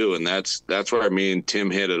those do, and that's where me and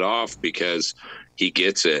Tim hit it off, because he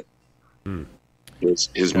gets it.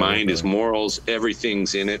 His mind, his morals,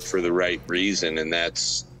 everything's in it for the right reason, and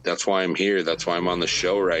that's why I'm here. That's why I'm on the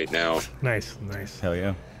show right now. Nice. Hell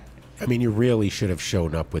yeah. I mean, you really should have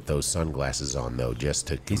shown up with those sunglasses on, though, just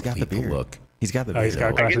to complete the look. He's got the beard. He's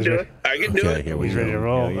got I can do it. I can do it. Here we He's go. ready to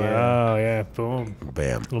roll. Yeah. Oh yeah, boom.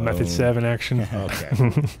 Bam. Little Method 7 action.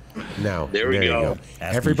 Okay. Now, There we you go.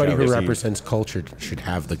 Everybody shall who receive. represents culture should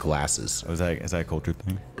have the glasses. Is that a cultured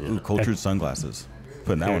thing? Ooh, cultured sunglasses.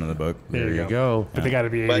 Putting that one in the book. There you go. But they got to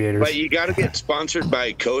be aviators. But you got to get sponsored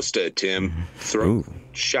by Costa, Tim.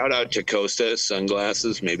 Shout out to Costa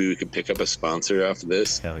Sunglasses. Maybe we could pick up a sponsor off of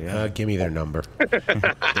this. Hell yeah. Give me their number. North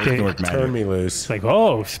Turn Magic. me loose. It's like,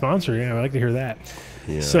 oh, sponsor. Yeah, I'd like to hear that.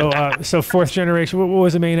 Yeah. So fourth generation. What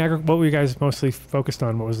was the main what were you guys mostly focused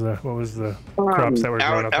on? What was the crops that were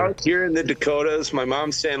grown up there? Out here in the Dakotas, my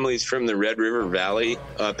mom's family's from the Red River Valley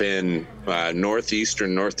up in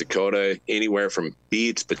northeastern North Dakota, anywhere from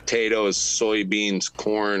beets, potatoes, soybeans,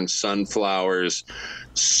 corn, sunflowers,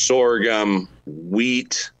 sorghum,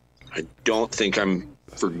 wheat. I don't think I'm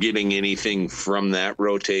forgetting anything from that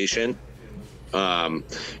rotation. And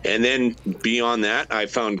then beyond that, I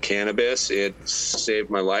found cannabis. It saved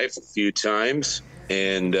my life a few times,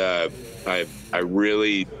 and I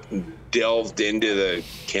really delved into the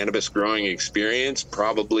cannabis growing experience.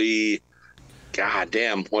 Probably,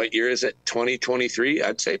 goddamn, what year is it? 2023.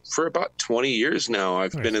 I'd say for about 20 years now,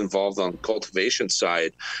 I've been involved on the cultivation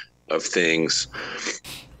side of things,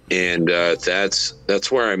 and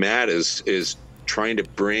that's where I'm at. Is trying to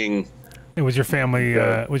bring. And was your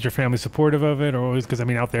family supportive of it, or was because I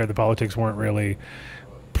mean out there the politics weren't really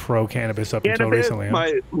pro cannabis up until recently?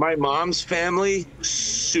 Huh? My mom's family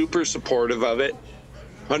super supportive of it,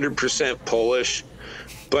 100% Polish,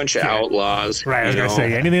 bunch of outlaws. Right, I was gonna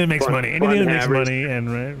say anything that makes money, and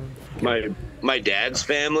my dad's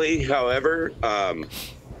family, however,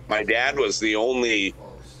 my dad was the only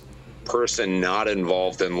person not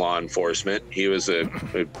involved in law enforcement. He was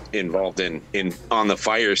involved in on the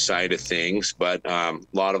fire side of things, but a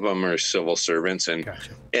lot of them are civil servants, and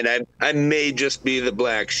I may just be the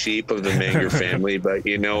black sheep of the Manger family, but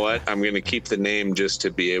you know what? I'm going to keep the name just to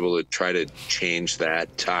be able to try to change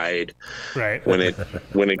that tide when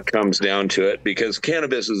it comes down to it, because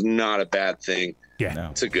cannabis is not a bad thing. Yeah, No.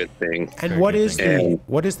 It's a good thing. And what is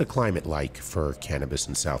the climate like for cannabis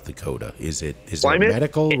in South Dakota? Is it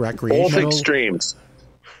medical, recreational? Both extremes.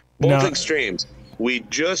 Both extremes. We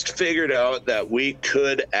just figured out that we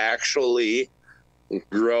could actually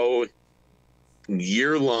grow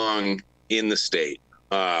year long in the state.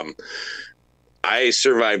 I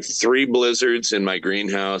survived 3 blizzards in my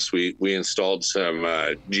greenhouse. We installed some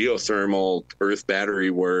geothermal earth battery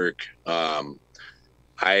work. There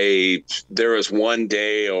was one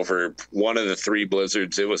day over one of the 3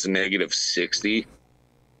 blizzards, it was -60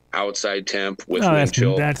 outside temp with wind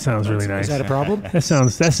chill. That sounds really nice. Is that a problem? That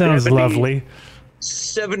sounds lovely.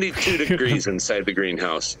 72 degrees inside the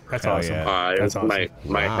greenhouse. That's awesome. That's awesome.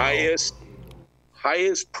 My highest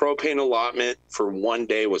propane allotment for one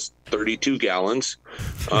day was 32 gallons,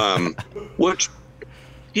 which,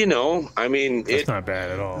 you know, I mean, it's not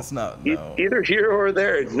bad at all. It's not either here or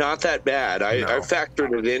there. Not that bad. I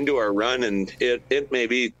factored it into our run, and it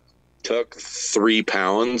maybe took 3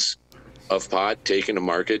 pounds of pot taken to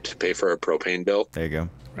market to pay for a propane bill. There you go.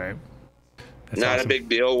 Right. That's not awesome. a big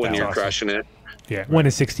deal when you're awesome. crushing it. Yeah, when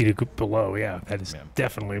it's 60 below, that is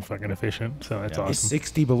definitely fucking efficient. So that's awesome.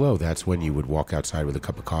 60 below, that's when you would walk outside with a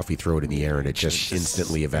cup of coffee, throw it in the air, and it just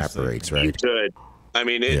instantly evaporates, right? You could. I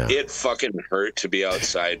mean, it fucking hurt to be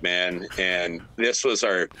outside, man. And this was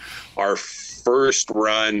our first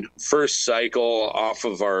cycle off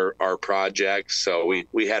of our project. So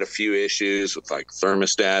we had a few issues with like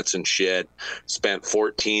thermostats and shit. Spent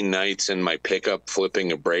 14 nights in my pickup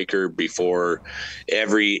flipping a breaker before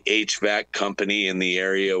every HVAC company in the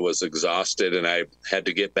area was exhausted, and I had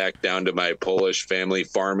to get back down to my Polish family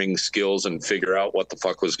farming skills and figure out what the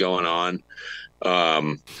fuck was going on.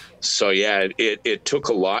 So yeah, it took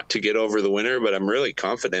a lot to get over the winter, but I'm really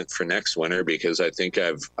confident for next winter because I think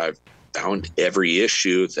I've found every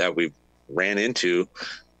issue that we've ran into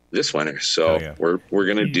this winter. So we're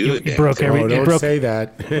gonna do it. You broke every. Don't say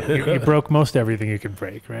that. you broke most everything you can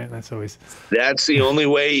break, right? That's the only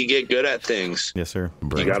way you get good at things. Yes, sir.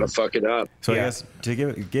 You gotta fuck it up. So I guess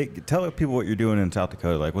to tell people what you're doing in South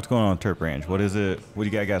Dakota, like what's going on with Terp Ranch. What is it? What do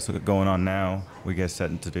you guys going on now? What are you guys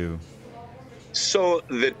setting to do? So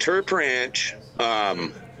the Terp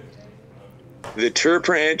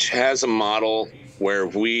Ranch has a model where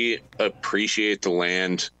we appreciate the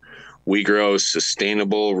land. We grow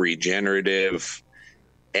sustainable, regenerative,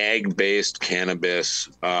 ag-based cannabis.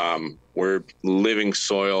 We're living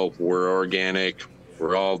soil. We're organic.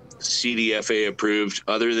 We're all CDFA approved,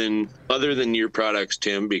 other than your products,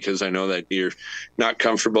 Tim, because I know that you're not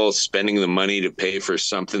comfortable spending the money to pay for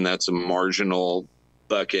something that's a marginal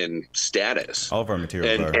fucking status. All of our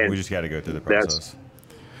materials are. We just got to go through the process.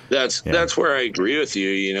 That's where I agree with you.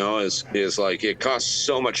 You know, is like it costs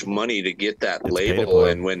so much money to get that label,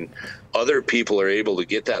 and when other people are able to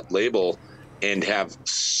get that label and have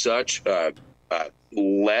such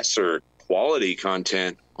lesser quality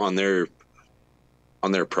content on their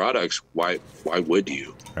products, why would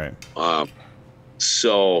you? Right.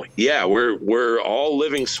 So yeah, we're all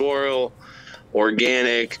living soil.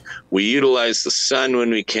 Organic. We utilize the sun when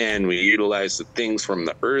we can. We utilize the things from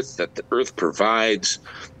the earth that the earth provides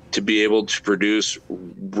to be able to produce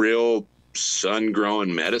real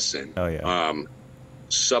sun-grown medicine. Oh yeah.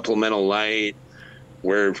 Supplemental light.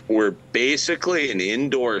 We're basically an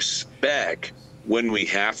indoor spec when we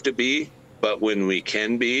have to be, but when we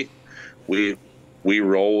can be, we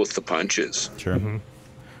roll with the punches. Sure. Mm-hmm.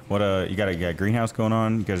 What you got a greenhouse going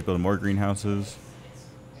on? You guys building more greenhouses?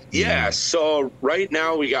 Yeah, so right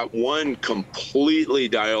now we got one completely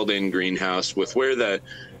dialed in greenhouse with where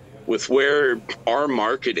our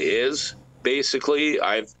market is. Basically,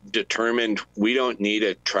 I've determined we don't need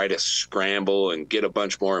to try to scramble and get a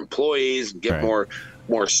bunch more employees and get more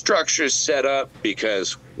structures set up,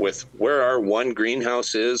 because with where our one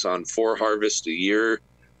greenhouse is on 4 harvests a year,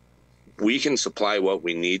 we can supply what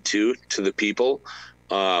we need to the people.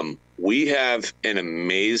 We have an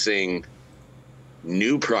amazing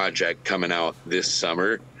new project coming out this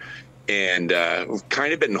summer, and we've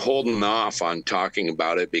kind of been holding off on talking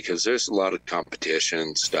about it because there's a lot of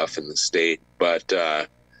competition stuff in the state, but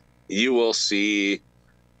you will see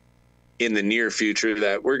in the near future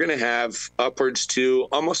that we're going to have upwards to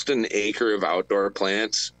almost an acre of outdoor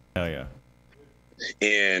plants. Hell yeah.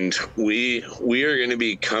 And we are going to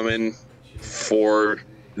be coming for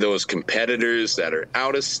those competitors that are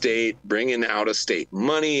out of state, bringing out of state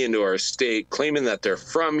money into our state, claiming that they're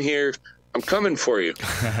from here. I'm coming for you.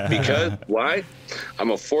 Because why?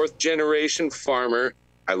 I'm a 4th generation farmer.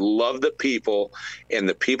 I love the people, and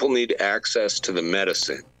the people need access to the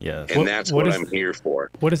medicine. Yeah. And that's what I'm here for.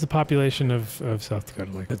 What is the population of South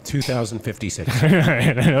Dakota like? 2,056.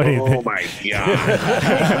 Oh my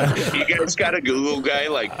God. You guys got a Google guy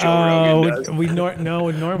like Joe Rogan does?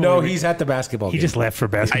 Normally. No, he's at the basketball game. He just left for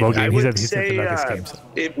basketball game. He's at the Nuggets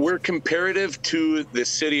game. We're comparative to the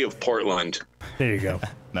city of Portland. There you go.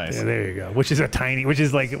 Nice. Yeah, there you go. Which is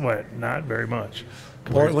like what? Not very much.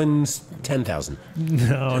 Portland's 10,000.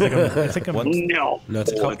 No, it's like a No. No,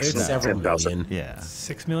 it's several million. Yeah.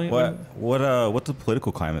 6 million. What's the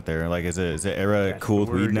political climate there? Like, is it era cool with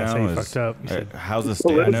weed now? Fucked up. How's the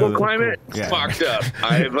state? Political climate? Fucked up.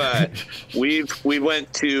 We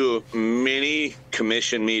went to many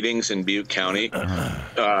commission meetings in Butte County.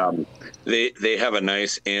 They have a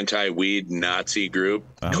nice anti-weed Nazi group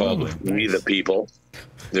called We the People.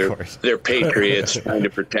 They're patriots trying to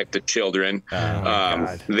protect the children.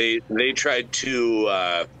 They tried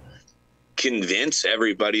to convince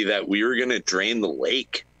everybody that we were going to drain the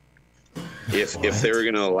lake. If they were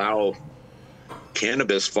going to allow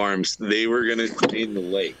cannabis farms, they were going to drain the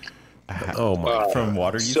lake. Oh my! From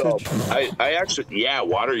water usage? So I actually,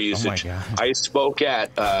 water usage. I spoke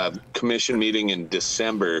at a commission meeting in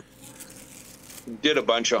December. Did a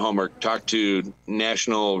bunch of homework. Talked to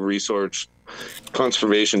National Resource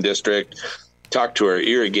Conservation District. Talked to our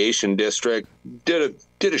irrigation district. Did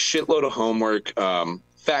a shitload of homework.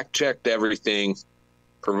 Fact checked everything.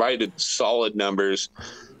 Provided solid numbers.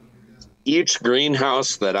 Each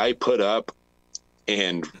greenhouse that I put up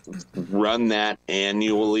and run that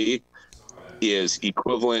annually is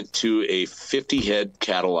equivalent to a 50 head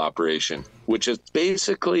cattle operation, which is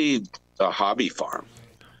basically a hobby farm.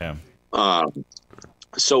 Yeah.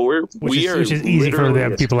 So which is easy for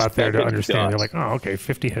the people out there to understand. They're like, oh, okay,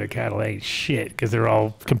 50 head of cattle ain't shit, because they're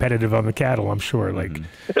all competitive on the cattle, I'm sure. Like,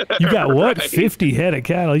 you got what? Right. 50 head of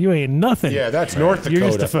cattle? You ain't nothing. Yeah, that's North Dakota. You're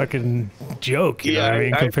just a fucking joke. You know what I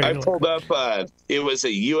mean? I pulled up, it was a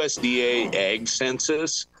USDA ag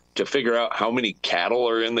census to figure out how many cattle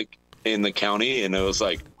are in the county, and it was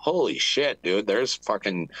like, holy shit, dude, there's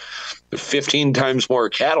fucking 15 times more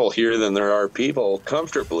cattle here than there are people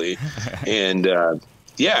comfortably. And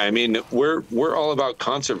I mean, we're all about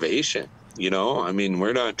conservation, you know? I mean,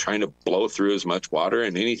 we're not trying to blow through as much water,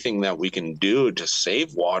 and anything that we can do to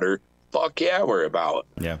save water, fuck yeah, we're about.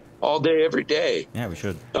 Yeah. All day, every day. Yeah, we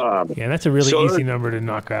should. That's a really easy number to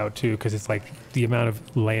knock out, too, because it's like the amount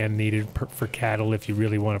of land needed for cattle, if you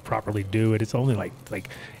really want to properly do it, it's only like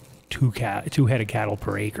two head of cattle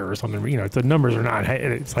per acre or something. You know, the numbers are not.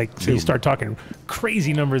 It's like, so you start talking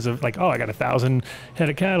crazy numbers of like, oh, I got 1,000 head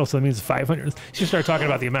of cattle, so that means 500. So you start talking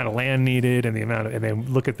about the amount of land needed and the amount of, and then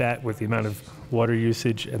look at that with the amount of water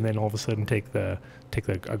usage, and then all of a sudden take a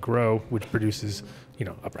grow, which produces, you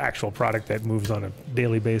know, an actual product that moves on a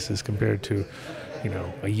daily basis compared to, you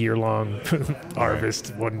know, a year-long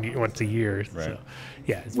harvest once a year. Right. So,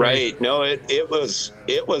 yeah. Right. No, it was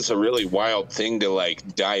a really wild thing to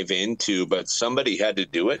like dive into, but somebody had to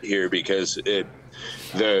do it here because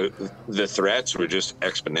the threats were just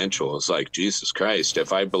exponential. It's like, Jesus Christ,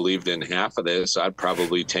 if I believed in half of this, I'd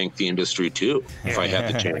probably tank the industry too if I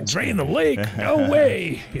had the chance. Drain the lake? No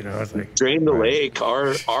way. You know, it's like, drain the lake.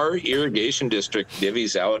 Our irrigation district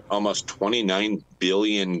divvies out almost 29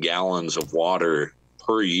 billion gallons of water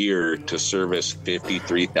per year to service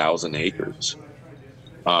 53,000 acres.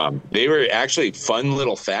 They were actually, fun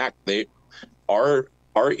little fact, our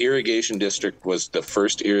irrigation district was the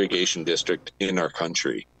first irrigation district in our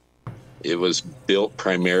country. It was built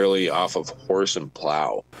primarily off of horse and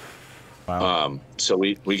plow. Wow. So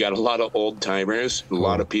we got a lot of old timers, a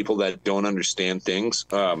lot of people that don't understand things.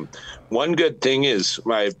 One good thing is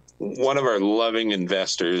one of our loving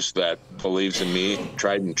investors that believes in me,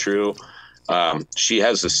 tried and true. She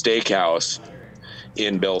has a steakhouse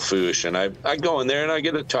in Belfouche, and I go in there and I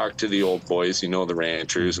get to talk to the old boys, you know, the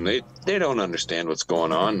ranchers, and they don't understand what's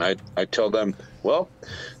going on. I tell them, well,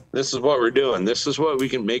 this is what we're doing. This is what we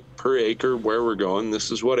can make per acre where we're going. This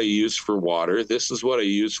is what I use for water. This is what I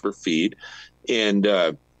use for feed. And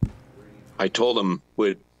I told them,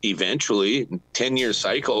 eventually, 10-year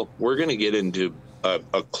cycle, we're going to get into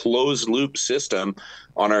a closed loop system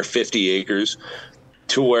on our 50 acres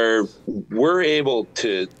to where we're able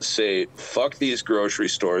to say, fuck these grocery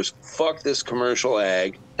stores, fuck this commercial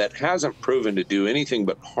ag that hasn't proven to do anything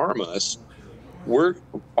but harm us.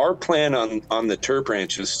 Our plan on the Terp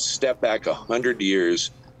Ranch is to step back 100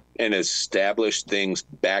 years and establish things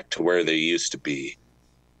back to where they used to be.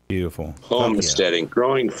 Beautiful. Homesteading,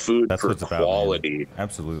 growing food for quality.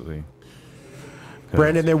 Absolutely.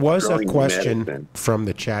 Brandon, there was a question from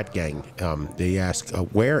the chat gang. They asked,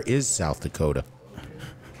 where is South Dakota?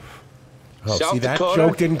 Oh, South see, that Dakota?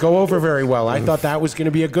 joke didn't go over very well. I thought that was going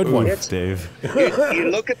to be a good one. Dave. You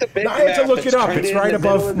look at the big map. I had to look it up. It's right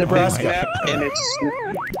above Nebraska. Map, and it's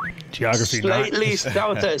geography slightly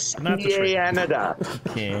south of Canada.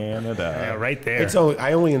 Yeah, right there.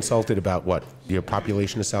 I only insulted about what? Your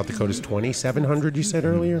population of South Dakota is 2,700, you said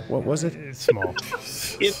earlier? What was it? It's small.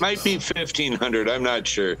 It might be 1,500. I'm not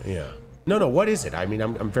sure. Yeah. No. What is it? I mean,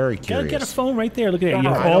 I'm very curious. Get a phone right there. Look at that. You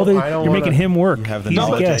No, have I all don't- the. I don't You're making wanna- him work. You have the He's a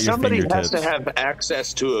knowledge at guest. your Somebody has fingertips. to have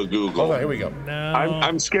access to a Google. Hold on, here we go. No.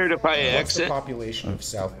 I'm scared if I What's X the it. population of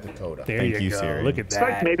South Dakota? There Thank you you, go. Siri. Look at It's like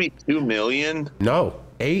that. maybe 2 million. No,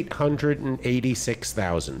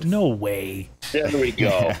 886,000. No way. There we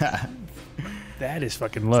go. That is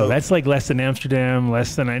fucking low. That's like less than Amsterdam,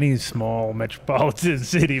 less than any small metropolitan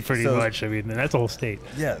city, pretty So- much. I mean, that's a whole state.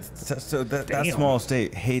 Yeah, so that Damn. small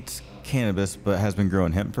state hates cannabis but has been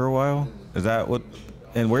growing hemp for a while. Is that what?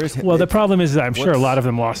 And where's Well, the problem is, I'm sure a what's- lot of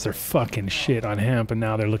them lost their fucking shit on hemp, and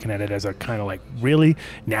now they're looking at it as a kind of like, really?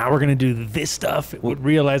 Now we're going to do this stuff?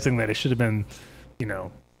 Realizing that it should have been,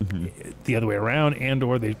 the other way around, and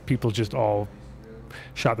or people just all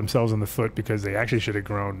shot themselves in the foot because they actually should have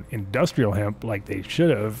grown industrial hemp like they should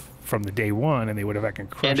have from the day one, and they would have fucking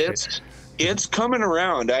crushed And it's coming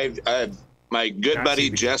around. My good Not buddy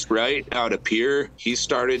CBD. Jess Wright out of Pierre, he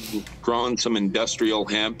started growing some industrial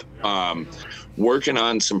hemp, working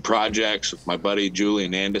on some projects with my buddy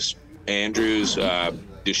Julian Andrews,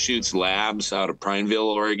 Deschutes Labs out of Prineville,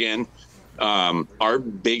 Oregon. Our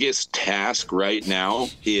biggest task right now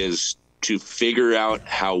is to figure out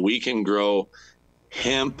how we can grow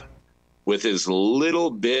hemp with as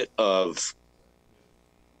little bit of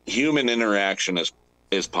human interaction as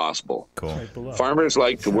possible. Cool. Farmers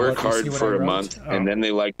like to work what- you see hard what for I a wrote? month, and then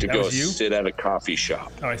they like to That go was you? sit at a coffee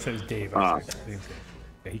shop. Oh, I said it was Dave. Yeah,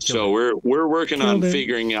 he killed So it. we're working on Killed it.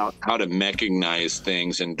 figuring out how to mechanize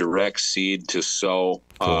things and direct seed to sow.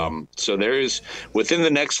 So there's within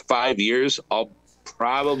the next 5 years, I'll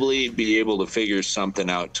probably be able to figure something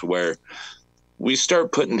out to where we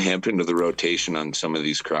start putting hemp into the rotation on some of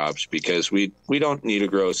these crops, because we don't need to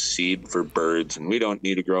grow seed for birds, and we don't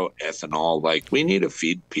need to grow ethanol. Like, we need to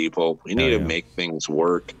feed people. We need to make things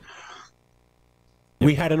work.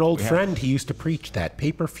 We had an old friend. He used to preach that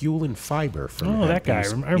paper, fuel, and fiber. From Oh, that guy.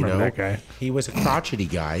 Hamptons, I remember that guy. He was a crotchety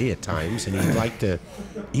guy at times, and he liked to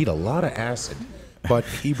eat a lot of acid. But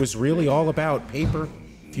he was really all about paper,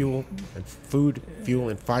 fuel, and food, fuel,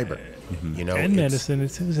 and fiber. and it's- medicine.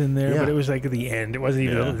 It was in there, Yeah. but it was like at the end. It wasn't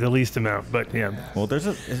even the least amount. But yeah, Well, there's a.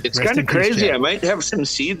 It's Rest kind in of peace, crazy. Jack. I might have some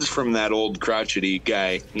seeds from that old crotchety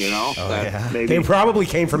guy, They probably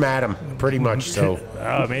came from Adam, pretty much. So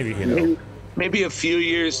maybe. Maybe a few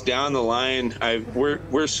years down the line,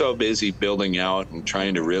 we're so busy building out and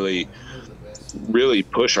trying to really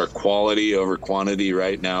push our quality over quantity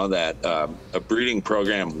right now that a breeding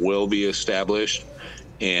program will be established,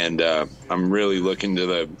 and I'm really looking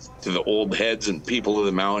to the old heads and people of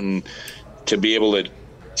the mountain to be able to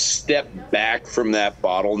step back from that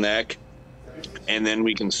bottleneck, and then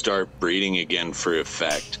we can start breeding again for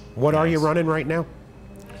effect. what are you running right now?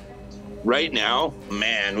 Right now,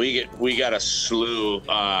 man, we got a slew.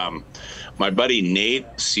 My buddy Nate,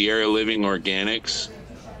 Sierra Living Organics.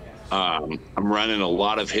 I'm running a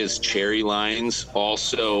lot of his cherry lines.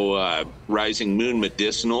 Also, Rising Moon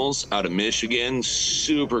Medicinals out of Michigan.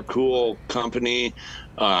 Super cool company.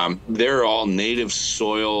 They're all native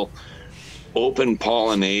soil, open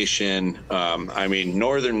pollination.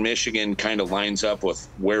 Northern Michigan kind of lines up with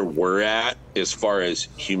where we're at as far as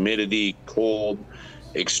humidity, cold,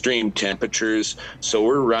 extreme temperatures. So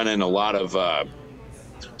we're running a lot of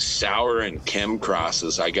sour and chem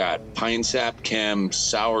crosses. I got pine sap chem,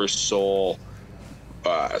 sour soul,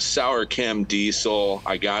 sour chem diesel.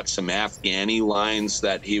 I got some Afghani lines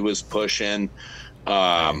that he was pushing.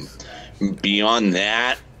 Beyond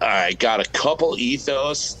that, I got a couple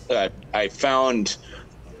ethos. I found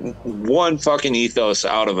one fucking ethos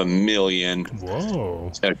out of a million.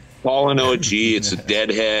 Whoa. Fallen OG. It's a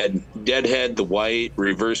deadhead, the white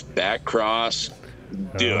reverse back cross,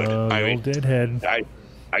 dude. Old deadhead.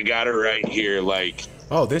 I got it right here. Like,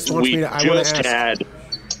 Oh, this wants me to. I want to ask.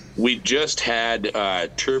 We just had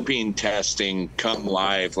terpene testing come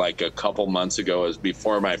live like a couple months ago, as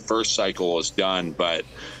before my first cycle was done. But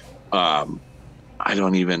I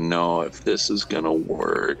don't even know if this is gonna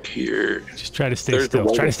work here. Just try to stay There's still.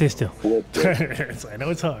 the Try to stay still. logo. I know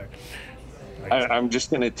it's hard. I'm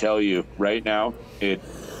just gonna tell you right now, it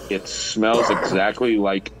smells exactly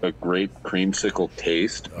like a grape creamsicle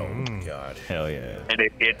taste. Oh God! Hell yeah! And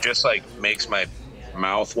it just like makes my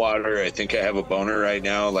mouth water. I think I have a boner right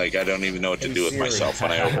now. Like, I don't even know what to do with myself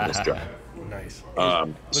when I open this jar. Nice.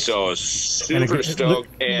 So super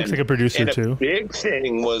stoked. And looks like a producer and too. A big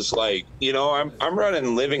thing was like, I'm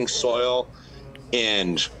running living soil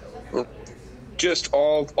and just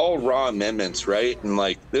all raw amendments, right? And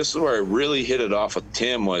like, this is where I really hit it off with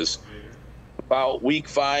Tim. Was about week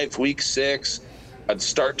 5, week 6, I'd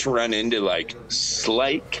start to run into like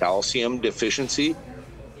slight calcium deficiency.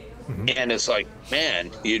 And it's like,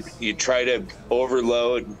 man, you try to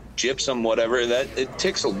overload gypsum, whatever, that it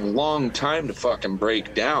takes a long time to fucking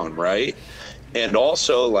break down, right? And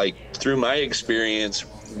also, like, through my experience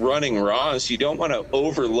running raws, you don't want to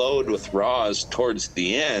overload with raws towards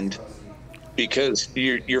the end because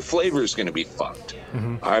your flavor is going to be fucked.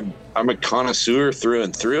 I'm a connoisseur through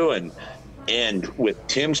and through, and with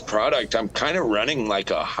Tim's product, I'm kind of running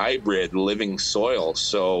like a hybrid living soil.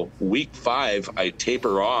 So week 5, I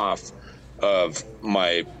taper off of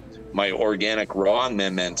my organic raw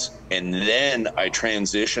amendments, and then I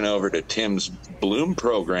transition over to Tim's bloom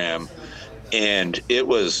program, and it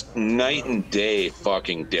was night and day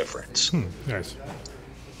fucking difference. Nice.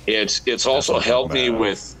 It's also helped me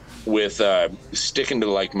with sticking to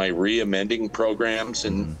like my re-amending programs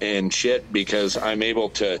and shit, because I'm able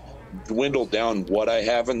to dwindle down what I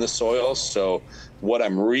have in the soil. So what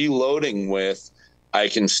I'm reloading with, I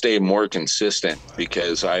can stay more consistent,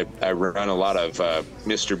 because I run a lot of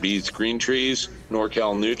Mr. B's Green Trees,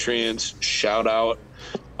 NorCal Nutrients, shout out.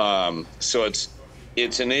 So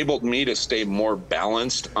it's enabled me to stay more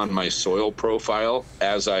balanced on my soil profile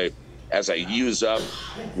as I use up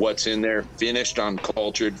what's in there, finished on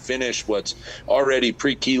cultured, finished what's already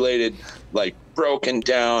pre-chelated, like broken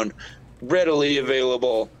down, readily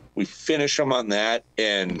available. We finish them on that.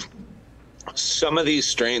 And some of these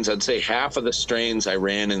strains, I'd say half of the strains I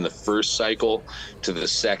ran in the first cycle to the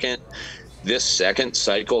second. This second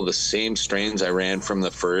cycle, the same strains I ran from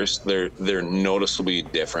the first, they're noticeably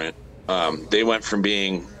different. They went from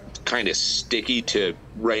being kind of sticky to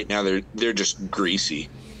right now they're just greasy.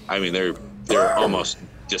 I mean, they're almost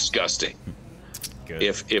disgusting. Good.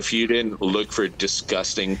 If you didn't look for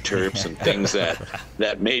disgusting terps and things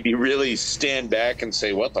that made you really stand back and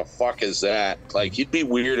say, what the fuck is that? Like, you'd be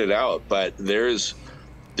weirded out. But there's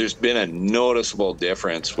been a noticeable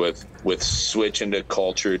difference with switching to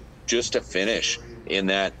culture just to finish in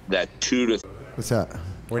that 2 to. What's that?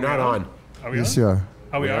 We're not on. Are we Yes, on? you are.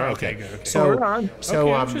 Oh, we are? Okay, good. So,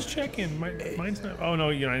 okay, I'm just checking. Mine's not. Oh, no,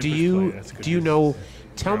 you know. do you know?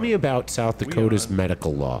 Tell me about South Dakota's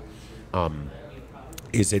medical law.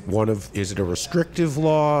 Is it a restrictive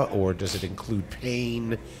law, or does it include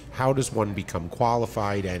pain? How does one become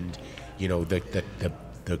qualified? And you know, the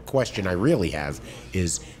question I really have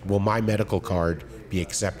is, will my medical card be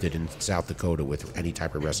accepted in South Dakota with any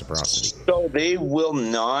type of reciprocity? So they will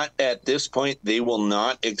not, at this point, they will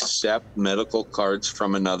not accept medical cards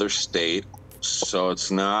from another state. So it's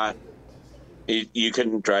not, you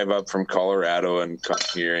couldn't drive up from Colorado and come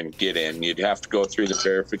here and get in. You'd have to go through the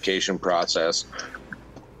verification process.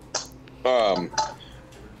 But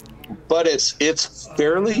it's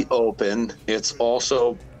fairly open. It's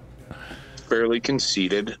also fairly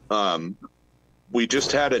conceited. We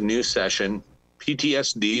just had a new session.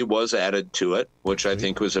 PTSD was added to it, which I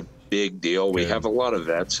think was a big deal. We have a lot of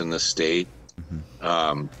vets in the state.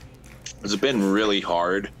 It's been really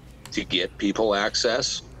hard to get people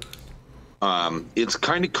access. It's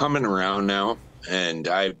kind of coming around now, and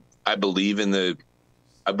I believe in the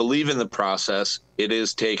process. It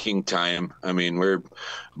is taking time. I mean, we're a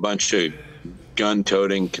bunch of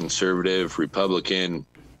gun-toting, conservative, Republican,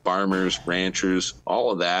 farmers, ranchers, all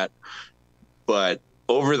of that. But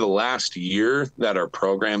over the last year that our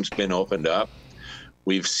program's been opened up,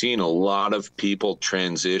 we've seen a lot of people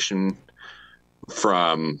transition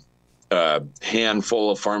from a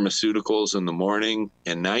handful of pharmaceuticals in the morning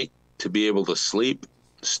and night to be able to sleep.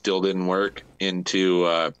 Still didn't work,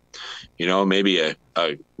 into maybe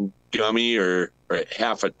a gummy or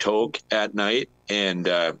half a toke at night. And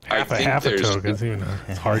half a toke.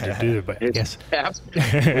 It's hard to do, but yes.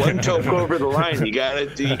 One toke over the line. You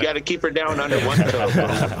gotta keep her down under one toke,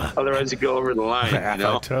 otherwise you go over the line.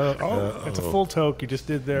 It's a full toke you just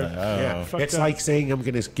did there. Yeah, it's like saying I'm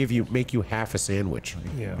gonna make you half a sandwich.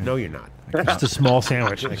 Yeah. No, you're not. Just a small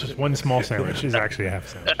sandwich. Just one small sandwich is actually a half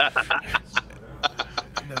sandwich.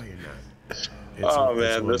 No, you're not.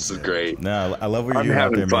 Man, this is great. No, I love what you're doing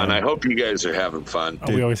out there, man. I hope you guys are having fun.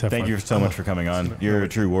 Dude, we always have thank fun. you so much for coming on. You're a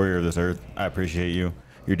true warrior of this earth. I appreciate you.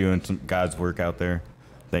 You're doing some God's work out there.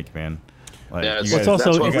 Thank you, man. Like, yeah, you that's guys,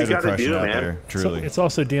 what you guys we are gotta crushing do, out man. there. Truly. It's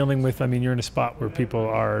also dealing with, I mean, you're in a spot where people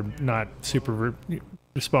are not super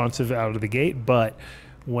responsive out of the gate, but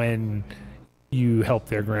when you help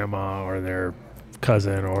their grandma or their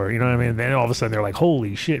cousin, or, you know what I mean, then all of a sudden they're like,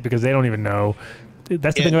 holy shit, because they don't even know.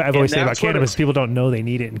 That's the thing I've always said about cannabis. People don't know they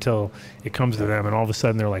need it until it comes to them, and all of a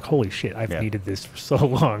sudden they're like, holy shit, I've needed this for so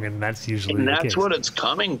long, and that's usually the case. What it's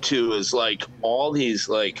coming to is like all these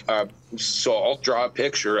so I'll draw a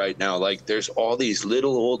picture right now. Like, there's all these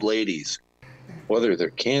little old ladies whether they're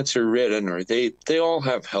cancer ridden or they all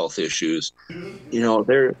have health issues. You know,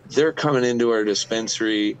 they're coming into our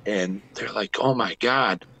dispensary and they're like, oh my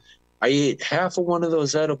God, I ate half of one of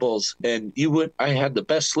those edibles and I had the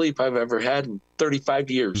best sleep I've ever had in 35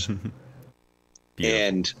 years.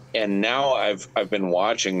 And now I've been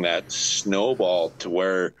watching that snowball to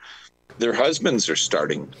where their husbands are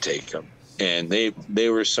starting to take them. And they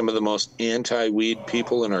were some of the most anti-weed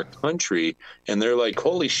people in our country. And they're like,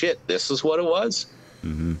 holy shit, this is what it was.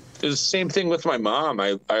 Mm-hmm. It was the same thing with my mom.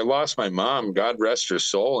 I lost my mom, God rest her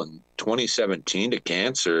soul, in 2017 to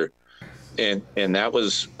cancer. And that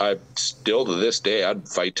was, I still to this day, I'd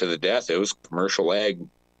fight to the death. It was commercial ag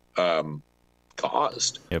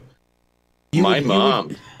caused. Yep. My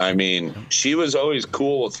mom, I mean, she was always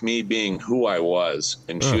cool with me being who I was,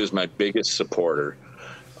 and she was my biggest supporter.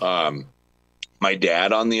 My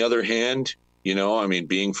dad, on the other hand, you know, I mean,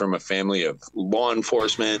 being from a family of law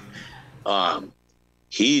enforcement,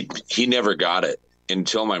 he never got it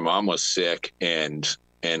until my mom was sick, and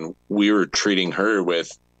we were treating her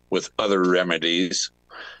with other remedies.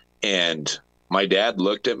 And my dad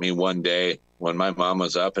looked at me one day when my mom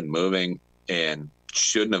was up and moving and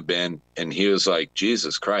shouldn't have been, and he was like,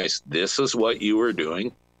 Jesus Christ, this is what you were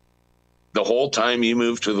doing the whole time you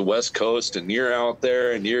moved to the West Coast, and you're out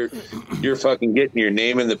there and you're fucking getting your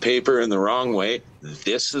name in the paper in the wrong way.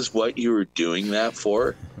 This is what you were doing that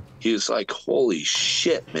for? He was like, holy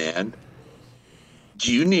shit, man,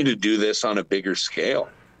 you need to do this on a bigger scale.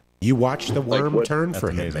 You watch the worm turn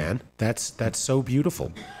for him, amazing. man. That's so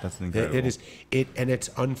beautiful. That's incredible. It is, and it's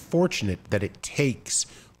unfortunate that it takes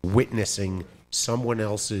witnessing someone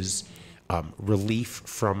else's relief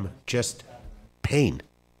from just pain,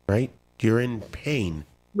 right? You're in pain,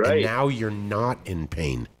 right? And now you're not in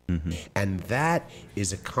pain. Mm-hmm. And that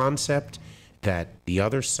is a concept that the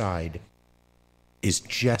other side is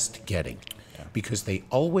just getting, because they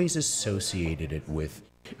always associated it with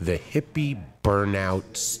the hippie,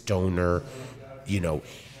 burnout, stoner, you know,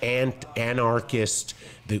 anarchist,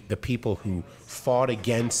 the people who fought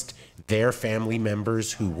against their family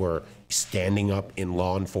members who were standing up in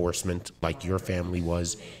law enforcement like your family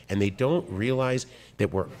was, and they don't realize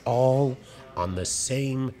that we're all on the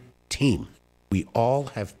same team. We all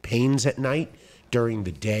have pains at night. During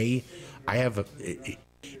the day, I have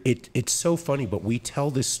it's so funny, but we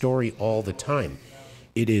tell this story all the time.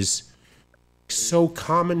 It is so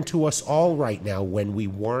common to us all right now when we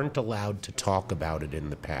weren't allowed to talk about it in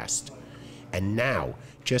the past. And now,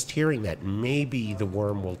 just hearing that, maybe the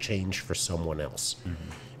worm will change for someone else.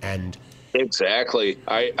 Mm-hmm. And exactly.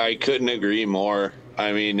 I couldn't agree more.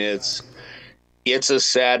 I mean, it's a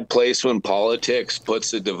sad place when politics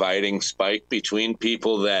puts a dividing spike between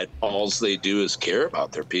people that all they do is care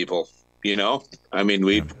about their people. You know, I mean,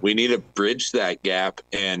 we need to bridge that gap.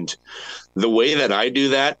 And the way that I do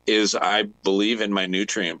that is I believe in my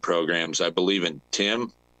nutrient programs. I believe in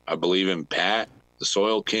Tim. I believe in Pat, the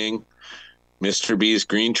Soil King, Mr. B's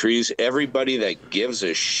Green Trees, everybody that gives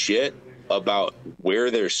a shit about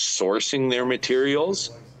where they're sourcing their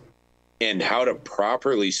materials and how to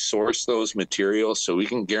properly source those materials so we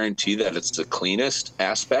can guarantee that it's the cleanest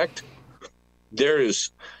aspect.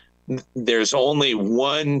 There's only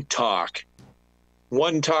one talk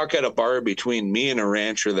at a bar between me and a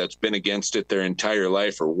rancher that's been against it their entire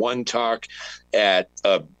life, or one talk at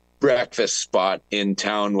a breakfast spot in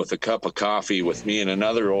town with a cup of coffee with me and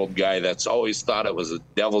another old guy that's always thought it was a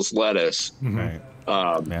devil's lettuce. Right.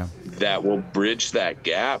 That will bridge that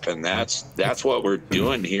gap. And that's what we're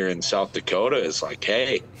doing here in South Dakota is like,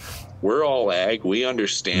 hey, we're all ag. We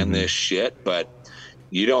understand this shit, but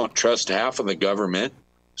you don't trust half of the government.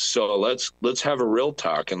 So let's have a real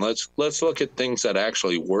talk, and let's look at things that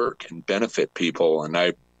actually work and benefit people.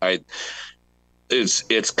 And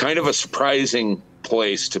it's kind of a surprising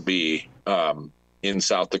place to be in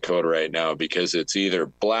South Dakota right now, because it's either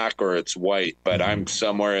black or it's white, but I'm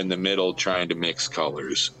somewhere in the middle trying to mix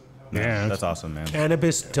colors. Yeah, that's awesome, man.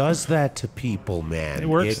 Cannabis does that to people, man. It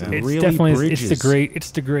works. It It's really definitely bridges.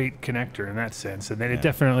 it's the great connector in that sense, and then it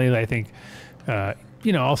definitely, I think,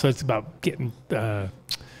 also it's about getting.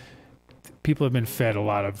 People have been fed a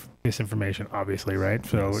lot of misinformation, obviously, right?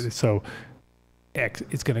 So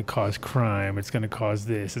it's going to cause crime. It's going to cause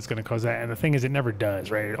this. It's going to cause that. And the thing is, it never does,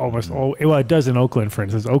 right? It does in Oakland, for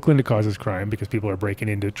instance. Oakland, it causes crime because people are breaking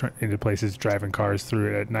into places, driving cars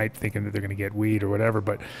through it at night, thinking that they're going to get weed or whatever.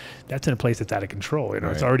 But that's in a place that's out of control.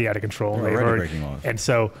 It's already out of control. They're already breaking laws. And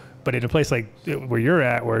so, but in a place like where you're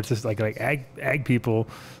at, where it's just like ag people,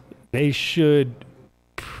 they should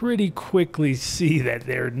pretty quickly see that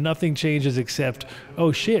nothing changes except,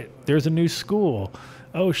 oh shit, there's a new school.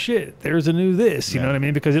 oh shit, there's a new this. You know what I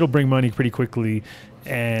mean? Because it'll bring money pretty quickly,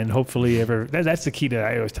 and hopefully that's the key to.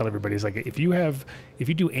 I always tell everybody is like if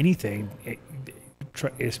you do anything,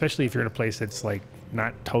 especially if you're in a place that's like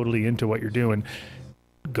not totally into what you're doing,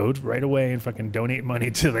 go right away and fucking donate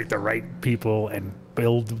money to like the right people and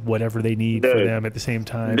build whatever they need for them at the same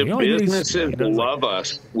time. The businesses love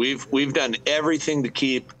us. We've done everything to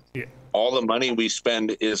keep all the money we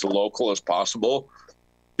spend as local as possible.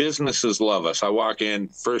 Businesses love us. I walk in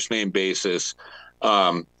first name basis.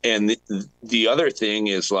 And the other thing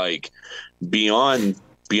is like beyond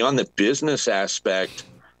the business aspect,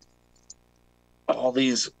 all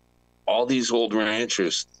these old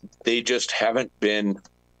ranchers, they just haven't been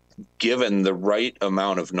given the right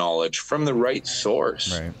amount of knowledge from the right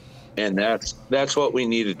source. Right. And that's what we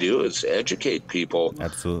need to do is educate people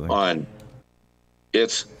on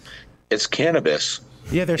it's cannabis.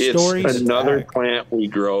 Yeah, there's it's stories. Another plant we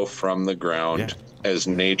grow from the ground as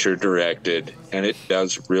nature directed, and it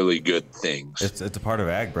does really good things. It's a part of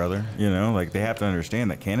ag, brother. You know, like they have to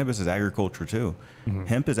understand that cannabis is agriculture too.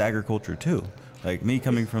 Hemp is agriculture too. Like me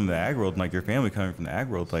coming from the ag world, like your family coming from the ag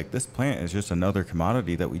world, like this plant is just another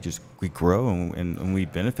commodity that we grow and we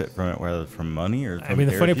benefit from it, whether from money or. From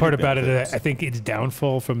the funny part about it, I think its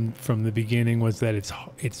downfall from the beginning was that it's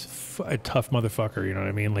a tough motherfucker. You know what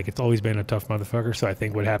I mean? Like it's always been a tough motherfucker. So I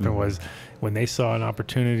think what happened was when they saw an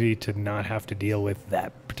opportunity to not have to deal with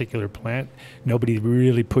that particular plant, nobody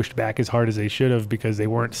really pushed back as hard as they should have because they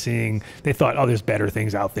weren't seeing. They thought, oh, there's better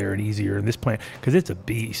things out there and easier. And this plant, because it's a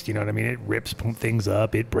beast. You know what I mean? It rips things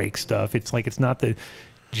up, it breaks stuff. It's like it's not the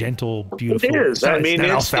gentle, beautiful. It is. It's not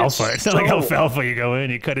alfalfa. It's not like alfalfa. You go in,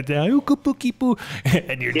 you cut it down,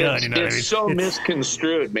 and you're done. You know what I mean? It's so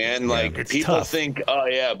misconstrued, man. Like people tough. think, oh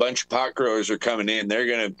yeah, a bunch of pot growers are coming in.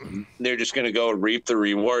 They're just gonna go reap the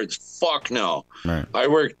rewards. Fuck no. Right. I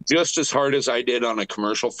worked just as hard as I did on a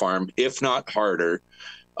commercial farm, if not harder.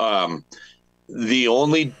 The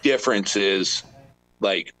only difference is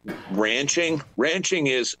like ranching. Ranching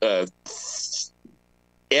is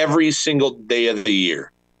every single day of the year.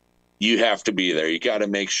 You have to be there. You got to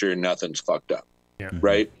make sure nothing's fucked up. Yeah.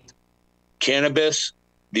 Right? Cannabis,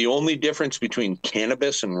 the only difference between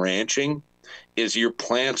cannabis and ranching is your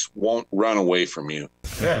plants won't run away from you.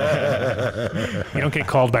 You don't get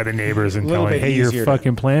called by the neighbors and telling, hey, your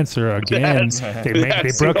fucking plants are again.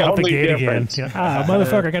 They broke out the gate difference. again.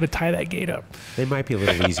 Motherfucker, I got to tie that gate up. They might be a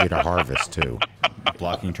little easier to harvest too.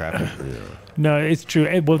 Blocking traffic. No, it's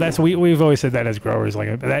true. Well, that's we've always said that as growers.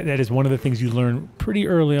 Like that is one of the things you learn pretty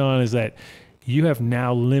early on is that you have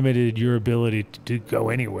now limited your ability to go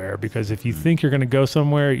anywhere because if you think you're going to go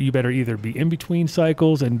somewhere, you better either be in between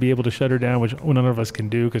cycles and be able to shut her down, which none of us can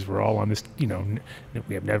do because we're all on this. You know,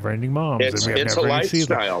 we have never-ending moms. It's a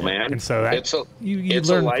lifestyle, man. And so that, it's a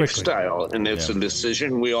learn lifestyle, quickly. And it's a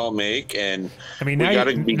decision we all make. And I mean, now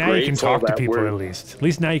you can talk to people at least. At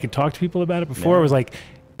least now you can talk to people about it. Before it was like,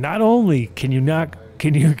 not only can you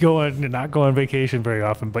go on vacation very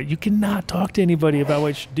often, but you cannot talk to anybody about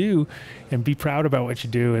what you do and be proud about what you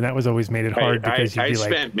do. And that was always made it hard because I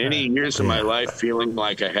spent many years of my life feeling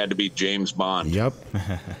like I had to be James Bond. Yep.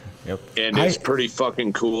 And it's pretty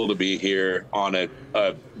fucking cool to be here on a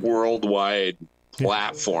worldwide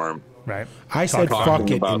platform. Right. I said fuck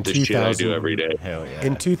it in the shit I do every day. Hell yeah.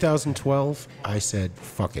 In 2012, I said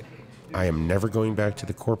fuck it. I am never going back to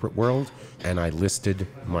the corporate world, and I listed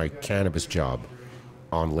my cannabis job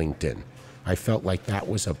on LinkedIn. I felt like that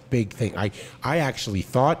was a big thing. I actually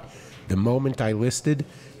thought the moment I listed,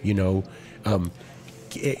 it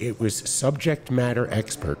was subject matter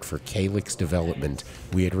expert for Calyx Development.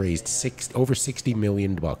 We had raised over $60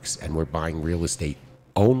 million, and we're buying real estate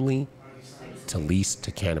only to lease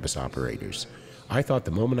to cannabis operators. I thought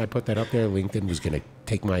the moment I put that up there, LinkedIn was going to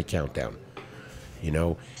take my account down,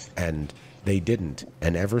 and they didn't.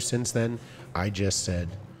 And ever since then, I just said,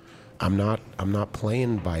 I'm not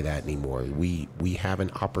playing by that anymore. We have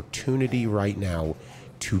an opportunity right now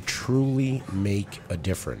to truly make a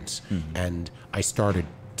difference. And I started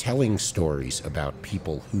telling stories about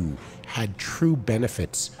people who had true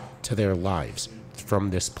benefits to their lives from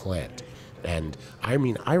this plant. And I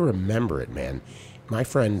mean, I remember it, man. My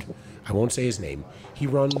friend, I won't say his name, he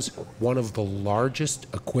runs one of the largest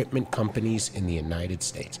equipment companies in the United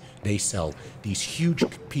States. They sell these huge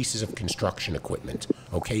pieces of construction equipment.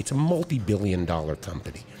 Okay, it's a multi-billion-dollar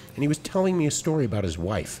company. And he was telling me a story about his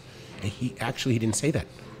wife. And he didn't say that.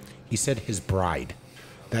 He said his bride.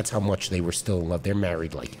 That's how much they were still in love. They're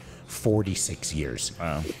married like 46 years.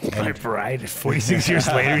 Wow. My bride, 46 years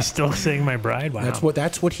later, he's still saying my bride. Wow.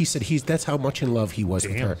 That's what he said. That's how much in love he was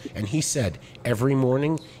with her. And he said every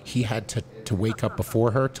morning he had to wake up before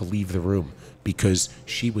her to leave the room because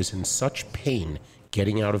she was in such pain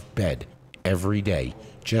getting out of bed every day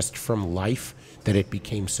just from life that it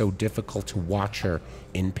became so difficult to watch her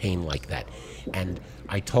in pain like that. And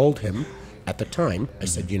I told him at the time, I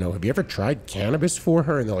said, you know, have you ever tried cannabis for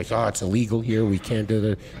her? And they're like, oh, it's illegal here. We can't do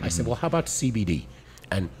that. I said, well, how about CBD?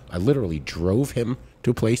 And I literally drove him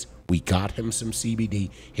to a place. We got him some CBD.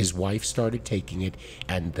 His wife started taking it.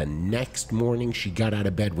 And the next morning, she got out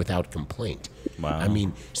of bed without complaint. Wow. I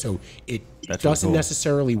mean, so it That's doesn't really cool.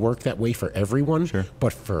 necessarily work that way for everyone. Sure.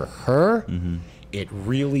 But for her, it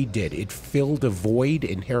really did. It filled a void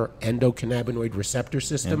in her endocannabinoid receptor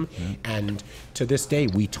system. And to this day,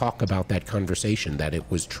 we talk about that conversation, that it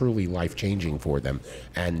was truly life-changing for them.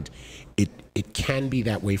 And it can be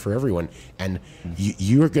that way for everyone. And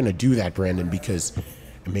you're going to do that, Brandon, because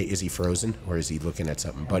is he frozen or is he looking at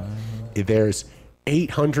something? But there's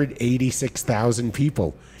 886,000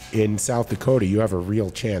 people in South Dakota. You have a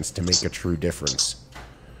real chance to make a true difference.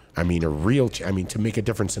 I mean, to make a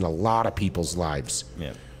difference in a lot of people's lives.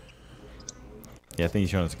 Yeah. Yeah, I think he's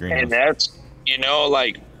showing us green. And that's, you know,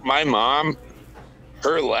 like my mom,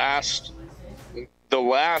 the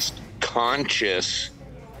last conscious,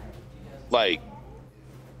 like,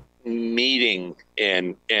 meeting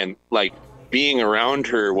and like being around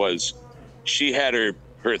her was she had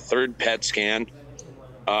her third PET scan.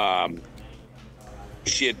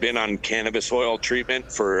 She had been on cannabis oil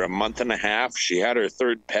treatment for a month and a half. She had her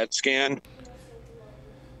third PET scan.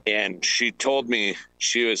 And she told me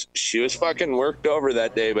she was fucking worked over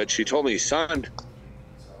that day, but she told me, son,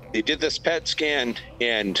 they did this PET scan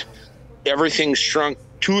and everything shrunk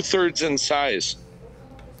 2/3 in size.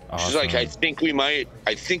 Awesome. She's like, I think we might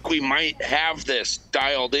have this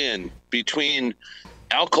dialed in between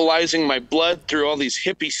alkalizing my blood through all these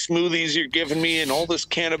hippie smoothies you're giving me and all this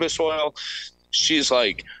cannabis oil. She's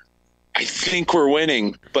like, I think we're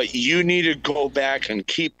winning, but you need to go back and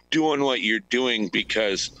keep doing what you're doing,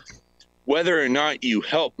 because whether or not you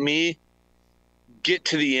help me get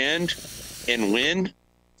to the end and win,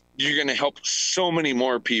 you're going to help so many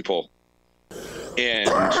more people. And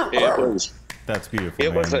that's beautiful.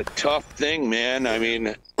 It was a tough thing, man. I mean,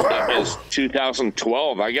 it was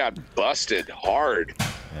 2012. I got busted hard.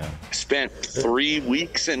 Yeah. I spent 3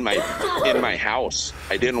 weeks in my house.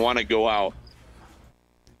 I didn't want to go out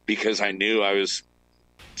because I knew I was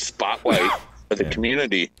spotlight of the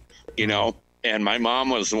community, you know. And my mom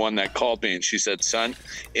was the one that called me and she said, son,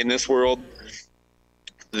 in this world,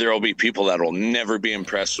 there will be people that will never be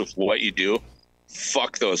impressed with what you do.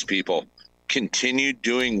 Fuck those people. Continue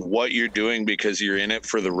doing what you're doing because you're in it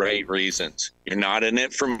for the right reasons. You're not in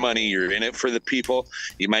it for money. You're in it for the people.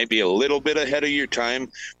 You might be a little bit ahead of your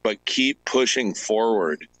time, but keep pushing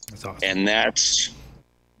forward. That's awesome. And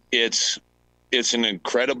it's an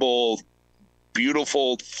incredible,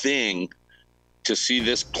 beautiful thing to see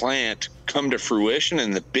this plant come to fruition.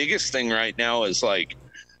 And the biggest thing right now is, like,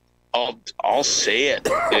 I'll say it,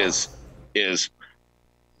 is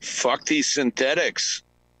fuck these synthetics.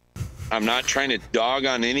 I'm not trying to dog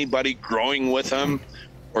on anybody growing with them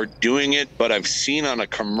or doing it, but I've seen on a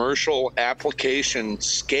commercial application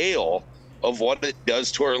scale of what it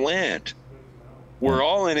does to our land. We're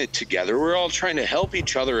all in it together. We're all trying to help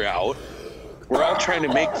each other out. We're all trying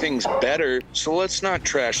to make things better. So let's not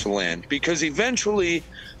trash the land, because eventually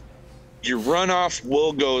your runoff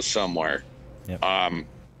will go somewhere. Yep.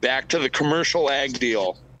 Back to the commercial ag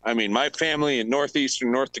deal. I mean, my family in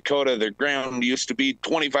northeastern North Dakota, their ground used to be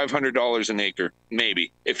 $2,500 an acre,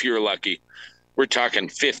 maybe, if you're lucky. We're talking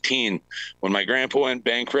 15. When my grandpa went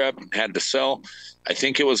bankrupt and had to sell, I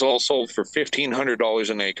think it was all sold for $1,500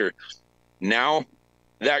 an acre. Now,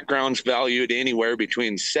 that ground's valued anywhere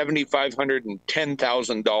between $7,500 and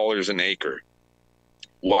 $10,000 an acre.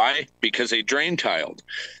 Why? Because they drain tiled.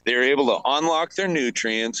 They're able to unlock their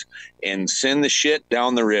nutrients and send the shit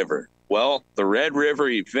down the river. Well, the Red River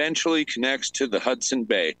eventually connects to the Hudson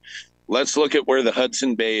Bay. Let's look at where the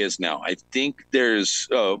Hudson Bay is now. I think there's,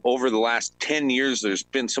 over the last 10 years, there's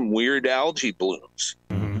been some weird algae blooms.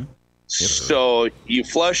 Mm-hmm. So you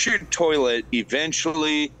flush your toilet,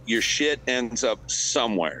 eventually your shit ends up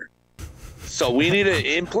somewhere. So we need to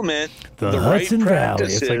implement the Hudson right Valley.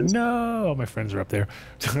 practices. It's like, no, my friends are up there.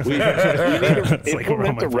 We need to It's like,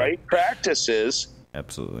 implement the oh my right practices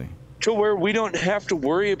Absolutely. to where we don't have to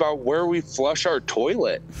worry about where we flush our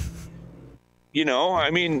toilet. You know,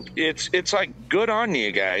 I mean, it's like, good on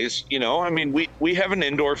you guys. You know, I mean, we have an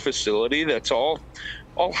indoor facility that's all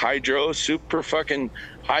hydro, super fucking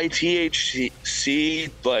high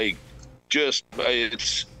THC, like, just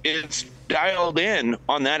it's dialed in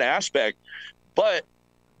on that aspect. But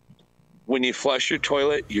when you flush your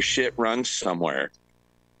toilet, your shit runs somewhere.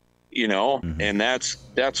 you know, and that's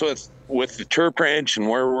with the Turp Ranch and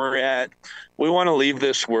where we're at. We want to leave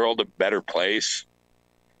this world a better place.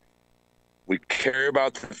 We care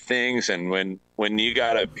about the things, and when you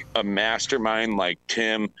got a mastermind like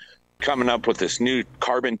Tim coming up with this new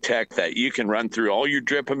carbon tech that you can run through all your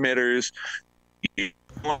drip emitters, you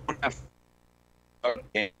don't have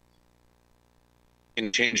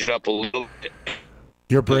and change it up a little bit.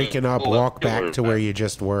 You're breaking up. Walk back to where you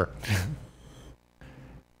just were.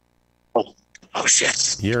 Oh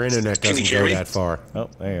shit! Your internet doesn't go that far. Oh,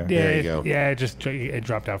 there you go. Yeah, it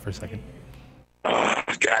dropped out for a second. Oh,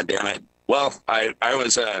 God damn it! Well, I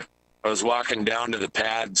was walking down to the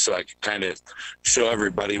pad so I could kind of show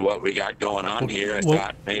everybody what we got going on here. I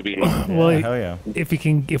thought maybe. Well, hell yeah. If we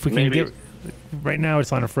can get right now,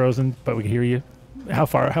 it's on a frozen, but we can hear you. How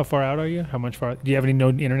far out are you? How much far? Do you have any no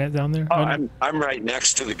internet down there? Oh, I'm right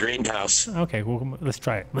next to the greenhouse. Okay, well, let's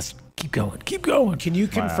try it. Let's keep going. Keep going. Can you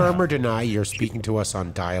confirm or deny you're speaking to us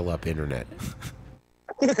on dial-up internet?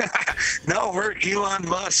 No, we're Elon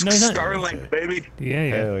Musk, Starlink, baby.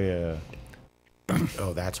 Yeah. Hell yeah.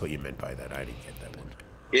 Oh, that's what you meant by that. I didn't get that one.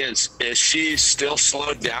 Is she still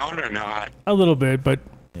slowed down or not? A little bit, but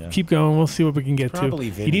keep going. We'll see what we can get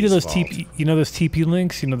Probably to. You need Vinny's those fault. TP. You know those TP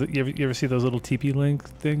links. You know, you ever see those little TP link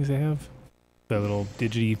things they have? The little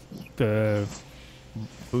digi,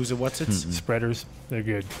 what's it? Spreaders. They're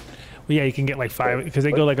good. Well, yeah, you can get like 5 because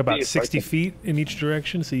they go like about 60 feet in each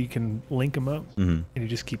direction, so you can link them up, and you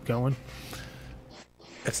just keep going.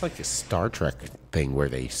 It's like a Star Trek thing where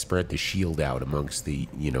they spread the shield out amongst the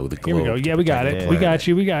globe. Here we go. Yeah, we got it. We got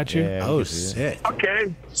you. We got you. Yeah, Oh, sick.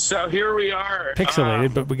 Okay, so here we are.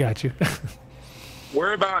 Pixelated, but we got you.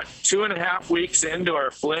 We're about 2.5 weeks into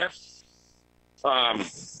our flip.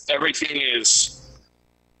 Everything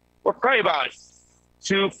we're probably about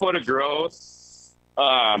 2 foot of growth.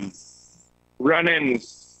 Running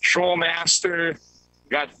Trollmaster,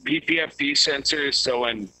 got PPFD sensors, so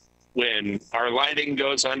when our lighting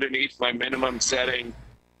goes underneath my minimum setting,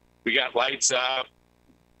 we got lights up.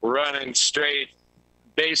 We're running straight,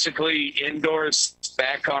 basically indoors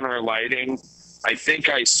back on our lighting. I think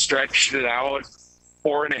I stretched it out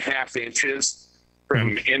 4.5 inches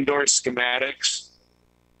from indoor schematics.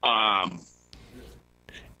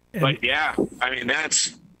 But yeah, I mean,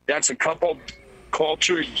 that's a couple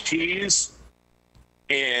cultured teas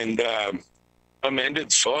and amended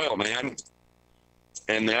soil, man.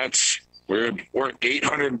 And we're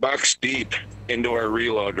 $800 deep into our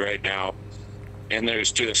reload right now. And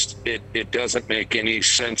there's just, it doesn't make any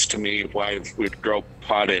sense to me why we'd grow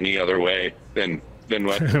pot any other way than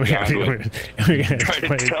what God would try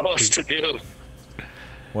to tell us to do.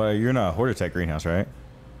 Well, you're in a Hortitech greenhouse, right?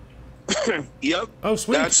 Yep. Oh,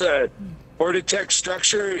 sweet. That's a Hortitech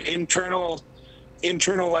structure, internal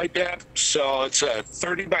light depth. So it's a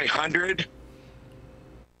 30 by 100.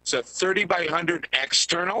 It's a 30 by 100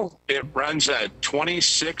 external. It runs a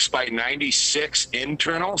 26 by 96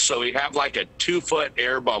 internal. So we have like a 2-foot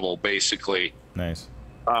air bubble, basically. Nice.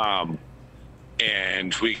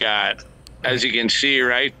 And we got, as you can see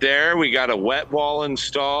right there, we got a wet wall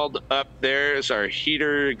installed. Up there is our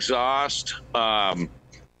heater exhaust.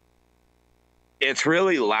 It's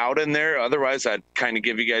really loud in there. Otherwise, I'd kind of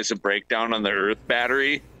give you guys a breakdown on the earth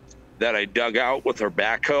battery that I dug out with our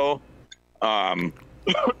backhoe.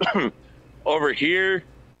 Over here,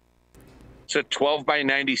 it's a 12 by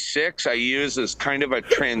 96 I use as kind of a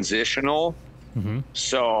transitional.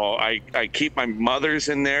 So I keep my mothers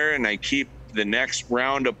in there, and I keep the next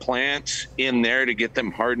round of plants in there to get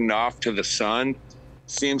them hardened off to the sun.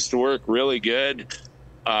 Seems to work really good.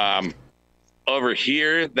 Over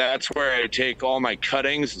here, that's where I take all my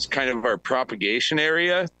cuttings. It's kind of our propagation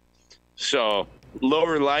area. So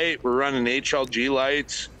lower light, we're running HLG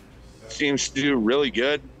lights. Seems to do really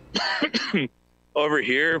good. Over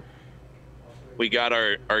here, we got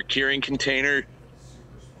our curing container,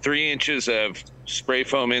 3 inches of spray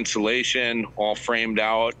foam insulation, all framed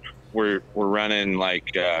out. We're running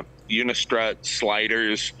like Unistrut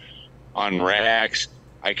sliders on racks.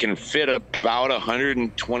 I can fit about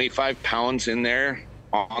 125 pounds in there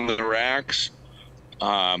on the racks.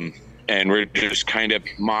 And we're just kind of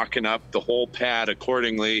mocking up the whole pad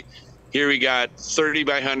accordingly. Here we got 30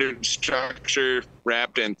 by 100 structure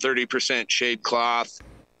wrapped in 30% shade cloth.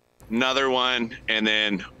 Another one. And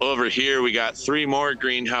then over here, we got 3 more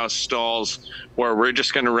greenhouse stalls where we're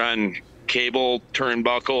just going to run cable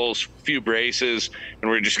turnbuckles, few braces,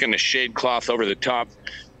 and we're just going to shade cloth over the top.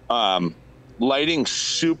 Lighting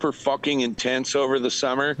super fucking intense over the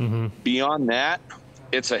summer. Beyond that,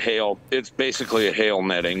 it's basically a hail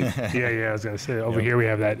netting. Yeah, I was gonna say over here we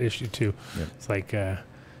have that issue too. It's like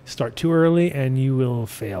start too early and you will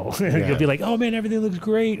fail. Yeah. You'll be like, oh man, everything looks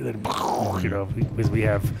great. And then, you know, because we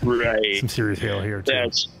have some serious hail here too.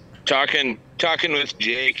 That's talking with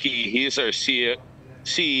Jakey. He's our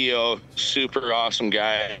CEO, super awesome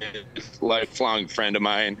guy, lifelong friend of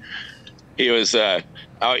mine. He was out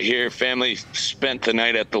here. Family spent the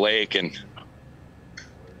night at the lake, and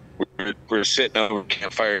we're sitting over a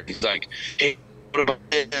campfire. He's like, "Hey, what about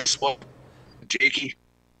this?" Well, Jakey,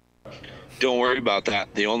 don't worry about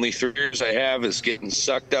that. The only fears I have is getting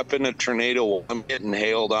sucked up in a tornado while I'm getting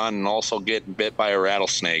hailed on, and also getting bit by a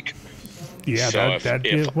rattlesnake. Yeah, so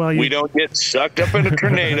if we don't get sucked up in a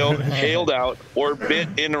tornado, hailed out, or bit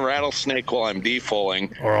in a rattlesnake while I'm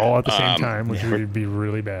defoaling, or all at the same time, which would be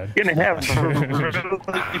really bad. Gonna have.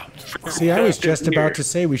 See, I was just about to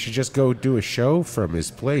say we should just go do a show from his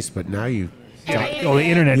place, but now you. Oh, the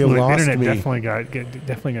internet! You lost internet me.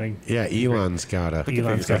 definitely gonna. Yeah, Elon's gotta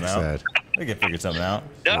fix that. We can figure something out.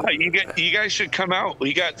 No, you guys should come out.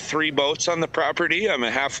 We got 3 boats on the property. I'm a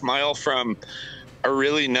half mile from a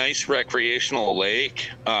really nice recreational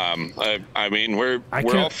lake. I mean, we're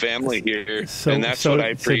all family here, and that's what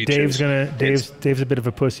I preach. So Dave's a bit of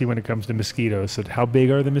a pussy when it comes to mosquitoes. So how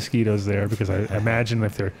big are the mosquitoes there? Because I imagine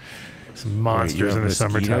if they're some monsters in the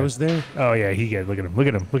summertime. There? Oh yeah, look at him. Look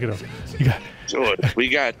at him. We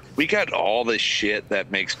got all the shit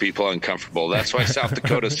that makes people uncomfortable. That's why South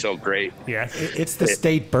Dakota's so great. Yeah, it's the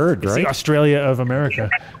state bird, right? It's the Australia of America.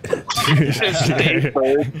 State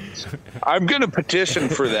bird. I'm gonna petition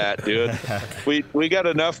for that, dude. We got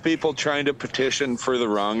enough people trying to petition for the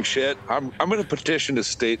wrong shit. I'm gonna petition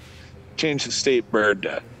to change the state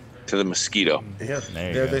bird to the mosquito. Yeah,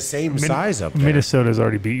 they're the same size up there. Minnesota's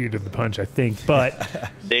already beat you to the punch, I think, but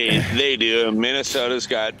they do. Minnesota's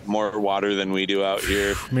got more water than we do out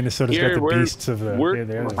here. Minnesota's got the beasts of the.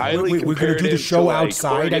 We're highly we're gonna do the show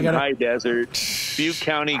outside. Oregon High Desert, Butte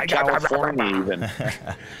County, California, even.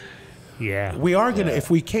 Yeah, we are gonna.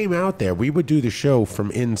 If we came out there, we would do the show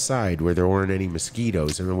from inside where there weren't any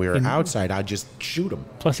mosquitoes, and when we were outside, I'd just shoot them.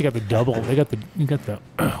 Plus, you got the double. You got the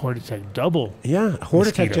Hortitech double. Yeah,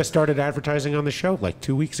 Hortitech just started advertising on the show like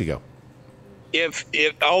 2 weeks ago. If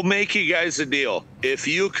I'll make you guys a deal. If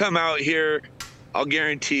you come out here, I'll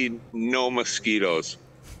guarantee no mosquitoes.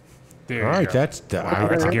 All right, that's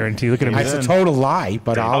a guarantee. Look at him. It's a total lie,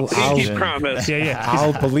 but I'll promise. Yeah.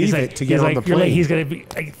 I'll believe it to get on the plane. He's gonna be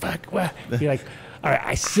like, fuck. What? Be like, all right,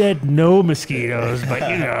 I said no mosquitoes, but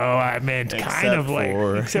you know, I meant kind of like,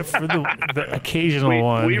 except for the occasional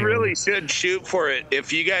one. We really should shoot for it.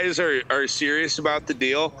 If you guys are serious about the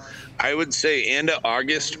deal, I would say end of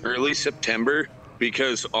August, early September,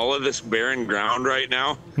 because all of this barren ground right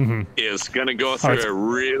now is going to go through a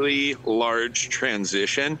really large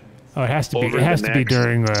transition. Oh, it has to be. It has to be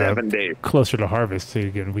during 7 days, closer to harvest, so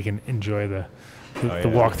we can enjoy the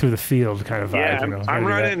walk through the field kind of vibe. Yeah, you know, I'm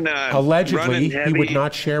running. Allegedly, running he would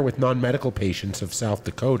not share with non-medical patients of South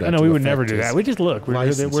Dakota. No, we would never do that. We just look. We're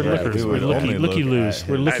lookers. We're looky loos.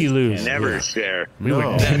 We're looky loos. Never share. We would.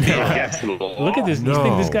 Look at this. You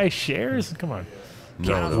think this guy shares? Come on.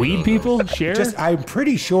 Weed people share? I'm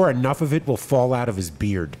pretty sure enough of it will fall out of his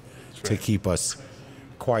beard to keep us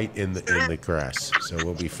quite in the grass, so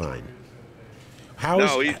we'll be fine.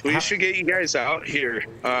 We should get you guys out here.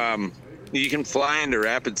 You can fly into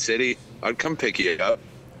Rapid City. I'd come pick you up.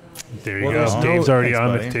 There you go. Dave's already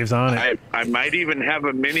on it. Dave's on it. I might even have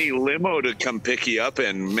a mini limo to come pick you up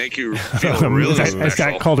and make you feel really special. Is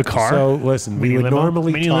that called a car? So listen, we would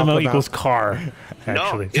normally mini talk limo about equals car.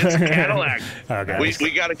 Actually. No, it's a Cadillac. Okay.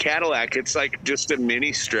 We got a Cadillac. It's like just a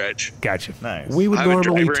mini stretch. Gotcha. Nice. We would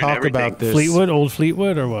normally talk about this. Old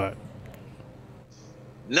Fleetwood, or what?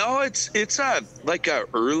 No, it's like a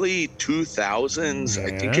early 2000s. Yeah.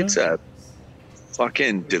 I think it's a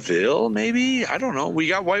fucking DeVille, maybe. I don't know. We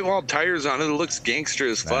got white wall tires on it. It looks gangster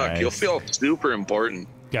as fuck. Nice. You'll feel super important.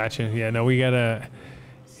 Gotcha. Yeah. No, we got a.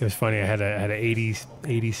 It was funny. I had a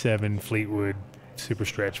 87 Fleetwood super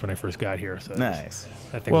stretch when I first got here. So Nice.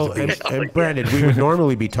 That thing Well, was a beast. and Brandon, we would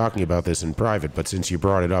normally be talking about this in private, but since you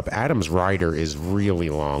brought it up, Adam's rider is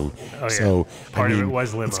really long. Oh, yeah. So Part of it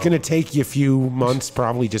was limo. It's going to take you a few months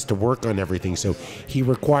probably just to work on everything. So he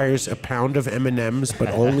requires a pound of M&Ms, but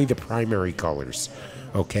only the primary colors.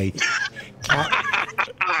 Okay.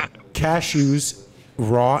 Cashews,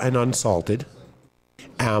 raw and unsalted.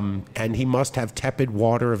 And he must have tepid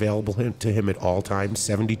water available to him at all times.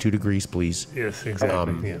 72 degrees, please. Yes,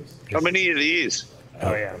 exactly. Yeah. How many of these?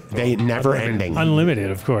 Oh yeah. They never ending.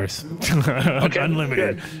 Unlimited, of course. Okay,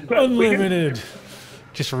 Unlimited. good. Unlimited.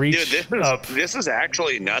 Just reach Dude, up. this is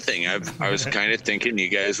actually nothing. I was kind of thinking you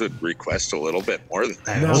guys would request a little bit more than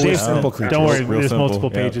that. No, we're simple creatures. Don't worry, Real there's simple,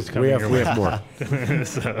 multiple yeah. pages coming. We have more.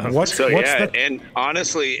 What's And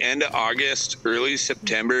honestly, end of August, early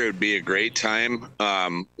September would be a great time.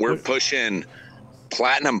 We're pushing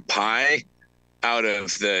Platinum Pie out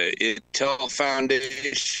of the Intel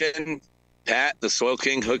Foundation. Pat, the Soil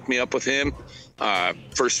King, hooked me up with him.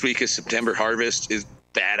 First week of September harvest is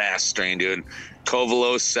badass strain, dude.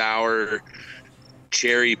 Covelo sour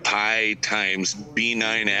cherry pie times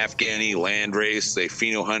B9 Afghani landrace. They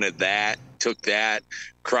pheno hunted that, took that,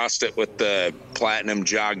 crossed it with the Platinum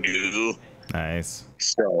Jagu. Nice.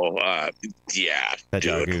 So, yeah, That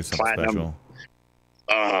dude, Jagu's something Platinum. special.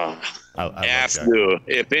 I love Afgu.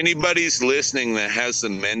 If anybody's listening that has the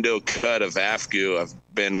Mendo cut of Afgu, I've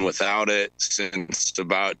been without it since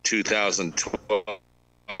about 2012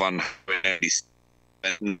 on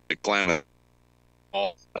the planet.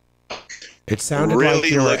 It sounded really like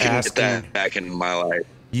you were looking asking. at that back in my life.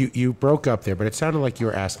 You broke up there, but it sounded like you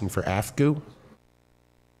were asking for Afgu.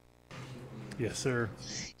 Yes, sir.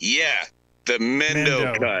 Yeah, the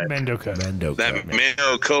Mendo cut. Mendo cut. Mendo That cut.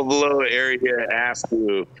 Mendo Covelo area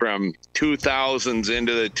Afgu from 2000s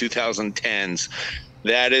into the 2010s.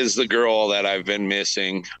 That is the girl that I've been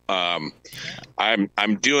missing. I'm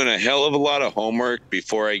doing a hell of a lot of homework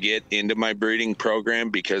before I get into my breeding program,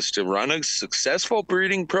 because to run a successful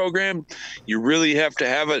breeding program, you really have to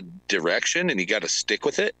have a direction and you got to stick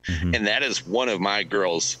with it. Mm-hmm. And that is one of my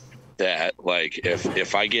girls that, like,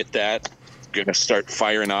 if I get that, I'm gonna start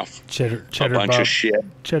firing off Cheddar a bunch Bob, of shit.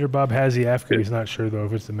 Cheddar Bob has the Afghan. He's not sure though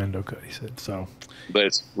if it's the Mendo cut. He said so.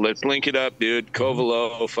 Let's link it up, dude.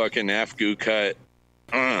 Covelo fucking Afgu cut.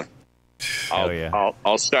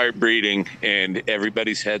 I'll start breeding, and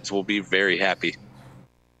everybody's heads will be very happy.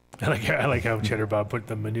 I like how Cheddar Bob put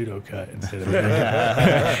the Menudo cut instead of the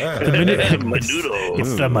Menudo.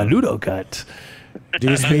 It's the Menudo cut. Do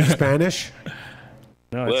you speak Spanish?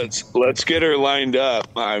 No, Let's get her lined up.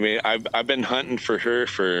 I mean, I've been hunting for her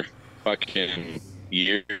for fucking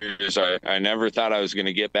years. I never thought I was going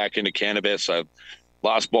to get back into cannabis. I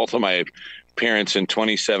lost both of my parents in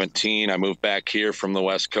 2017. I moved back here from the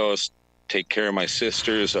West Coast, take care of my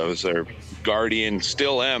sisters. I was their guardian,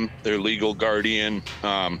 still am their legal guardian.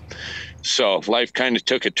 So life kind of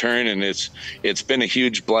took a turn, and it's been a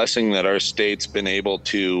huge blessing that our state's been able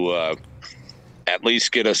to at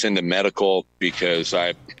least get us into medical, because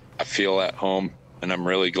I feel at home, and I'm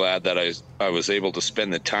really glad that I was able to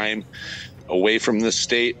spend the time away from the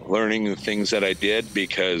state learning the things that I did,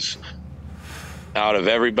 because out of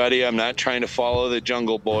everybody, I'm not trying to follow the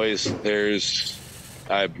jungle boys.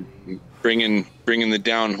 I'm bringing the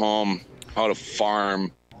down home, how to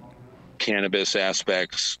farm cannabis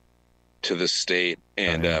aspects to the state,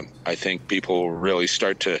 and I think people will really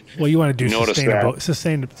start to you want to do notice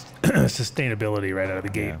sustainability right out of the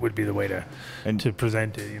gate would be the way to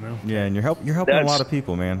present it, you know. Yeah, and you're helping a lot of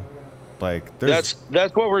people, man. Like that's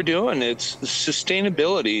what we're doing. It's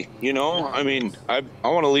sustainability, you know. I mean, I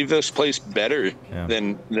want to leave this place better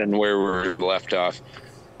than where we're left off.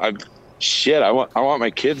 I want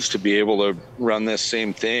my kids to be able to run this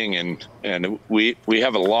same thing, and we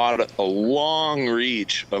have a long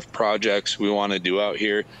reach of projects we want to do out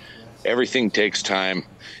here. Everything takes time,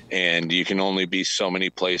 and you can only be so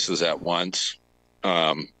many places at once.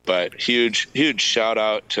 But huge shout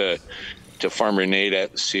out to Farmer Nate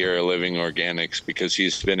at Sierra Living Organics, because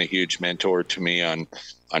he's been a huge mentor to me on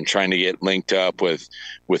trying to get linked up with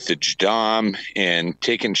the JDOM and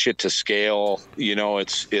taking shit to scale. You know,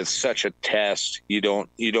 it's such a test. You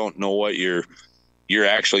don't know what you're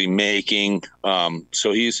actually making.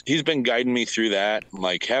 So he's been guiding me through that.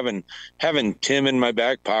 Like having Tim in my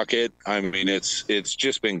back pocket. I mean, it's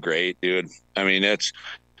just been great, dude. I mean, it's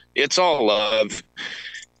all love.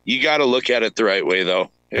 You got to look at it the right way, though.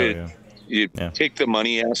 You take the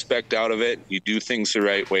money aspect out of it. You do things the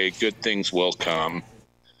right way. Good things will come.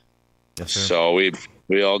 Yes, sir. So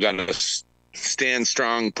we all got to stand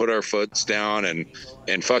strong, put our foots down,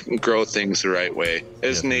 and fucking grow things the right way,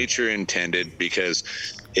 as nature intended. Because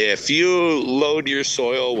if you load your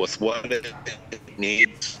soil with what it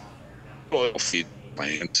needs, soil feed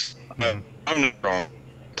plants. I'm not growing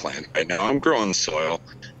plant right now. I'm growing soil.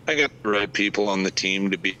 I got the right people on the team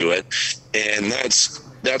to do it, and that's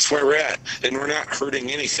where we're at, and we're not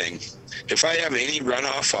hurting anything. If I have any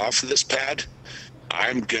runoff off of this pad,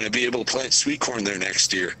 I'm going to be able to plant sweet corn there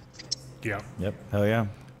next year. Yeah. Yep. Hell yeah.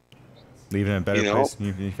 Leaving it in a better place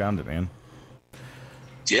than you found it, man.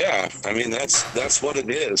 Yeah. I mean, that's what it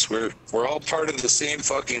is. We're all part of the same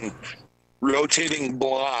fucking rotating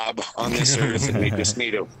blob on this earth, and we just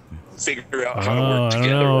need to figure out how to Oh, work I don't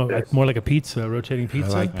together. know. with it. It's more like a pizza, rotating I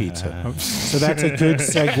pizza. like pizza. So that's a good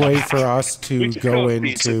segue for us to We could go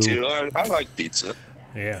pizza into. too. I like pizza.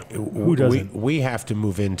 Yeah. Who doesn't? We have to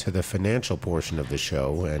move into the financial portion of the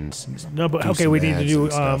show and No, but do okay, some we need to ads do.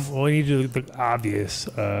 and stuff. Well, we need to do the obvious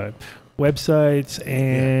websites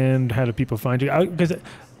and how do people find you? Because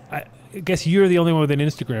I guess you're the only one with an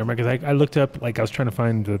Instagram, right? Because I looked up, like I was trying to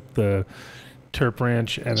find the Terp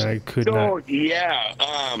Ranch, and I could not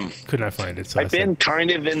find it. So I've been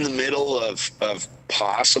kind of in the middle of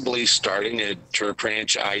possibly starting a Terp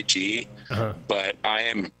Ranch IG, but I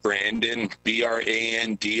am Brandon,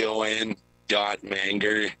 BRANDON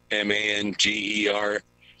 .Manger, MANGER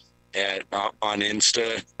on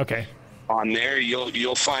Insta. Okay. On there,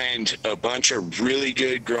 you'll find a bunch of really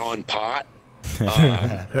good growing pot.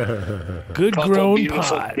 Good couple grown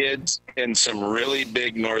beautiful pot. kids and some really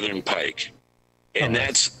big northern pike. And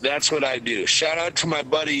that's what I do. Shout out to my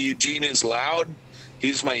buddy Eugene is Loud.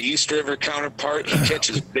 He's my East River counterpart. He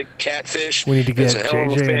catches big catfish. We need to get Has a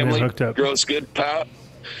hell of a JJ and then family. hooked up. Grows good pot.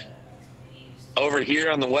 Over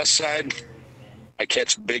here on the west side, I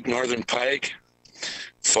catch big northern pike.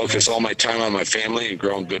 Focus all my time on my family and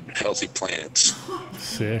growing good, healthy plants.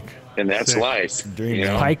 Sick. And that's Sick. life. You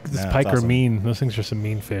know? Pike are awesome. mean. Those things are some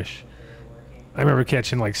mean fish. I remember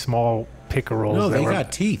catching like small pickerels. No, that they were-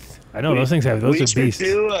 got teeth. I know those things have. Those we are should beasts.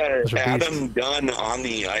 do Those are Adam Dunn on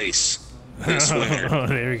the ice this winter. Oh,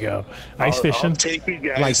 there we go. Ice fishing. I'll take you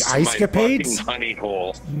guys Like to ice my capades? fucking honey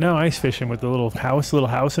hole. No, ice fishing with the little house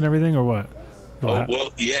and everything, or what? Little Oh, ha-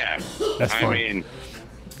 well, yeah. That's I fun. mean,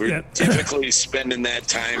 we're Yeah. typically spending that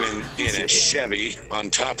time in a Chevy on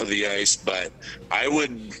top of the ice, but I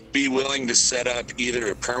would be willing to set up either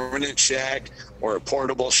a permanent shack or a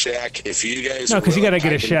portable shack if you guys. No, because you got to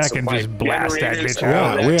get a I can shack and supply just blast that generators, bitch all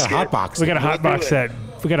out. that we shit. hotbox. We got to We'll do hotbox it. that.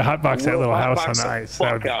 We got to hotbox that We'll little house hotbox on the the ice.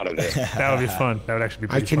 fuck out of it. That would be fun. That would actually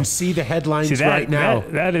be I pretty can fun. see the headlines See, that, right now.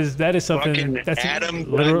 that is something. Fucking That's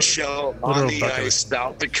Adam literal- Dunn show on literal the bucket ice, list.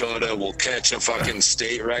 South Dakota will catch a fucking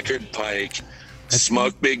state record pike,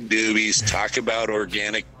 smoke big doobies, talk about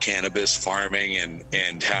organic cannabis farming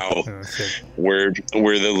and how Oh, sick. we're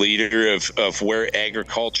the leader of where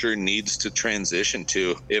agriculture needs to transition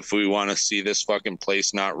to if we want to see this fucking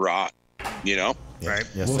place not rot, you know? Right.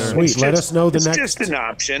 Yes, Well, sir. sweet. Let us know the It's next. just an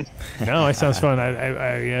option. No, it sounds fun.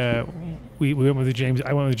 We went with the James.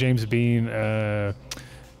 I went with James Bean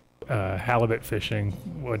halibut fishing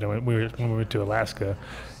when we went to Alaska,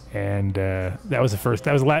 and that was the first.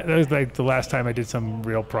 That was like the last time I did some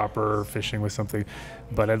real proper fishing with something.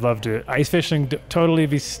 But I'd love to ice fishing. Totally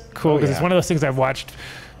be cool because it's one of those things I've watched.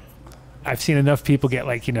 I've seen enough people get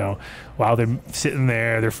like, while they're sitting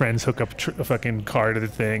there, their friends hook up a fucking car to the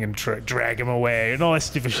thing and drag them away and all that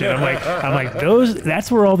stupid shit. I'm like,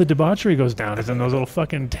 that's where all the debauchery goes down, is in those little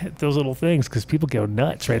fucking, those little things, because people go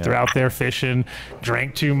nuts, right? They're out there fishing,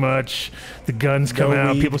 drank too much, the guns come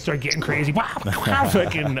out, people start getting crazy. Wow,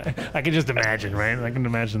 fucking, I can just imagine, right? I can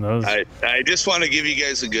imagine those. I just want to give you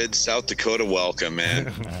guys a good South Dakota welcome, man.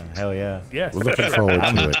 Hell yeah. Yes. We're looking forward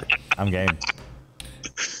to it. I'm game.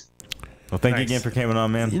 Well, thank you again for coming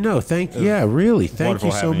on, man. Thank you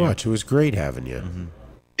wonderful so having you. much. It was great having you.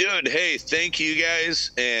 Dude, hey, thank you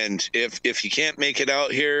guys. And if you can't make it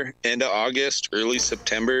out here end of August, early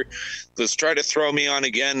September, let's try to throw me on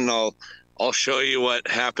again, and I'll show you what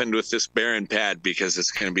happened with this barren pad, because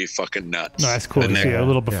it's going to be fucking nuts. No, that's cool to see a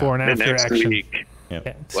little before and The after next action. week. Yep.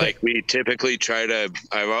 Yeah, Like we typically try to,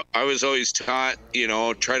 I was always taught,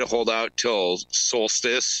 try to hold out till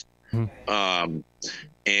solstice.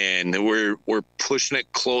 And we're pushing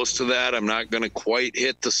it close to that. I'm not going to quite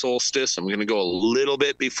hit the solstice. I'm going to go a little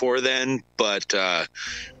bit before then, but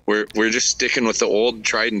we're just sticking with the old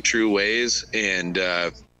tried and true ways, and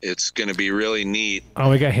it's going to be really neat.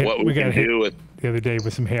 Oh, we got hit. What we got can hit do with the other day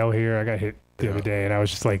with some hail here. I got hit the other day, and I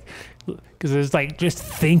was just like, because it was like just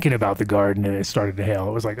thinking about the garden, and it started to hail.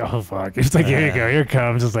 It was like, oh fuck! It's like, here you go, here it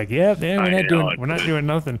comes. It's like, yeah, man, we're not doing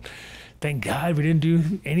nothing. Thank God we didn't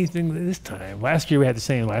do anything this time. Last year we had the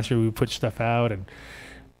same. Last year we put stuff out, and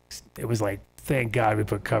it was like, thank God we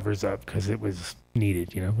put covers up, because it was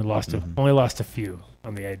needed. We only lost a few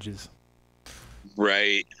on the edges.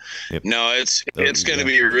 right. Yep. No, it's going to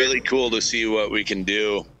be really cool to see what we can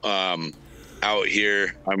do out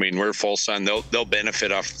here. I mean, we're full sun. They'll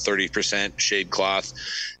benefit off 30% shade cloth,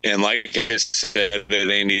 and like I said,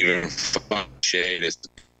 it ain't even fun shade. It's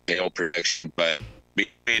hail protection, but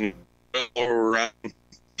between run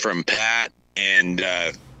from Pat and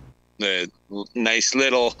the nice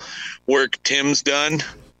little work Tim's done,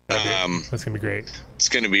 That's gonna be great. it's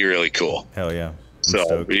going to be really cool. Hell yeah. I'm So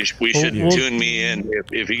stoked. we should tune me in.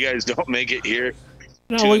 If you guys don't make it here,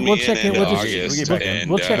 No, tune we'll me check in. in We'll in just August.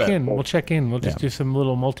 we'll check in. We'll check in. We'll just Yeah. do some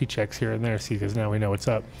little multi checks here and there, see, because now we know what's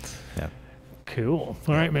up. Yeah. Cool.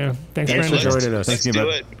 All right, man. Thanks, Thanks for Brandon. joining us. Let's do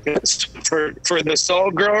it. For the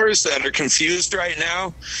soul growers that are confused right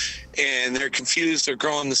now, and they're confused, they're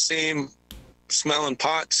growing the same smelling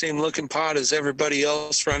pot, same looking pot as everybody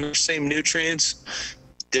else, running the same nutrients.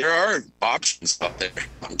 There are options out there.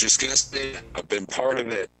 I'm just gonna say I've been part of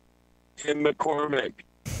it. Tim McCormick.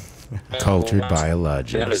 Cultured That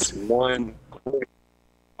biologics. is one.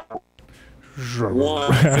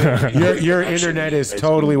 Your internet is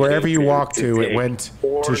totally wherever you walk to, it went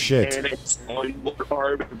to shit.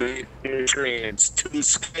 Carbon nutrients to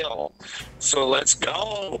scale. So let's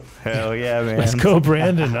go. Hell yeah, man. Let's go,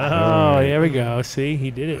 Brandon. Oh, there we go. See, he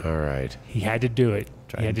did it. All right. He had to do it.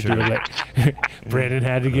 He had to do it. Brandon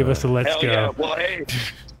had to give us a let's Hell go. yeah. Well, hey,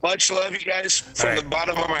 much love, you guys, from the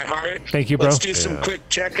bottom of my heart. Thank you, bro. Let's do some quick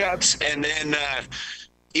checkups, and then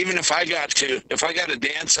even if I got to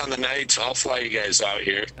dance on the nights, I'll fly you guys out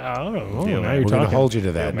here. Oh, now We're you're gonna talking. hold you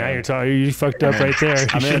to that. Now you're talking. You fucked up right there.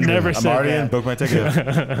 You should never I'm said already that. in. Book my ticket.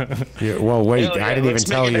 Yeah, well, wait. Hell yeah, I didn't even let's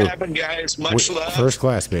tell make it you. happen, guys. Much love. First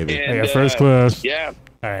class, baby. And, Yeah, first class. Yeah.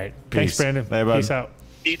 All right. Thanks, Peace. Brandon. Hey, bud. Peace out.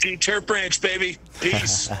 E.T. Turp Ranch, baby.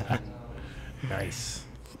 Peace. Nice.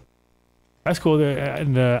 That's cool.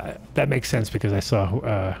 And that makes sense because I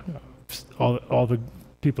saw all the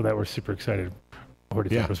people that were super excited.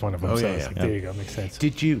 Horty Yeah. was one of them. Oh, so yeah, I was yeah. like, there you go. Makes sense.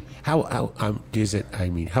 Did you? How is it? I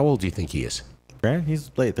mean, how old do you think he is? Brandon,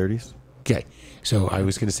 he's late 30s. Okay. So I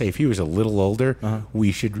was going to say, if he was a little older,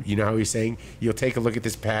 we should, you know how he's saying, you'll take a look at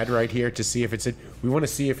this pad right here to see if it's, we want to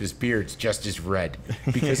see if his beard's just as red.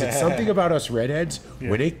 Because it's something about us redheads,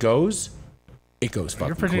 when it goes fucking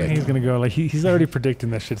You're predicting quick. he's going to go, like, he's already predicting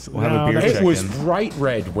that shit's. We'll have a beard It check was in. bright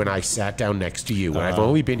red when I sat down next to you, and I've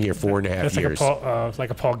only been here 4.5 That's years. it's like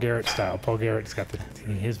a Paul Garrett style. Paul Garrett's got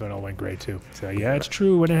his one all went gray too. So yeah, it's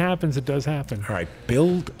true. When it happens, it does happen. All right,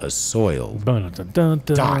 build a soil.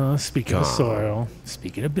 Speaking of soil,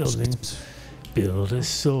 speaking of building, build a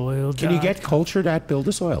soil. Can you get cultured at Build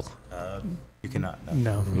a Soil? You cannot.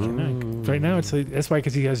 No, you cannot. Right now, it's that's why,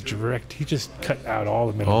 because he has direct. He just cut out all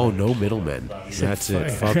the middle. Oh, no middlemen. That's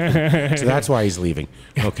it. fuck. Fuck. So that's why he's leaving.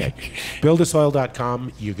 Okay.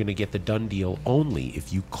 Buildasoil.com, you're going to get the done deal only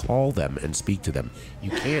if you call them and speak to them.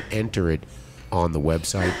 You can't enter it on the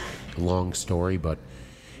website. Long story, but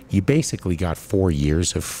you basically got 4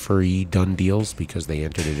 years of free done deals because they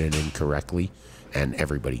entered it in incorrectly, and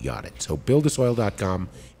everybody got it. So buildasoil.com,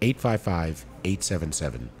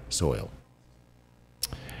 855-877-SOIL.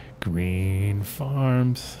 Green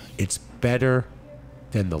Farms. It's better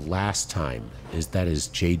than the last time. That is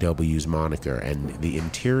JW's moniker, and the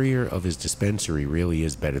interior of his dispensary really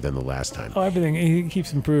is better than the last time. Oh, everything. He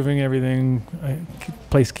keeps improving everything.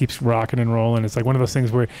 Place keeps rocking and rolling. It's like one of those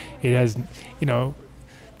things where it has, the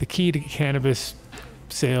key to cannabis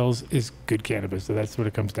sales is good cannabis. So that's what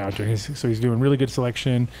it comes down to. He's doing really good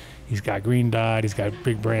selection. He's got Green Dot. He's got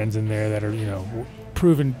big brands in there that are,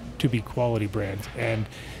 proven to be quality brands. And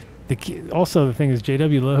also the thing is,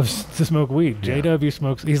 JW loves to smoke weed. Yeah. JW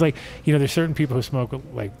smokes. He's like, there's certain people who smoke,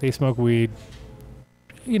 like, they smoke weed,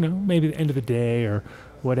 maybe the end of the day or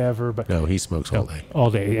whatever. But no, he smokes all day. All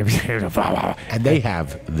day, every day. And they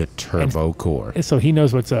have the Turbo Core. So he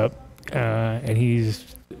knows what's up, and he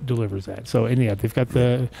delivers that. So, and yeah, they've got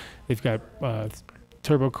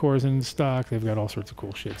Turbo Cores in stock. They've got all sorts of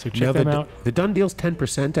cool shit. So check them out. The done deal's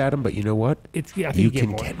 10%, Adam, but you know what? I think you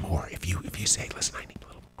can get more if you say, listen, I need a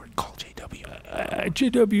little more. Call JW.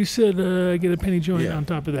 JW said get a penny joint on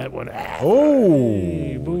top of that one.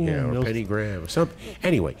 Oh, boom! Yeah, or penny gram or something.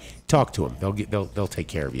 Anyway, talk to them. They'll take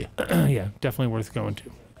care of you. Yeah, definitely worth going to.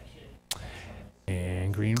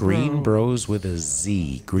 And Green Bros with a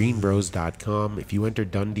Z. Greenbros.com. If you enter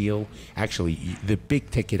Done Deal, actually, the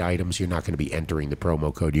big ticket items, you're not going to be entering the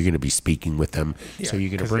promo code. You're going to be speaking with them. Yeah, so you're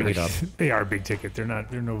going to bring it up. They are big ticket. They're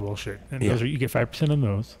no bullshit. And those you get 5% on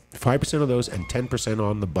those. 5% of those and 10%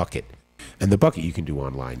 on the bucket. And the bucket you can do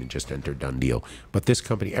online and just enter Done Deal. But this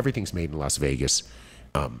company, everything's made in Las Vegas.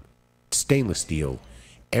 Stainless steel.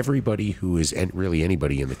 Everybody who is, and really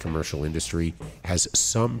anybody in the commercial industry, has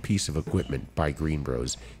some piece of equipment by Green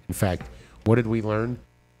Bros. In fact, what did we learn?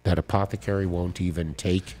 That Apothecary won't even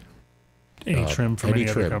take any trim from any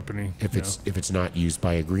other company if it's not used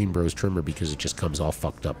by a Green Bros trimmer, because it just comes all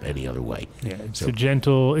fucked up any other way. Yeah, it's so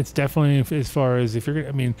gentle. It's definitely, as far as if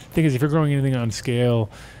you're, thing is, if you're growing anything on scale,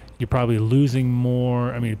 you're probably losing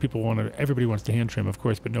more. I mean, everybody wants to hand trim, of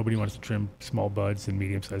course, but nobody wants to trim small buds and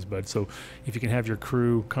medium-sized buds. So if you can have your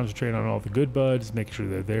crew concentrate on all the good buds, make sure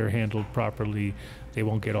that they're handled properly, they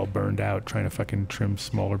won't get all burned out trying to fucking trim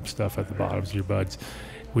smaller stuff at the bottoms of your buds,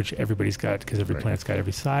 which everybody's got, because every plant's got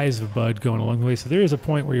every size of bud going along the way. So there is a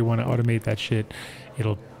point where you want to automate that shit.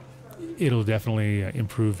 It'll definitely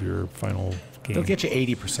improve your final game. It'll get you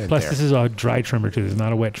 80% Plus, there. this is a dry trimmer, too. This is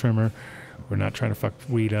not a wet trimmer. We're not trying to fuck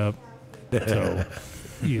weed up. So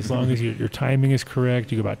as long as your timing is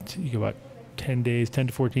correct, you go about 10 to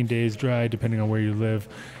 14 days dry, depending on where you live,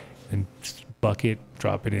 and bucket,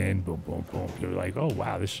 drop it in, boom, boom, boom. You're like, oh,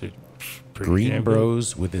 wow, this shit pretty damn good.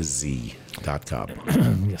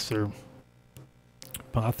 greenbros.com. Yes, sir.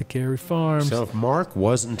 Apothecary Farms. So if Mark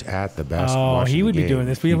wasn't at the best, he would be doing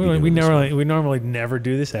this. We normally normally never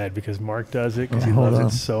do this ad because Mark does it because he Hold loves on.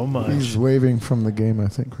 it so much. He's waving from the game, I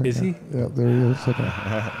think. Right Is now. he? Yeah, there he is. Look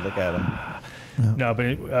Look at him. No,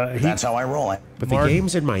 but That's how I roll it. But Mark- the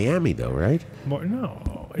game's in Miami, though, right?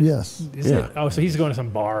 No. Yes. Is it? Oh, so he's going to some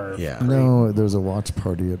bar. Yeah. No, there's a watch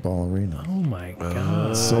party at Ball Arena. Oh my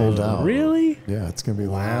god. Sold out. Really? Yeah, it's gonna be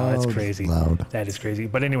Wow, loud. that's crazy. Loud. That is crazy.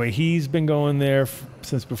 But anyway, he's been going there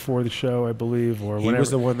since before the show, I believe, or He whatever. was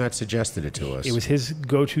the one that suggested it to us. It was his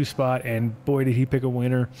go-to spot, and boy, did he pick a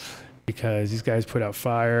winner, because these guys put out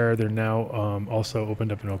fire. They're now also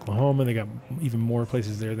opened up in Oklahoma. They got even more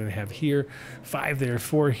places there than they have here. 5 there,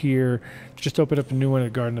 4 here. Just opened up a new one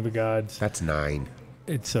at Garden of the Gods. That's 9.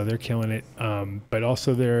 So they're killing it. But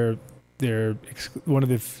also they're one of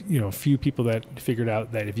the few people that figured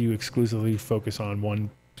out that if you exclusively focus on one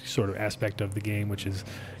sort of aspect of the game, which is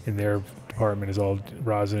in their department is all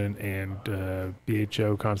rosin and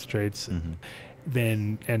BHO concentrates,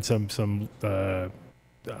 then and some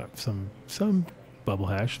bubble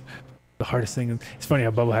hash. The hardest thing, it's funny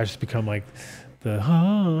how bubble hash has become like the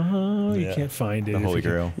you can't find it. The holy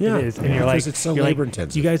grail. Yeah, it is. And you're like, because it's so you're like, labor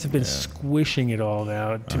intensive. you guys have been squishing it all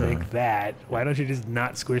now to make that. Why don't you just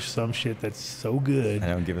not squish some shit that's so good? I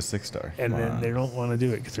don't give a 6-star. And then they don't want to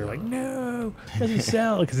do it because they're like, no, it doesn't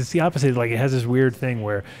sell. Because it's the opposite. Like, it has this weird thing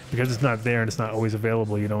where because it's not there and it's not always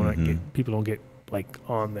available, you don't get, people don't get like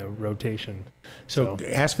on the rotation. So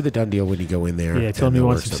ask for the done deal when you go in there. yeah, tell and me they'll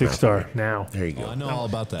once work it's some out 6-star for you. now. There you go. I know all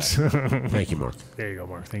about that. Thank you, Mark. There you go,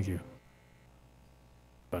 Mark. Thank you.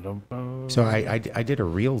 Ba-dum-bum. So I did a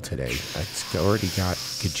reel today. It's already got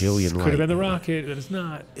gajillion Could have been the rocket, but it's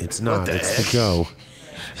not. It's not. It's the go.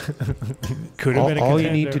 Could have been a all you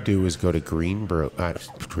contender. need to do is go to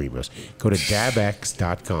Greenbros. Go to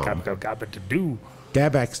dabx.com. Got to do.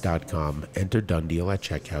 dabx.com. Enter done deal at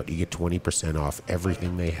checkout. You get 20% off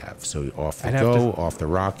everything they have. So off the I'd have go, to- off the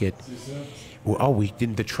rocket. Well, we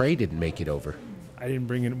didn't. The tray didn't make it over. I didn't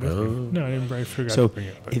bring it with me. No, I didn't. I forgot So to bring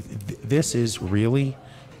it. But this is really,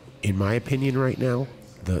 in my opinion, right now,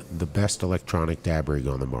 the best electronic dab rig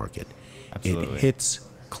on the market. Absolutely. It hits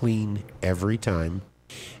clean every time.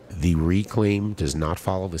 The reclaim does not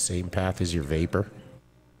follow the same path as your vapor.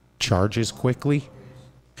 Charges quickly.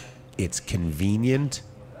 It's convenient.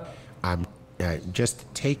 Just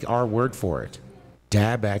take our word for it.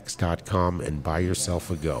 dabx.com and buy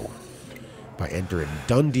yourself a go by entering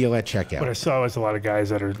done deal at checkout. what I saw was a lot of guys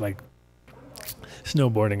that are like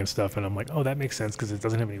snowboarding and stuff, and I'm like, oh, that makes sense because it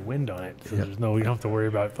doesn't have any wind on it. So there's no, you don't have to worry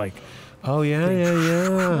about like. Oh yeah.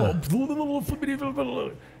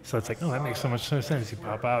 So it's like, oh, that makes so much sense. You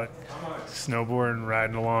pop out, snowboarding,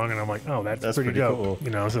 riding along, and I'm like, oh, that's pretty dope. cool.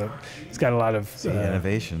 You know, so it's got a lot of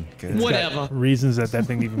Innovation. Good. reasons that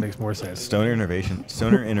thing even makes more sense. Stoner innovation.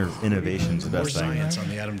 Stoner innovation's the More best thing. science on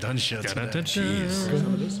the Adam Dunn show today.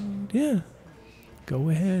 Yeah, go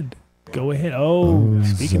ahead. Oh,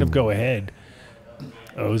 speaking of go ahead,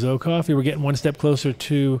 Ozo Coffee. We're getting one step closer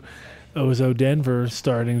to Ozo Denver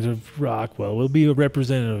starting to rock. Well, we'll be a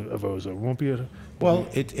representative of Ozo. Won't be a. Well,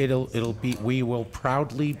 it'll be. We will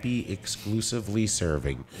proudly be exclusively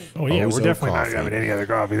serving. Oh yeah, Ozo we're definitely coffee. not having any other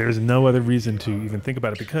coffee. There's no other reason to even think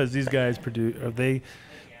about it because these guys produce. Are they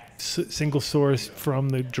single source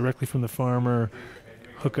directly from the farmer?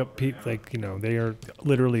 Hook up people, like, they are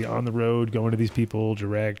literally on the road going to these people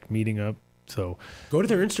direct, meeting up. So Go to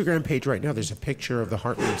their Instagram page right now. There's a picture of the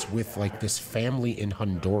Hartmans with like this family in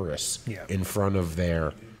Honduras in front of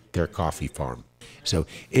their coffee farm. So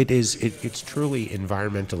it's truly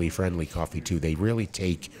environmentally friendly coffee too. They really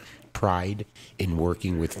take pride in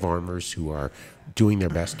working with farmers who are doing their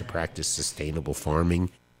best to practice sustainable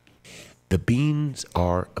farming. The beans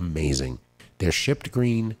are amazing. They're shipped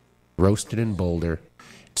green, roasted in Boulder,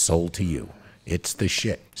 sold to you. It's the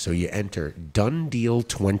shit. So you enter Done Deal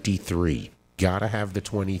 23. Gotta have the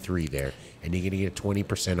 23 there, and you're gonna get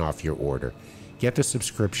 20% off your order. get the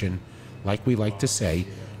subscription. Like we like to say,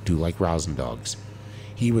 do like Rosin Dogs.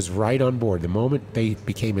 He was right on board. The moment they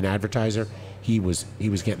became an advertiser, he was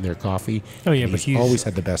getting their coffee. Oh yeah, and but he's always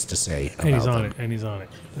had the best to say about and he's on them. it, and he's on it.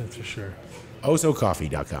 That's for sure.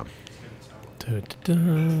 Ozocoffee.com.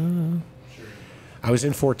 I was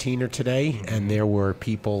in 14er today, and there were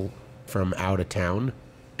people from out of town,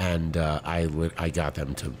 and I got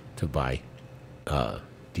them to buy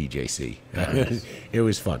DJC. It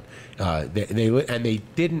was fun. They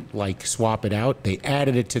didn't like swap it out. They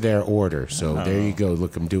added it to their order. So there you go.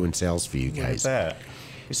 Look, I'm doing sales for you guys. Look at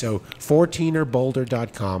that. So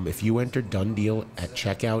 14erboulder.com. If you enter Dunn Deal at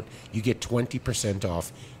checkout, you get 20%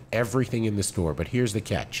 off everything in the store. But here's the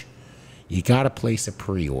catch: you got to place a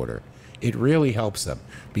pre-order. It really helps them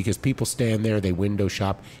because people stand there, they window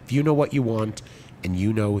shop. If you know what you want and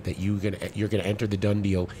you know that you're gonna enter the Dunn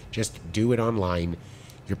Deal, just do it online.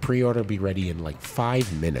 Your pre-order will be ready in like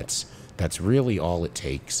 5 minutes. That's really all it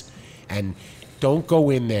takes. And don't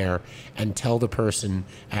go in there and tell the person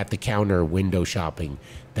at the counter window shopping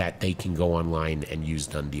that they can go online and use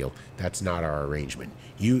Dunn Deal. That's not our arrangement.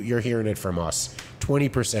 You're hearing it from us.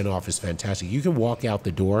 20% off is fantastic. You can walk out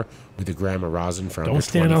the door with a gram of rosin for Don't under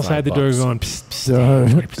stand outside the door $25. going, psst, psst,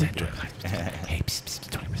 20%, 20%. Hey, psst,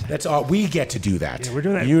 psst, 20%. That's all. We get to do that. Yeah, we're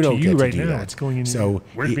doing that You to don't you get right to do now. that. It's going in. So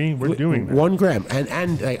We're doing that. 1 gram,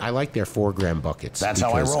 and I like their 4 gram buckets. That's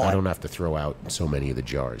how I because roll. I don't have to throw out so many of the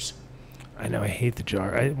jars. I know. I hate the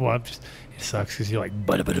jar. It sucks because you're like,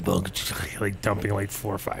 like dumping like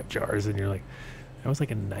 4 or 5 jars, and you're like, that was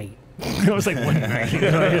like a night. That was like one night.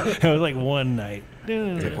 That was like one night.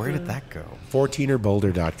 Where did that go?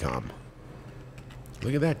 14erboulder.com.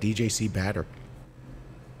 Look at that DJC batter.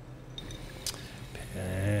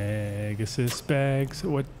 Pegasus bags.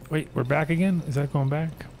 What? Wait, we're back again? Is that going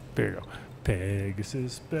back? There you go.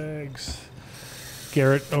 Pegasus bags.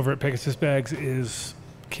 Garrett over at Pegasus Bags is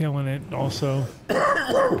killing it. Also,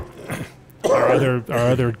 our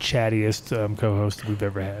other chattiest co-host we've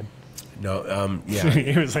ever had. No, yeah.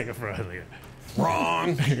 He was like a frozen.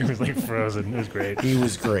 Wrong. He was like frozen. It was great. He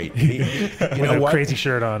was great. You know what? Crazy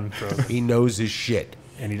shirt on. Frozen. He knows his shit.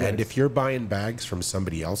 And he does. And if you're buying bags from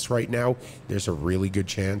somebody else right now, there's a really good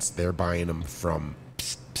chance they're buying them from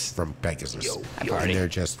Pegasus. And they're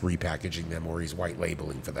just repackaging them, or he's white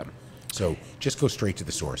labeling for them. So just go straight to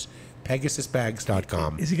the source.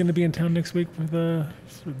 PegasusBags.com. Is he going to be in town next week for the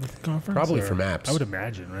conference? Probably or? for MAPS. I would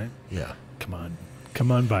imagine, right? Yeah. Come on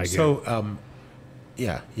by. So,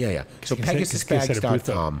 yeah. So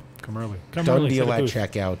PegasusBags.com. Come early. Done deal at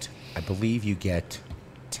checkout. I believe you get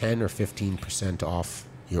 10 or 15% off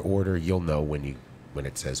your order. You'll know when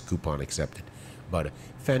it says coupon accepted. But a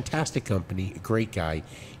fantastic company, a great guy.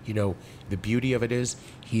 You know, the beauty of it is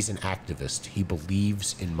he's an activist. He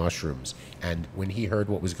believes in mushrooms. And when he heard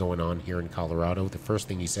what was going on here in Colorado, the first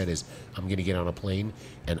thing he said is, I'm going to get on a plane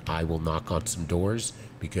and I will knock on some doors,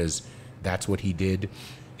 because that's what he did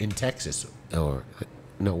in Texas. Or,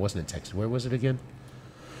 no, it wasn't in Texas. Where was it again?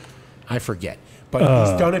 I forget. But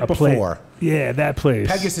he's done it before. Yeah, that place.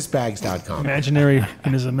 PegasusBags.com.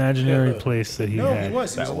 In his imaginary place that he had. No, he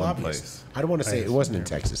was. He was a lobbyist. I don't want to say it wasn't in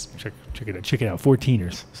Texas. Check it out. Check it out.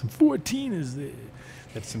 14ers. Some 14ers there.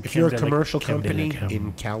 That's some If you're a commercial company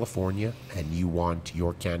in California and you want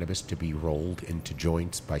your cannabis to be rolled into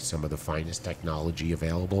joints by some of the finest technology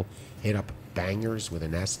available, hit up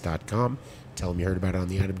bangerswithans.com. Tell them you heard about it on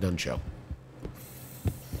the Adam Dunn Show.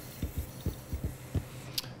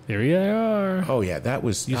 There you are. Oh yeah, that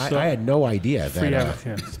was. I had no idea that.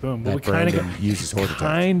 Boom. That We kind Brandon of uses Horticulture.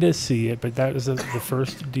 kind of see it, but that was the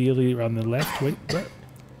first deal on the left. Wait, what?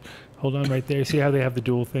 Hold on, right there. See how they have the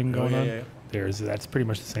dual thing going on? Yeah. That's pretty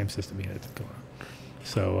much the same system he had going on.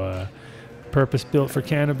 So, purpose built for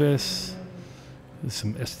cannabis. There's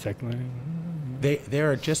some aesthetic. They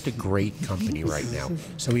are just a great company right now.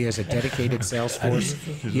 So he has a dedicated sales force.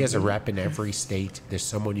 He has a rep in every state. There's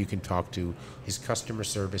someone you can talk to. His customer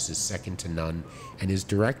service is second to none, and his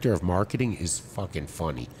director of marketing is fucking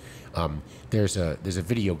funny. There's a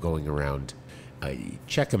video going around.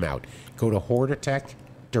 Check him out. Go to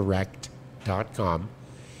hortitechdirect.com.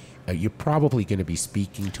 You're probably going to be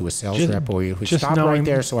speaking to a sales rep, or you stop right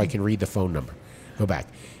there so I can read the phone number. Go back.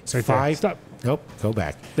 It's right stop. Nope, go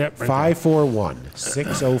back. Yep, right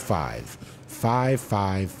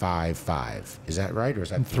 541-605-5555. Is that right, or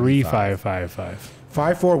is that 3555?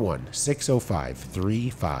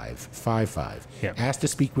 541-605-3555. Yeah. Ask to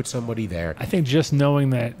speak with somebody there. I think just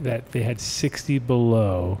knowing that they had 60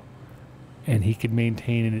 below, and he could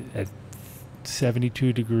maintain it at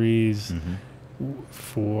 72 degrees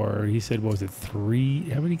for, he said, what was it,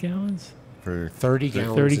 how many gallons? for 30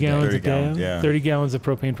 gallons. 30 a day. gallons a 30 day. gallons, yeah. 30 gallons of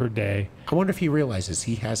propane per day. I wonder if he realizes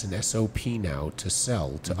he has an SOP now to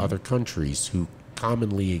sell to other countries who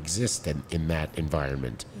commonly exist in that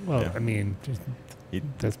environment. Well, I mean,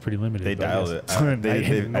 that's pretty limited. They but dialed yes.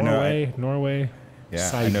 it. Norway. Yeah,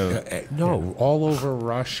 Site- I know. No, all over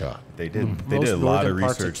Russia. They did. They Most did a lot of northern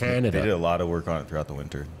parts of research. They Canada. did a lot of work on it throughout the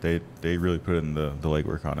winter. They really put in the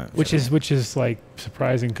legwork on it. Which is like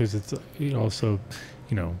surprising because it's also,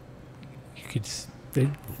 you could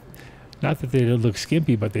not that they look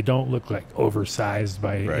skimpy, but they don't look like oversized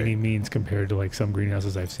by any means compared to like some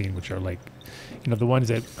greenhouses I've seen, which are like, the ones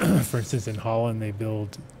that, for instance, in Holland they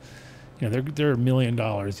build. They're $1 million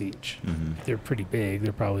each. Mm-hmm. They're pretty big.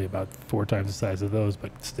 They're probably about 4 times the size of those,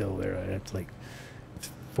 but still, it's like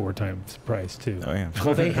 4 times the price too. Oh yeah.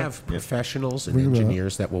 Well, they have professionals and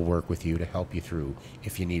engineers that will work with you to help you through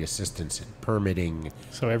if you need assistance in permitting.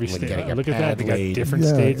 So every like state, getting your look at that. pad They got laid. different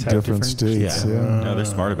states. Have different states. Yeah. No, they're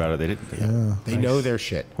smart about it. They did. Yeah. They know their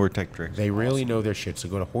shit. Hortech Direct. They really know their shit. So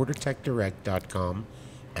go to hoardertechdirect.com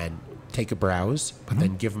and take a browse, but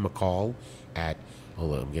then give them a call at.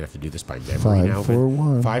 Hold on, I'm going to have to do this by memory now.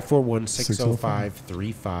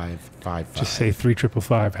 541-605-3555. Just say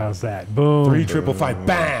 355. How's that? Boom. 355.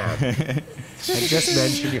 Bam. I just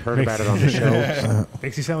mentioned you heard about it on the show.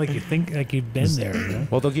 Makes you sound like you think like you've been there.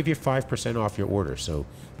 Well, they'll give you 5% off your order, so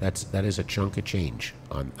that is a chunk of change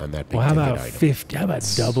on that big Well, how ticket about item. 50? How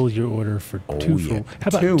about double your order for two for? How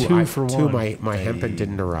about two for two, one? my hempen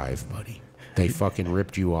didn't arrive, buddy. They fucking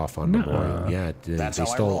ripped you off on Memorial. Yeah, they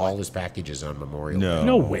stole all his packages on Memorial. Day.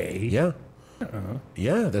 No way. Yeah.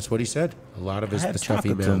 Yeah, that's what he said. A lot of his I had the stuff he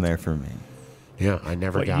chocolates mailed in there for me. Yeah, I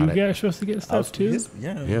never What, got you it. guys supposed to get stuff too?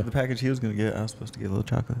 The package he was going to get, I was supposed to get a little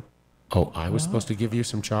chocolate. Oh, I was supposed to give you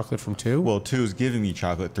some chocolate from two? Well, two is giving me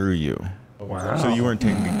chocolate through you. Wow. So you weren't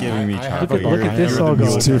giving me chocolate. Look at this all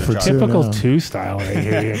going. Typical two style right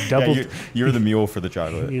here. Double. You're the mule for the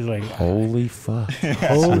chocolate. He's like, holy fuck.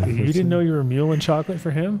 You didn't know you were a mule and chocolate for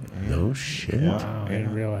him? No shit. Wow, I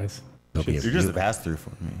didn't realize. You're just a pass through for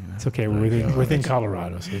me. It's okay. We're within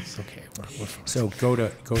Colorado, so it's okay. We're fine. So go to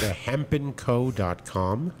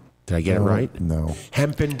hempenco.com. Did I get it right? No.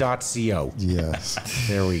 Hempen.co. Yes.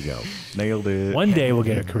 There we go. Nailed it. One day we'll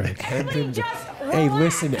get it correct. Hey,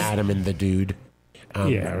 listen, Adam and the dude.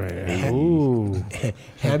 Yeah, right. Ooh.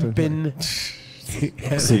 Hempen.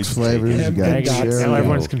 6 flavors. You got Hempen.co. Now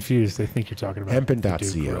everyone's confused. They think you're talking about Hempen.co.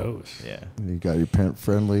 Dude, gross. Yeah. You got your pet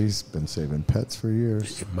friendlies. Been saving pets for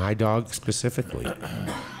years. My dog specifically.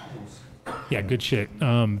 Yeah, good shit.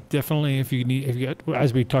 Definitely, if you got,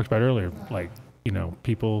 as we talked about earlier, like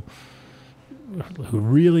people who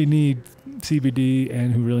really need CBD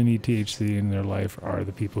and who really need THC in their life are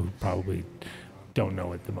the people who probably don't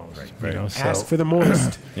know it the most. Right. So Ask for the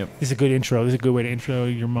most. Yep. This is a good intro. This is a good way to intro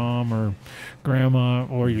your mom or grandma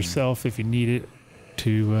or yourself if you need it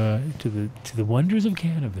to the wonders of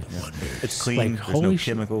cannabis. It's clean. Like, There's holy no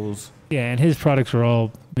shit. chemicals. Yeah, and his products are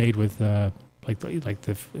all made with like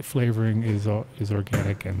the flavoring is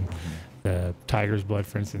organic, and the tiger's blood,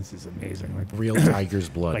 for instance, is amazing. Like Real tiger's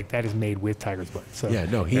blood. like that is made with tiger's blood. So Yeah,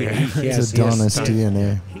 no, he It's has Adonis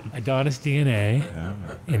DNA. Adonis DNA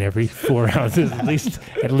in every 4 ounces, at least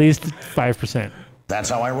 5%. That's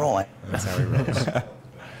how I roll it. That's how he rolls.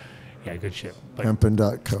 Yeah, good shit. Like,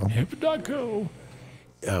 Hempen.co. Hempen.co.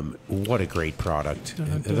 What a great product.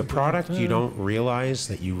 The product you don't realize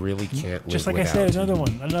that you really can't live Just like I without. said,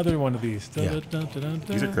 another one of these. Yeah.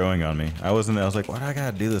 These are growing on me. I was like, why do I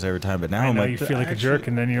gotta do this every time? But now I I'm know like, you feel like a jerk,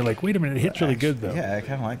 and then you're like, wait a minute, it hits really good though. Yeah, I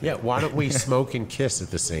kind of like Yeah, why don't we smoke and kiss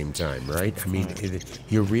at the same time, right? I mean,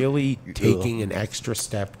 you're really taking an extra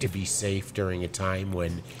step to be safe during a time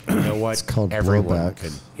when, you know what, It's called everyone blowback.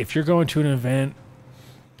 can. If you're going to an event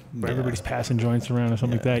where everybody's passing joints around or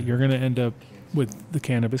something like that, you're going to end up with the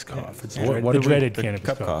cannabis cough. It's What the do we- dreaded the cannabis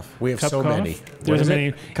cup cough. cough. We have Cup so cough? many. There's What is many.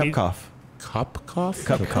 it? Cup cough. Cup cough?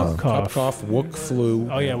 Cup cough. Cup cough, wook flu.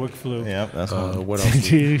 Oh yeah, Wook flu. Yeah, that's one. What else? Did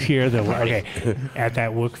you hear the at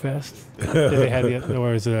that Wook Fest? Did they have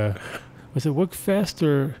was it Wook Fest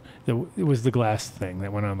or it was the glass thing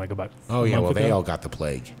that went on like about Oh a yeah, month well ago? they all got the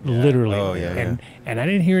plague. Literally. Oh, yeah, And I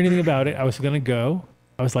didn't hear anything about it. I was gonna go.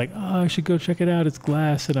 I was like, oh, I should go check it out. It's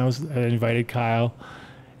glass, and I invited Kyle.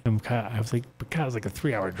 And I was like, but Kyle's like a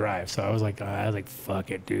 3-hour drive, so I was like, fuck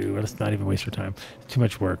it, dude. Let's not even waste your time. It's too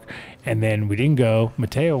much work. And then we didn't go.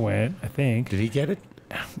 Mateo went, I think. Did he get it?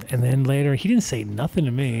 And then later, he didn't say nothing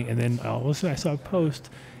to me. And then all of a sudden, I saw a post,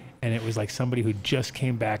 and it was like somebody who just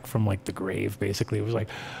came back from like the grave, basically. It was like,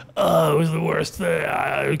 oh, it was the worst thing.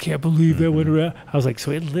 I can't believe that went around. I was like, so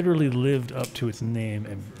it literally lived up to its name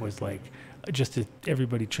and was like just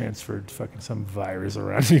everybody transferred fucking some virus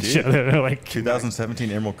around each other. Like 2017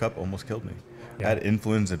 Emerald Cup almost killed me. I had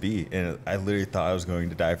influenza B, and I literally thought I was going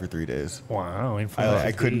to die for 3 days. Wow, influenza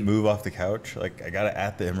I couldn't B. move off the couch. Like I got it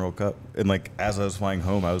at the Emerald Cup, and like as I was flying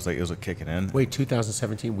home, I was like, it was like kicking in. Wait,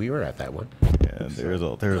 2017, we were at that one. Yeah, there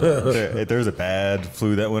was a bad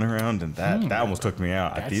flu that went around, and that almost took me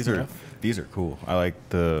out. These are cool. I like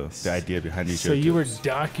the idea behind these. So you were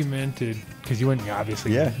documented because you wouldn't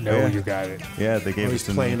obviously know you got it. Yeah, they gave us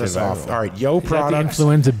playing us off. All right, Yo Is Products. that the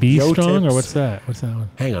influenza B Yo strong, Tips. or what's that? What's that one?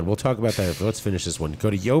 Hang on, we'll talk about that. Let's finish this one.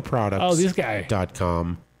 Go to yoproducts. Oh, this guy.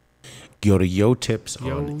 .com. Go to Yo Tips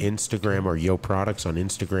on Instagram, or Yo Products on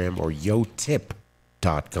Instagram, or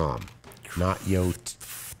YoTip.com. Not Yo,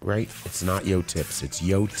 right? It's not Yo Tips. It's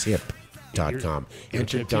YoTip.com.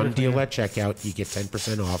 Enter Dunn deal at checkout. You get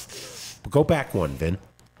 10% off. Go back one, Vin.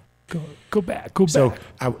 Go back. Go back. So,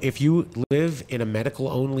 if you live in a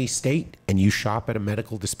medical-only state and you shop at a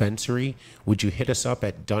medical dispensary, would you hit us up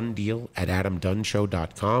at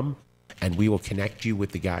dundeal@adamdunnshow.com, and we will connect you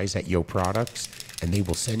with the guys at Yo Products, and they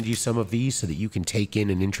will send you some of these so that you can take in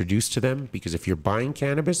and introduce to them. Because if you're buying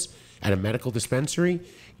cannabis at a medical dispensary,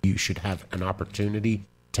 you should have an opportunity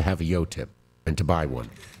to have a Yo tip and to buy one,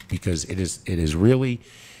 because it is really,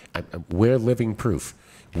 we're living proof.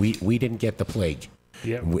 We didn't get the plague.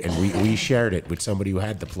 Yep. And we shared it with somebody who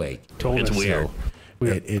had the plague. Told us weird. so.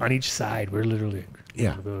 We're on each side. We're literally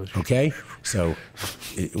yeah. one of those. Okay. So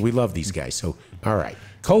we love these guys. So all right,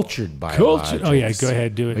 Cultured Biologics. Oh yeah, go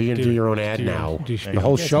ahead. Do it. Are you gonna do your own ad now? The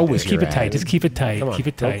whole show was Just keep your it tight. ad. Just keep it tight. Come on, keep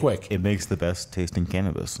it real tight. quick. It makes the best tasting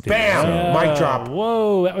cannabis. Bam! Mic drop.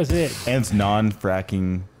 Whoa, that was it. And it's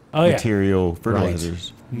non-fracking Oh, yeah. material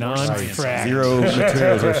fertilizers. Non-fracked. Zero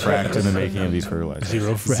materials are fracked in the making of these fertilizers.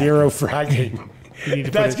 Zero fracking. You need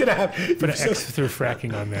to That's put gonna have an X through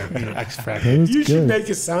fracking on there. You know, X fracking. You should make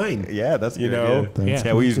a sign. Yeah, that's You good, know?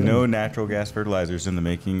 Yeah, we use no natural gas fertilizers in the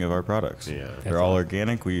making of our products. Yeah. They're all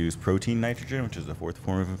organic. We use protein nitrogen, which is the fourth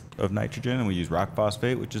form of nitrogen, and we use rock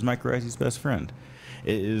phosphate, which is mycorrhiza's best friend.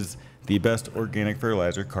 It is the best organic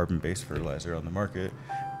fertilizer, carbon-based fertilizer on the market.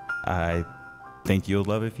 I think you'll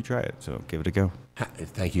love it if you try it, so give it a go.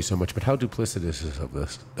 Thank you so much. But how duplicitous is of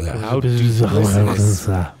this? What?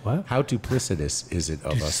 How duplicitous is it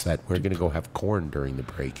of us that we're going to go have corn during the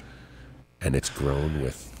break, and it's grown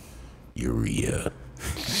with urea?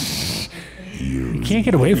 You can't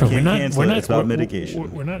get away from it. We're not it's about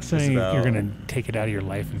mitigation. We're not saying about- you're going to take it out of your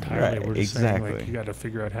life entirely. Right, We're just saying like exactly. you got to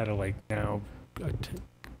figure out how to like now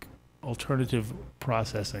alternative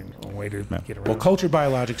processing, a way to get around. Well,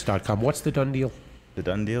 culturebiologics.com. What's the done deal? The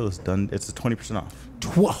done deal is done. It's 20% off.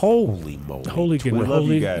 Holy moly! Holy goodness! love you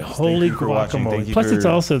Holy, guys. holy Thank you for watching. Thank guacamole! you Plus, it's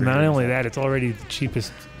for also not doing only this. that; it's already the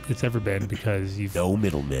cheapest it's ever been because you've No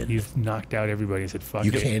middlemen. You've knocked out everybody and said, "Fuck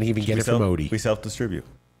You it." can't even get it from Odie. We self-distribute.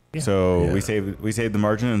 Yeah. So Yeah. we save the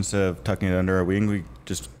margin instead of tucking it under our wing. We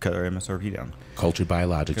just cut our MSRP down. Cultured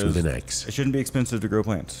Biologics with an Because X. It shouldn't be expensive to grow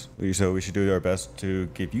plants. So we should do our best to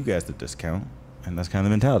give you guys the discount, and that's kind of the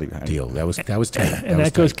mentality behind Deal. it. That was tight. And was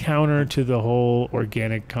that goes tight. counter to the whole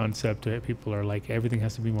organic concept that people are like, everything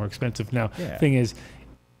has to be more expensive. Now, Yeah. thing is,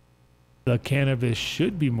 the cannabis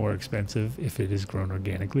should be more expensive if it is grown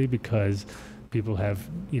organically because people have,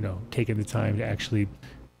 taken the time to actually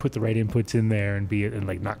put the right inputs in there and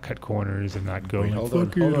like not cut corners and not go. Wait, like, hold on,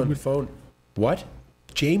 "Fuck hold it, on. Phone. What?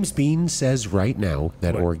 James Bean says right now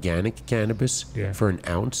that What? organic cannabis Yeah. for an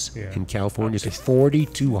ounce Yeah. in California is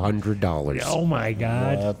 $4,200. Oh my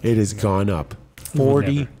God. It has gone up. Will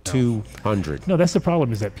never. $4,200. No, that's the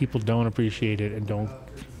problem is that people don't appreciate it and don't.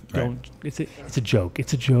 It's a joke.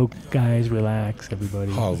 It's a joke, guys. Relax,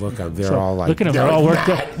 everybody. Oh, look, they're So, all like, look at them. "No, They're all it's worked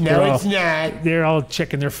not. up. No, They're all- it's not." They're all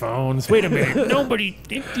checking their phones. Wait a minute. Nobody.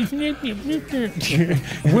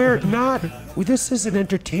 We're not. This is an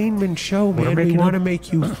entertainment show, man. We making want it- to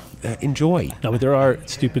make you enjoy. No, but there are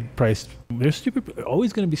stupid priced. There's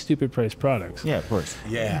always going to be stupid priced products. Yeah, of course.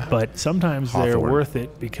 Yeah. But sometimes they're Hawthorne. worth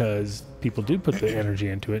it because people do put the energy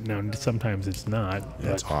into it. Now, sometimes it's not.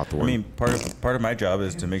 That's but- Hawthorne. I mean, part of my job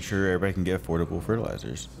is to make sure everybody can get affordable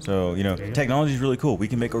fertilizers. So, technology is really cool. We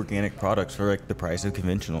can make organic products for like the price of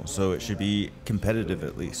conventional. So it should be competitive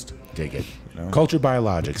at least. Dig it. You know? Cultured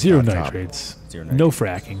Biologics. Zero .com. nitrates. Zero No nitrates.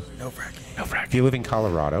 fracking. No fracking. No fracking. If you live in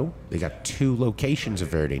Colorado, they got 2 locations of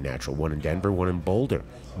Verde Natural, one in Denver, one in Boulder.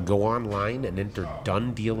 Go online and enter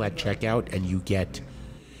Dunn deal at checkout, and you get,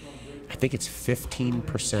 I think it's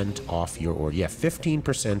 15% off your order. Yeah,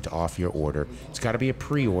 15% off your order. It's got to be a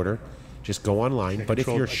pre-order. Just go online. But if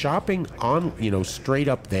you're shopping on, straight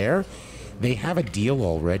up there, they have a deal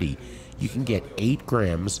already. You can get 8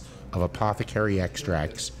 grams of apothecary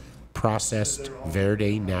extracts processed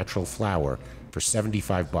Verde natural flower for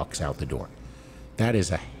 $75 out the door. That is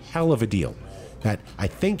a hell of a deal. That, I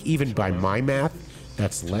think, even by my math,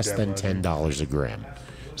 that's less than $10 a gram.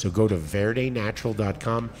 So go to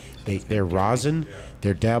verdenatural.com. Their rosin,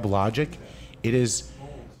 their Dab Logic, it is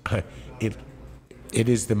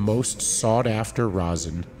the most sought after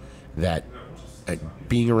rosin that,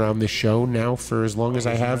 being around this show now for as long as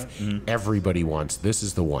I have, everybody wants. This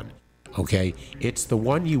is the one. Okay, it's the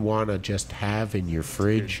one you want to just have in your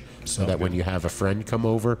fridge so that when you have a friend come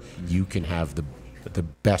over, you can have the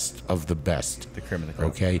best of the best. The creme of the crop.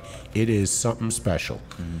 Okay, it is something special.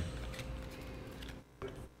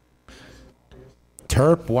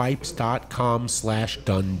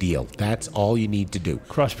 Terpwipes.com/done deal. That's all you need to do.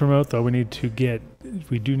 Cross promote though. We do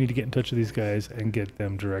need to get in touch with these guys and get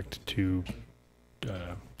them direct to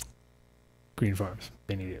Green Farms.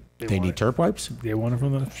 They need it. They need Terp wipes? They want it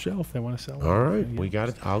from the shelf. They want to sell it. All right, we got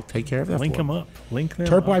it. I'll take care of that. Link for them up. Link them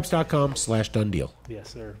Terpwipes.com/done deal. Yes,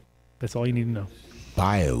 sir. That's all you need to know.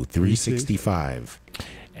 Bio 365.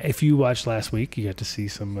 If you watched last week, you got to see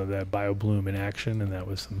some of that Bio Bloom in action, and that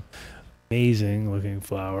was some amazing looking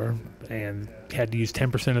flower. And had to use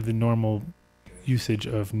 10% of the normal usage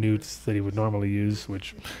of newts that he would normally use,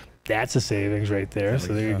 which that's a savings right there.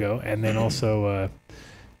 So there you go. And then also,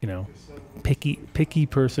 picky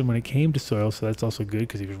person when it came to soil. So that's also good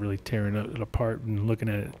because he was really tearing it apart and looking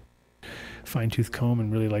at it fine-tooth comb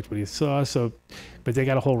and really liked what he saw. So, but they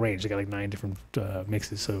got a whole range. They got like 9 different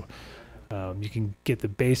mixes. So you can get the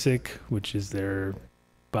basic, which is their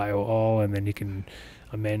Bio All, and then you can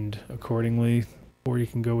amend accordingly, or you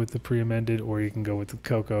can go with the pre-amended, or you can go with the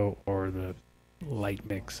cocoa or the light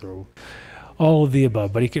mix, or all of the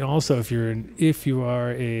above. But you can also, if you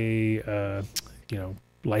are a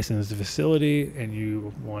licensed facility and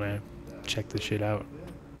you want to check the shit out,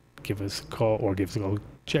 give us a call, or give us a call.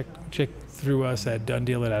 Check through us at Done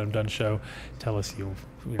Deal at Adam Dunn Show. Tell us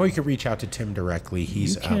Or you can reach out to Tim directly.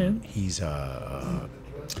 He's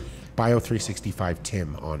Bio365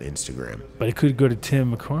 Tim on Instagram. But it could go to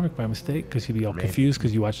Tim McCormick by mistake because you'd be all confused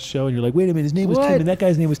because you watched the show and you're like, wait a minute, his name was Tim and that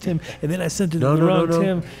guy's name was Tim, and then I sent it to the wrong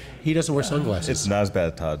Tim. He doesn't wear sunglasses. It's not as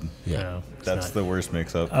bad, Todd. Yeah, no, that's the worst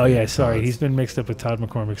mix-up. Oh yeah, sorry, he's been mixed up with Todd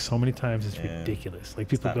McCormick so many times it's ridiculous. Like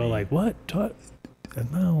people go like, what, Todd?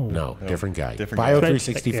 No, different guy.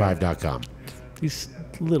 Bio365.com. He's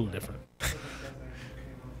a little different.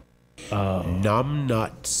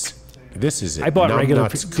 Numbnuts. This is it. I bought regular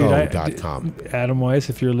numbnutsco.com. Adam Weiss,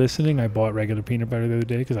 if you're listening, I bought regular peanut butter the other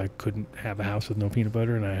day because I couldn't have a house with no peanut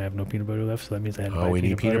butter, and I have no peanut butter left, so that means I had to buy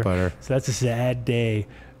peanut butter. So that's a sad day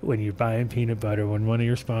when you're buying peanut butter when one of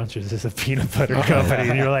your sponsors is a peanut butter company,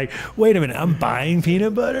 and you're like, wait a minute, I'm buying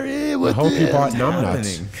peanut butter? I hope you bought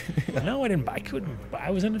Numbnuts. No, I didn't buy. I couldn't. I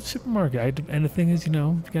was in a supermarket. And the thing is, you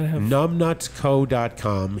gotta have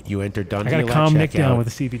numbnutsco.com. You enter Done Deal at checkout. I gotta calm Nick down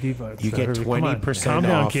with the CBD buds. You get 20% off. Calm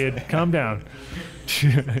down, kid. Calm down.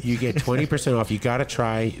 You get 20% off. You got to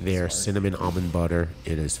try their cinnamon almond butter.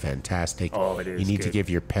 It is fantastic. Oh, it is. You need to give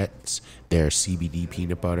your pets their CBD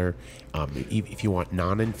peanut butter. If you want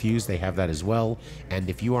non-infused, they have that as well. And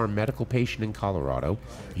if you are a medical patient in Colorado,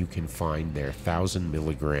 you can find their 1,000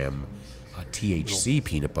 milligram THC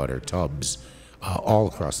peanut butter tubs all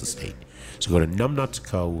across the state. So go to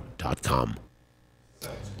numbnutsco.com.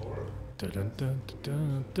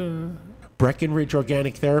 Breckenridge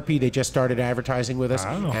Organic Therapy, they just started advertising with us,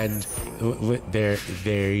 and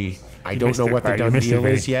I don't know what the done deal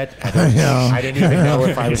is yet. I didn't even know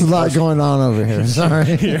if I was. There's a lot going on over here.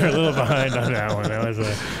 Sorry. You're a little behind on that one. That was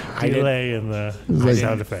a delay in the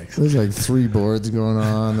sound effects. There's like 3 boards going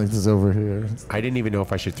on like this over here. I didn't even know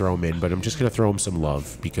if I should throw them in, but I'm just going to throw them some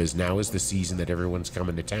love because now is the season that everyone's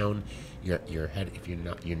coming to town. If you're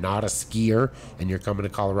not a skier and you're coming to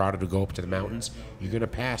Colorado to go up to the mountains, you're going to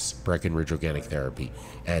pass Breckenridge Organic Therapy.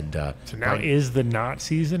 And so now is the not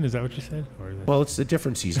season? Is that what you said? Well, it's a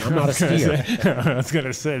different season. I'm not a skier. I was going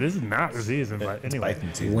to say this is not the season, but anyway.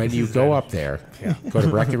 When you go up there, go to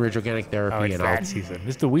Breckenridge Organic Therapy. It's that season.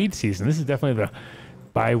 This is the weed season. This is definitely the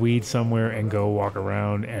buy weed somewhere and go walk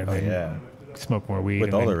around and then smoke more weed. With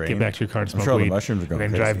and all then the rain. Get back to your car and smoke all weed. the mushrooms are going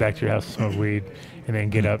and then crazy. drive back to your house and smoke weed. And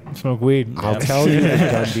then get up and smoke weed. I'll tell you the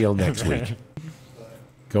done deal next week.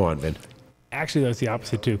 Go on, Vin. Actually, that's the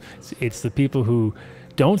opposite, too. It's the people who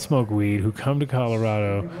don't smoke weed, who come to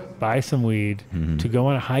Colorado, buy some weed to go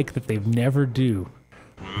on a hike that they've never do.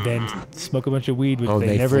 then smoke a bunch of weed, which Oh, they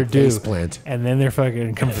they never flip do. face plant. And then they're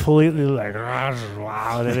fucking completely like,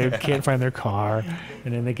 wow, then they can't find their car.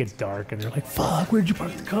 And then it gets dark, and they're like, fuck, where'd you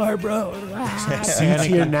park the car, bro? Seats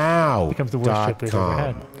here now. Becomes the worst trip they've ever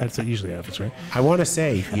had. That's what usually happens, right? I want to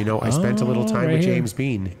say, I spent a little time right with here. James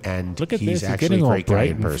Bean, and Look at he's this. actually getting a all great guy bright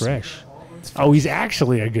in and person. fresh. Oh, he's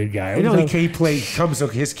actually a good guy. Comes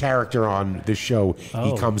his character on the show.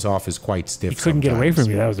 He comes off as quite stiff. He couldn't get away from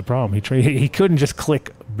me. That was the problem. He couldn't just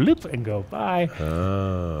click bloop and go bye.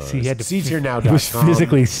 See, he had to. SeatsHereNow.com. He was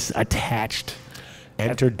physically attached.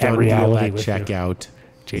 Enter at Dunn deal reality at with you. checkout.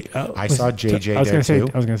 I Was- saw JJ I was there gonna say, too.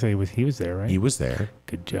 I was going to say, he was there, right? He was there.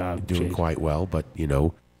 Good job, Doing JJ. quite well, but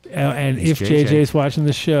And he's if JJ's watching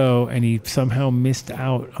the show and he somehow missed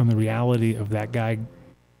out on the reality of that guy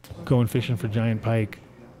going fishing for giant pike,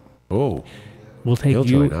 we'll take he'll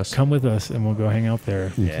you, join us. come with us, and we'll go hang out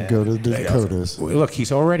there. You can go to the Dakotas. Look,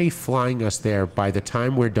 he's already flying us there. By the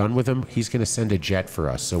time we're done with him, he's going to send a jet for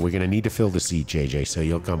us. So we're going to need to fill the seat, JJ. So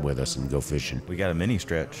you'll come with us and go fishing. We got a mini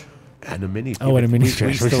stretch. And a mini. Oh, and a mini we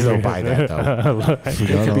stretch. still don't buy that though. It could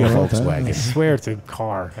be a I Volkswagen. swear it's a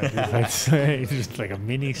car. It's just like a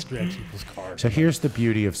mini stretch equals car. So here's the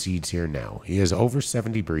beauty of Seeds Here Now. He has over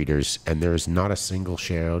 70 breeders, and there is not a single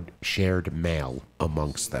shared male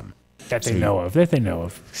amongst them. That they know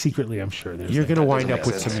of. Secretly, I'm sure there's. You're going to wind up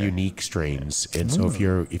with some unique strains, and so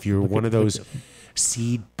if you're one of those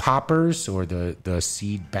seed poppers or the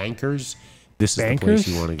seed bankers, this is the place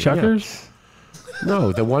you want to go. Chuckers?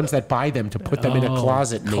 No, the ones that buy them to put them in a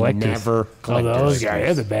closet and collectors. they never collect those guys,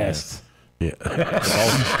 they're the best. Yeah.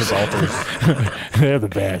 They're the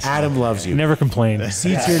best. Adam loves you. Never complain.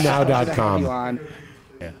 SeatsHereNow.com.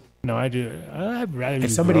 Yeah. No, I do. I'd rather.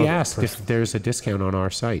 And somebody asked if there's a discount on our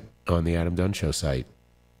site, on the Adam Dunn Show site,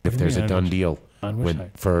 if there's a done deal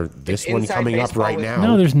for this one coming up right now.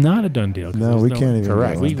 No, there's not a done deal. No, we can't even.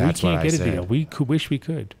 Correct. We That's can't what get I a said. deal. We wish we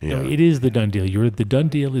could. Yeah. No, it is the done deal. The done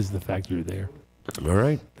deal is the fact you're there. All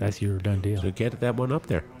right. That's your done deal. So get that one up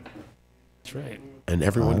there. That's right. And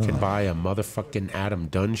everyone can buy a motherfucking Adam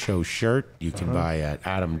Dunn Show shirt. You can buy an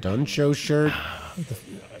Adam Dunn Show shirt.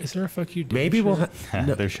 Is there a fuck you? Maybe we'll.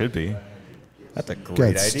 There should be. That's a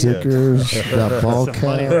great Got idea. stickers, got ball Some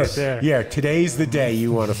money right caps. there. Yeah, today's the day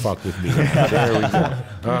you want to fuck with me. There we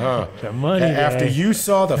go. The money After day. you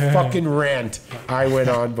saw the fucking rant I went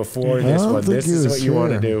on before this don't one, think this he is was what you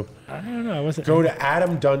want to here. do. I don't know. I wasn't. Go to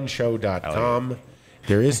AdamDunnShow.com.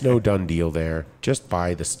 There is no done deal there. Just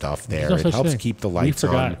buy the stuff there. There's no It such helps thing. keep the lights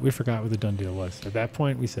on. We forgot what the done deal was. At that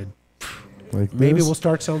point, we said, Like Maybe this. we'll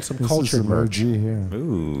start selling some This is cultured some merch. OG here.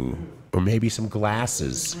 Ooh. Or maybe some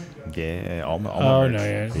glasses. Yeah. All my "Oh merch. no,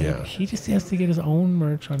 yeah. Yeah. He just has to get his own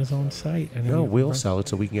merch on his own site." And then No, he- we'll sell it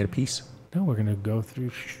so we can get a piece. No, we're gonna go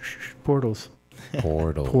through portals.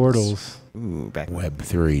 Portals. Portals. Ooh, back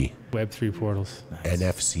Web3. Web3 portals.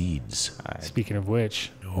 NF Seeds. Speaking of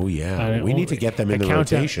which, Oh, yeah. We need to get them in the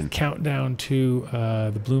rotation. Countdown to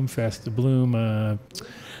the Bloom Fest. The Bloom.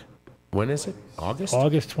 When is it? August?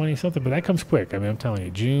 August 20 something, but that comes quick. I mean, I'm telling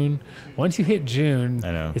you, June. Once you hit June,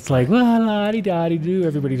 I know. it's like la la di da di do.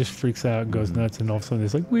 Everybody just freaks out and goes nuts, and all of a sudden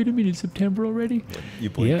it's like, wait a minute, September already? You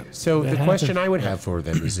blink. Yeah. So that the question happens. I would have for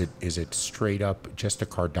them is it straight up just a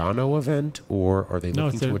Cardano event, or are they No,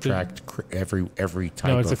 looking it's to a- attract every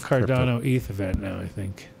type No, it's a of crypto? Cardano ETH event now, I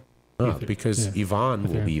think. Oh, Ether- because yeah. Yvonne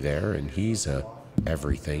will Ethereum. be there, and he's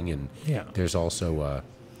everything. And Yeah. there's also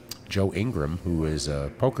Joe Ingram, who is a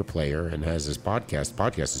poker player and has his podcast.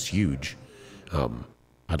 Podcast is huge.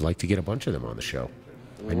 I'd like to get a bunch of them on the show.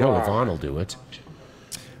 I know Yvonne will do it.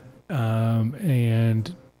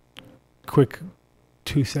 And quick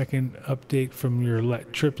 2-second update from your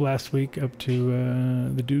trip last week up to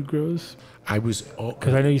the Dude Grows. I was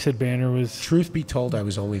Because I know you said Banner was. Truth be told, I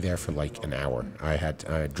was only there for like an hour.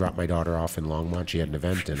 I dropped my daughter off in Longmont. She had an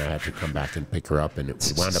event, and I had to come back and pick her up, and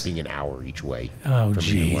it wound up being an hour each way. Oh, from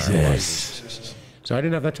me to where I was. Jesus. So I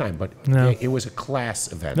didn't have that time, but No. it was a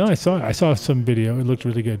class event. No, I saw some video. It looked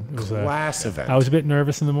really good. It was, Class event. I was a bit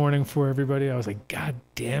nervous in the morning for everybody. I was like, God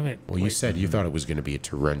damn it. Well, you said you thought it was going to be a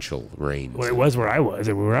torrential rain. Well, it was where I was.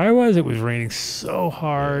 It was raining so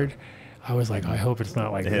hard. I was like, I hope it's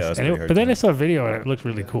not like Yeah, this. that's And pretty hard but then too. I saw a video and it looked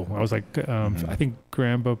really cool. I was like, I think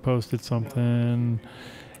Grambo posted something,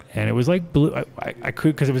 and it was like blue. I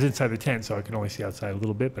could, because it was inside the tent, so I could only see outside a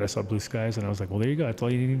little bit. But I saw blue skies, and I was like, well, there you go. That's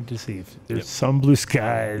all you need to see. If there's some blue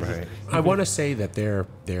skies. Right. I want to say that their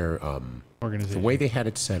Organization. the way they had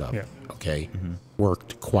it set up, Yeah. okay,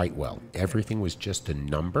 worked quite well. Everything was just a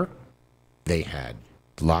number. They had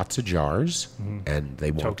lots of jars, and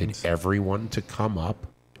they wanted Tokens. everyone to come up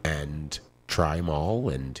and try them all,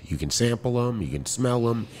 and you can sample them, you can smell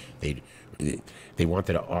them. They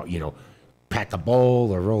wanted to, pack a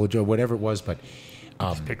bowl or roll a joint, whatever it was, but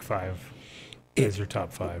just pick 5. Is your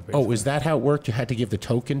top 5? Basically. Oh, is that how it worked? You had to give the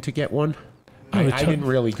token to get one? I didn't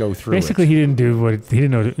really go through Basically, it. he didn't do what he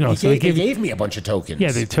didn't know. No, They gave me a bunch of tokens.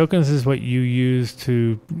 Yeah, the tokens is what you use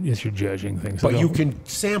as you're judging things. But you can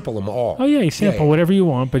sample them all. Oh yeah, you sample whatever you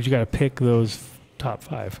want, but you got to pick those top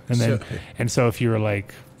 5, and then so if you were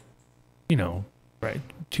like, right,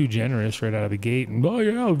 too generous right out of the gate, and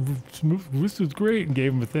this is great, and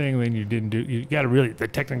gave him a thing, then you didn't do. You got to really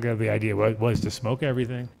technically the idea was to smoke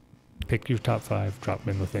everything. Pick your top 5, drop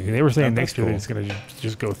them in the thing. They were saying next year that it's going to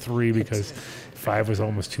just go 3 because 5 was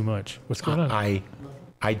almost too much. What's going on? I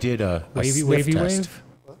did a wavy sniff test. wave.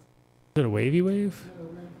 Is it a wavy wave?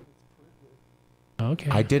 Okay.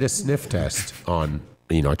 I did a sniff test on.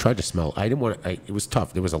 I tried to smell. I didn't want. It was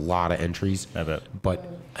tough. There was a lot of entries. I bet. But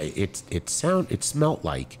it smelled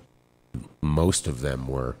like most of them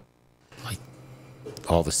were like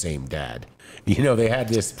all the same dad. They had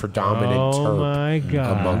this predominant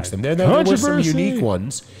terp amongst them. There were some unique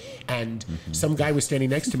ones, and some guy was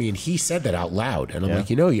standing next to me, and he said that out loud. And I'm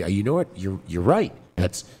like, you know what? You're right.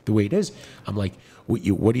 That's the way it is. I'm like, what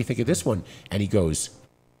do you think of this one? And he goes,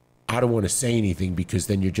 I don't want to say anything because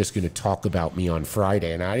then you're just going to talk about me on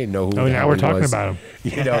Friday, and I didn't know who. Oh, now we're talking about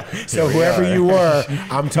him. So whoever you were,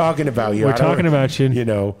 I'm talking about you. We're talking about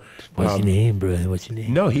you. What's your name, brother? What's your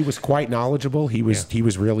name? No, he was quite knowledgeable. He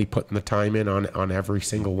was really putting the time in on every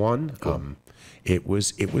single one. Cool. It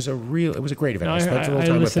was a great event. I spent a little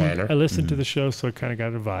time with Banner. I listened to the show, so I kind of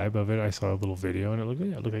got a vibe of it. I saw a little video, and it looked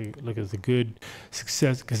like it was a good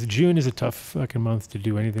success. Because June is a tough fucking month to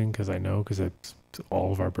do anything. Because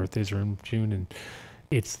all of our birthdays are in June, and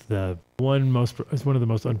it's one of the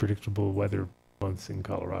most unpredictable weather months in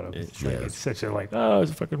Colorado. It's such a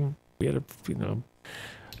we had a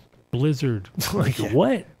blizzard.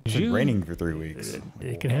 What? It's been raining for 3 weeks.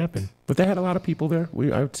 It can happen. But they had a lot of people there.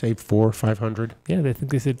 I would say 400 or 500. Yeah, I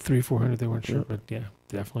think they said 300-400. They weren't sure, but yeah,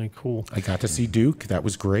 definitely cool. I got to see Duke. That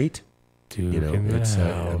was great. Duke in the house.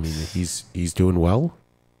 He's doing well.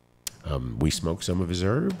 We smoked some of his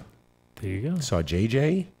herb. There you go. Saw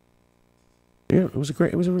JJ. Yeah, it was I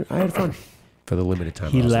had fun for the limited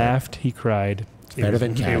time. He laughed. He cried. Better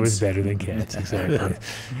than cats. It was better than cats, exactly.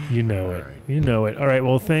 You know it. You know it. All right.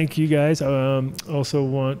 Well, thank you guys. Also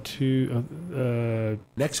want to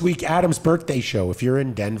next week, Adam's birthday show. If you're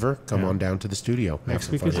in Denver, come on down to the studio.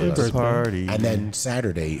 Next week is his birthday party, and then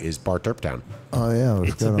Saturday is Bar Terptown. Oh yeah,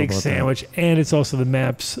 it's a big sandwich, and it's also the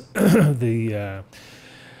MAPS, I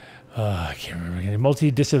can't remember again.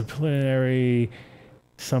 Multidisciplinary.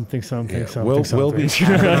 Something. We'll be.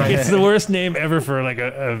 It's the worst name ever for like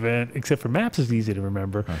a event, except for MAPS is easy to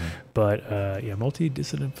remember. But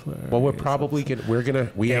multidisciplinary. Well, we're probably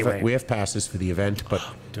we have passes for the event, but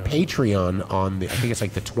Patreon on I think it's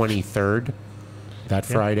like the 23rd, that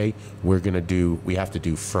Friday. We have to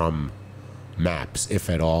do from MAPS if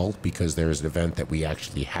at all, because there's an event that we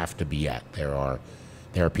actually have to be at. There are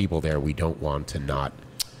people there we don't want to not.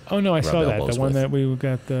 Oh no, I saw that. The one that we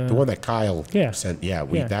got the one that Kyle sent. Yeah,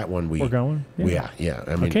 that one we're going. Yeah.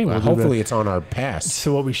 I mean, hopefully it's on our pass.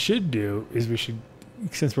 So what we should do is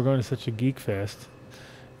since we're going to such a geek fest,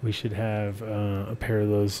 we should have a pair of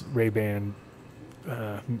those Ray-Ban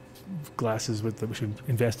glasses with them. We should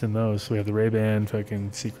invest in those. So we have the Ray-Ban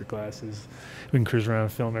fucking secret glasses. We can cruise around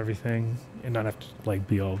and film everything and not have to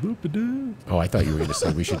be all whoop-a-doo. Oh, I thought you were going to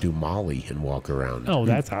say we should do Molly and walk around. Oh,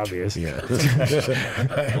 that's obvious. Yeah.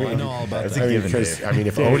 I know all about that.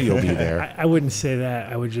 If Odie will be there. I wouldn't say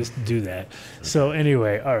that. I would just do that. So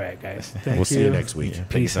anyway, all right, guys. We'll see you next week. Yeah.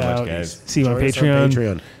 Peace out. So much, guys. See you on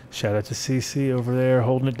Patreon. Shout out to CC over there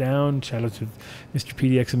holding it down. Shout out to Mr.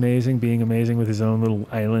 PDX being amazing with his own little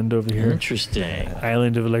island over here. Interesting.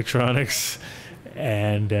 Island of electronics.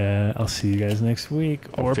 And I'll see you guys next week.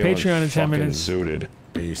 Or Patreon in 10 minutes. Zooted.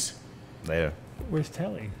 Peace. Later. Where's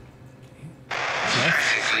Telly?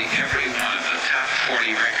 Practically every one of the top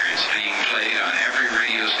 40 records being played on every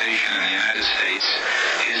radio station in the United States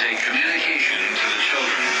is a communication to the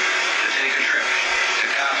children to take a trip, to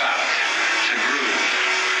cop out, to groove.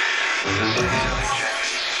 The psychedelic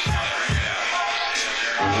jackets on the record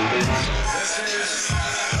album. This is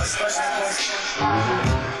a special question.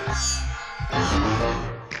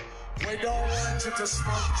 We don't want you to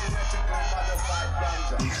smoke genetically modified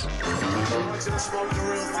ganja. We want you to smoke the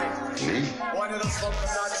real thing. We want you to smoke the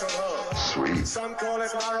natural herb. Sweet. Some call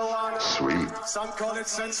it marijuana. Sweet. Some call it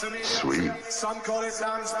sensimilla. Sweet. Some call it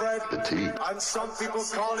lamb's bread. The tea. And some people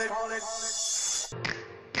call it